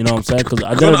 You know what I'm saying? Because at the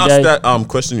I'm end gonna of the ask day, that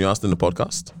question you asked in the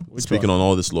podcast. Speaking on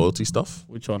all this loyalty stuff.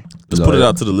 which one? Let's put it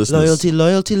out to the listeners.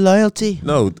 loyalty.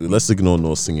 No, let's ignore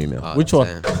no singing now. Which one?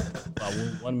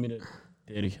 Damn. 1 minute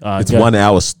 30. It's 1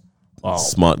 hour, Oh.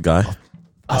 smart guy.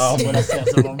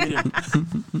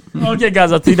 Okay,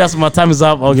 guys, I think that's my time is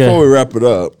up. Okay. Before we wrap it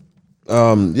up,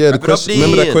 yeah, the up, question.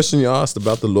 Remember that Ian. question you asked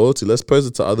about the loyalty? Let's pose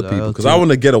it to other people because I Loyalty.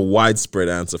 want to get a widespread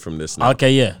answer from this. Now.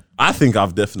 Okay, yeah. I think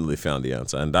I've definitely found the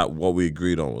answer, and that what we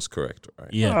agreed on was correct, right?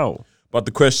 Yeah. But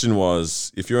the question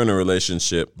was, if you're in a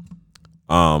relationship,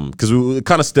 because it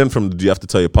kind of stemmed from, do you have to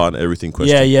tell your partner everything?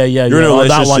 Question. Yeah. You're in a Oh,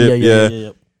 that one,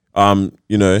 relationship, yeah.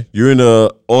 You know, you're in a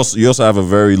you also have a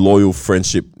very loyal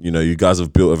friendship. You know, you guys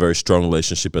have built a very strong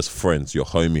relationship as friends. You're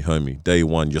homie. Day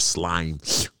one, you're slime.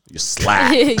 You're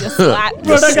slap. You're slack.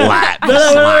 You're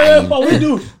slap. What we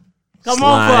do? Come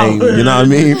on, Slime. bro. You know what I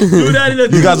mean? Do that in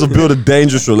the You guys have built a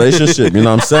dangerous relationship. You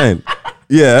know what I'm saying?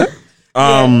 Yeah.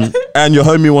 And your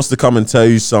homie wants to come and tell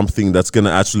you something that's going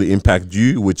to actually impact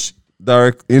you, which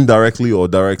indirectly or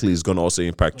directly is going to also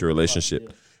impact your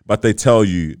relationship. But they tell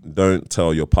you, don't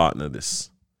tell your partner this.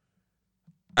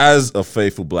 As a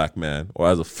faithful black man or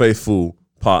as a faithful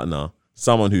partner,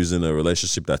 someone who's in a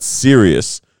relationship that's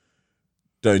serious,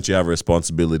 don't you have a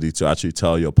responsibility to actually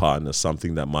tell your partner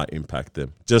something that might impact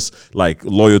them? Just like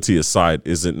loyalty aside,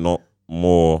 is it not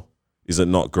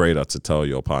greater to tell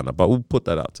your partner? But we'll put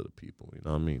that out to the people, you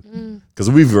know what I mean? Because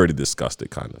we've already discussed it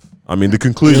kind of. I mean, the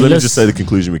conclusion, let me just say the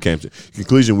conclusion we came to. The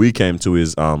conclusion we came to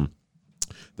is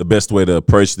the best way to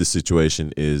approach this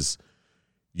situation is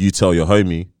you tell your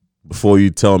homie, before you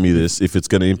tell me this, if it's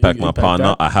going to impact my impact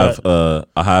partner, that,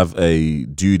 I have a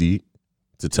duty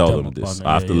to tell Tell them my this. partner,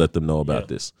 I have yeah, to yeah. let them know about Yeah.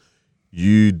 this.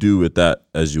 You do with that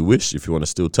as you wish. If you want to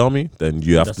still tell me, then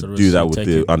you have That's to the do risk that you with take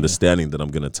the it, yeah. understanding that I'm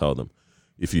going to tell them.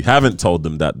 If you haven't told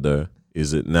them that though,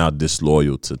 is it now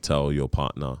disloyal to tell your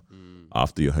partner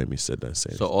after your homie said that?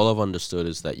 So all I've understood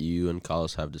is that you and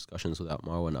Carlos have discussions without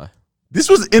Marwa and I. This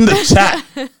was in the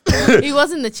chat. He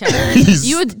was in the chat. He's-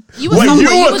 You were Wait,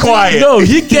 somewhere. you were quiet. No,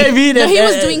 he came in No, and he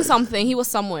was doing something. He was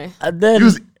somewhere. and then He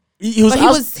was- he was But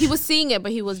asked- he was seeing it,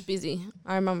 but he was busy.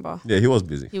 I remember. Yeah, he was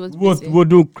busy. He was we're, busy. we're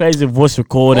doing crazy voice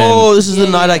recording. Oh, this is the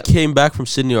Yeah, night yeah. I came back from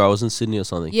Sydney, or I was in Sydney or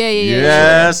something. Yeah.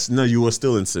 Yes. No, you were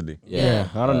still in Sydney. Yeah,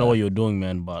 I don't know what you're doing,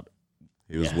 man, but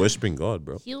He was worshiping God,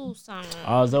 bro. Is is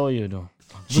that what you're doing?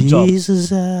 Good job.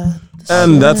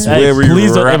 And that's Hey, where we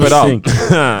please don't wrap ever it up. sing.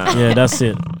 Yeah, that's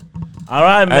it. All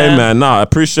right, man. Hey, man, nah, I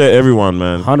appreciate everyone,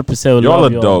 man. 100%. Y'all are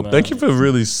love dope. man. Thank you for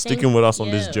really sticking Thank with us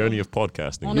on this you. journey of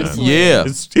podcasting, Honestly. man. Yeah.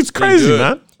 It's crazy, good.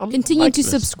 man. I'm Continue liking to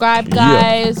this. subscribe,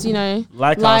 guys. You know,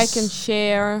 Like like us. and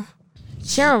share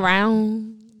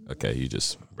around. Okay, you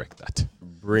just wrecked that.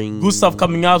 Bring Good stuff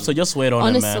coming up, so just wait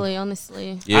on it, man.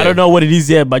 Honestly. Yeah. I don't know what it is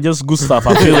yet, but just good stuff.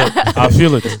 I feel it. I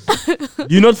feel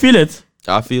it. You not feel it?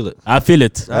 I feel it. I feel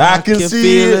it. I can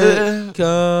see it.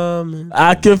 coming.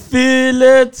 I can feel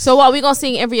it. So what, we gonna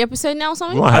sing every episode now or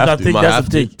something? We might I have to. think Might that's have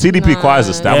the to. thing. TDP choir is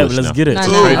Nah. Yeah, established let's now. get it.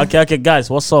 Nah. Okay, guys.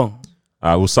 What song?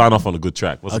 We'll sign off on a good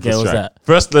track. What's Okay, a good what's track? that?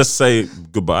 First, let's say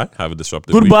goodbye. Have a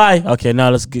disruptive week. Goodbye. Okay, now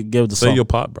let's give the Say song. your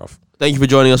part, bruv. Thank you for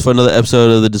joining us for another episode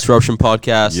of the Disruption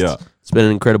Podcast. Yeah. It's been an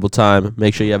incredible time.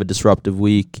 Make sure you have a disruptive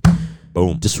week.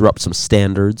 Boom. Disrupt some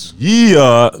standards.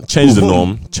 Yeah. Change the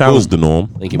norm. Challenge the norm.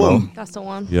 Thank you, Mo. That's the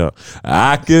one. Yeah.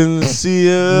 I can see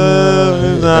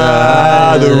the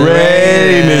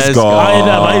rain is gone.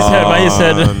 By his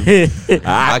head.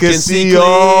 I can see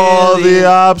all the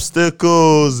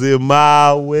obstacles in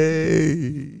my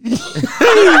way.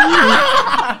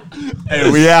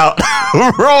 And we out.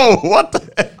 Bro, what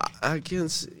the heck? I can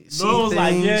see No, it was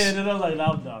like, things. yeah, and then I was like,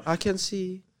 no. I can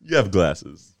see. You have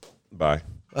glasses. Bye.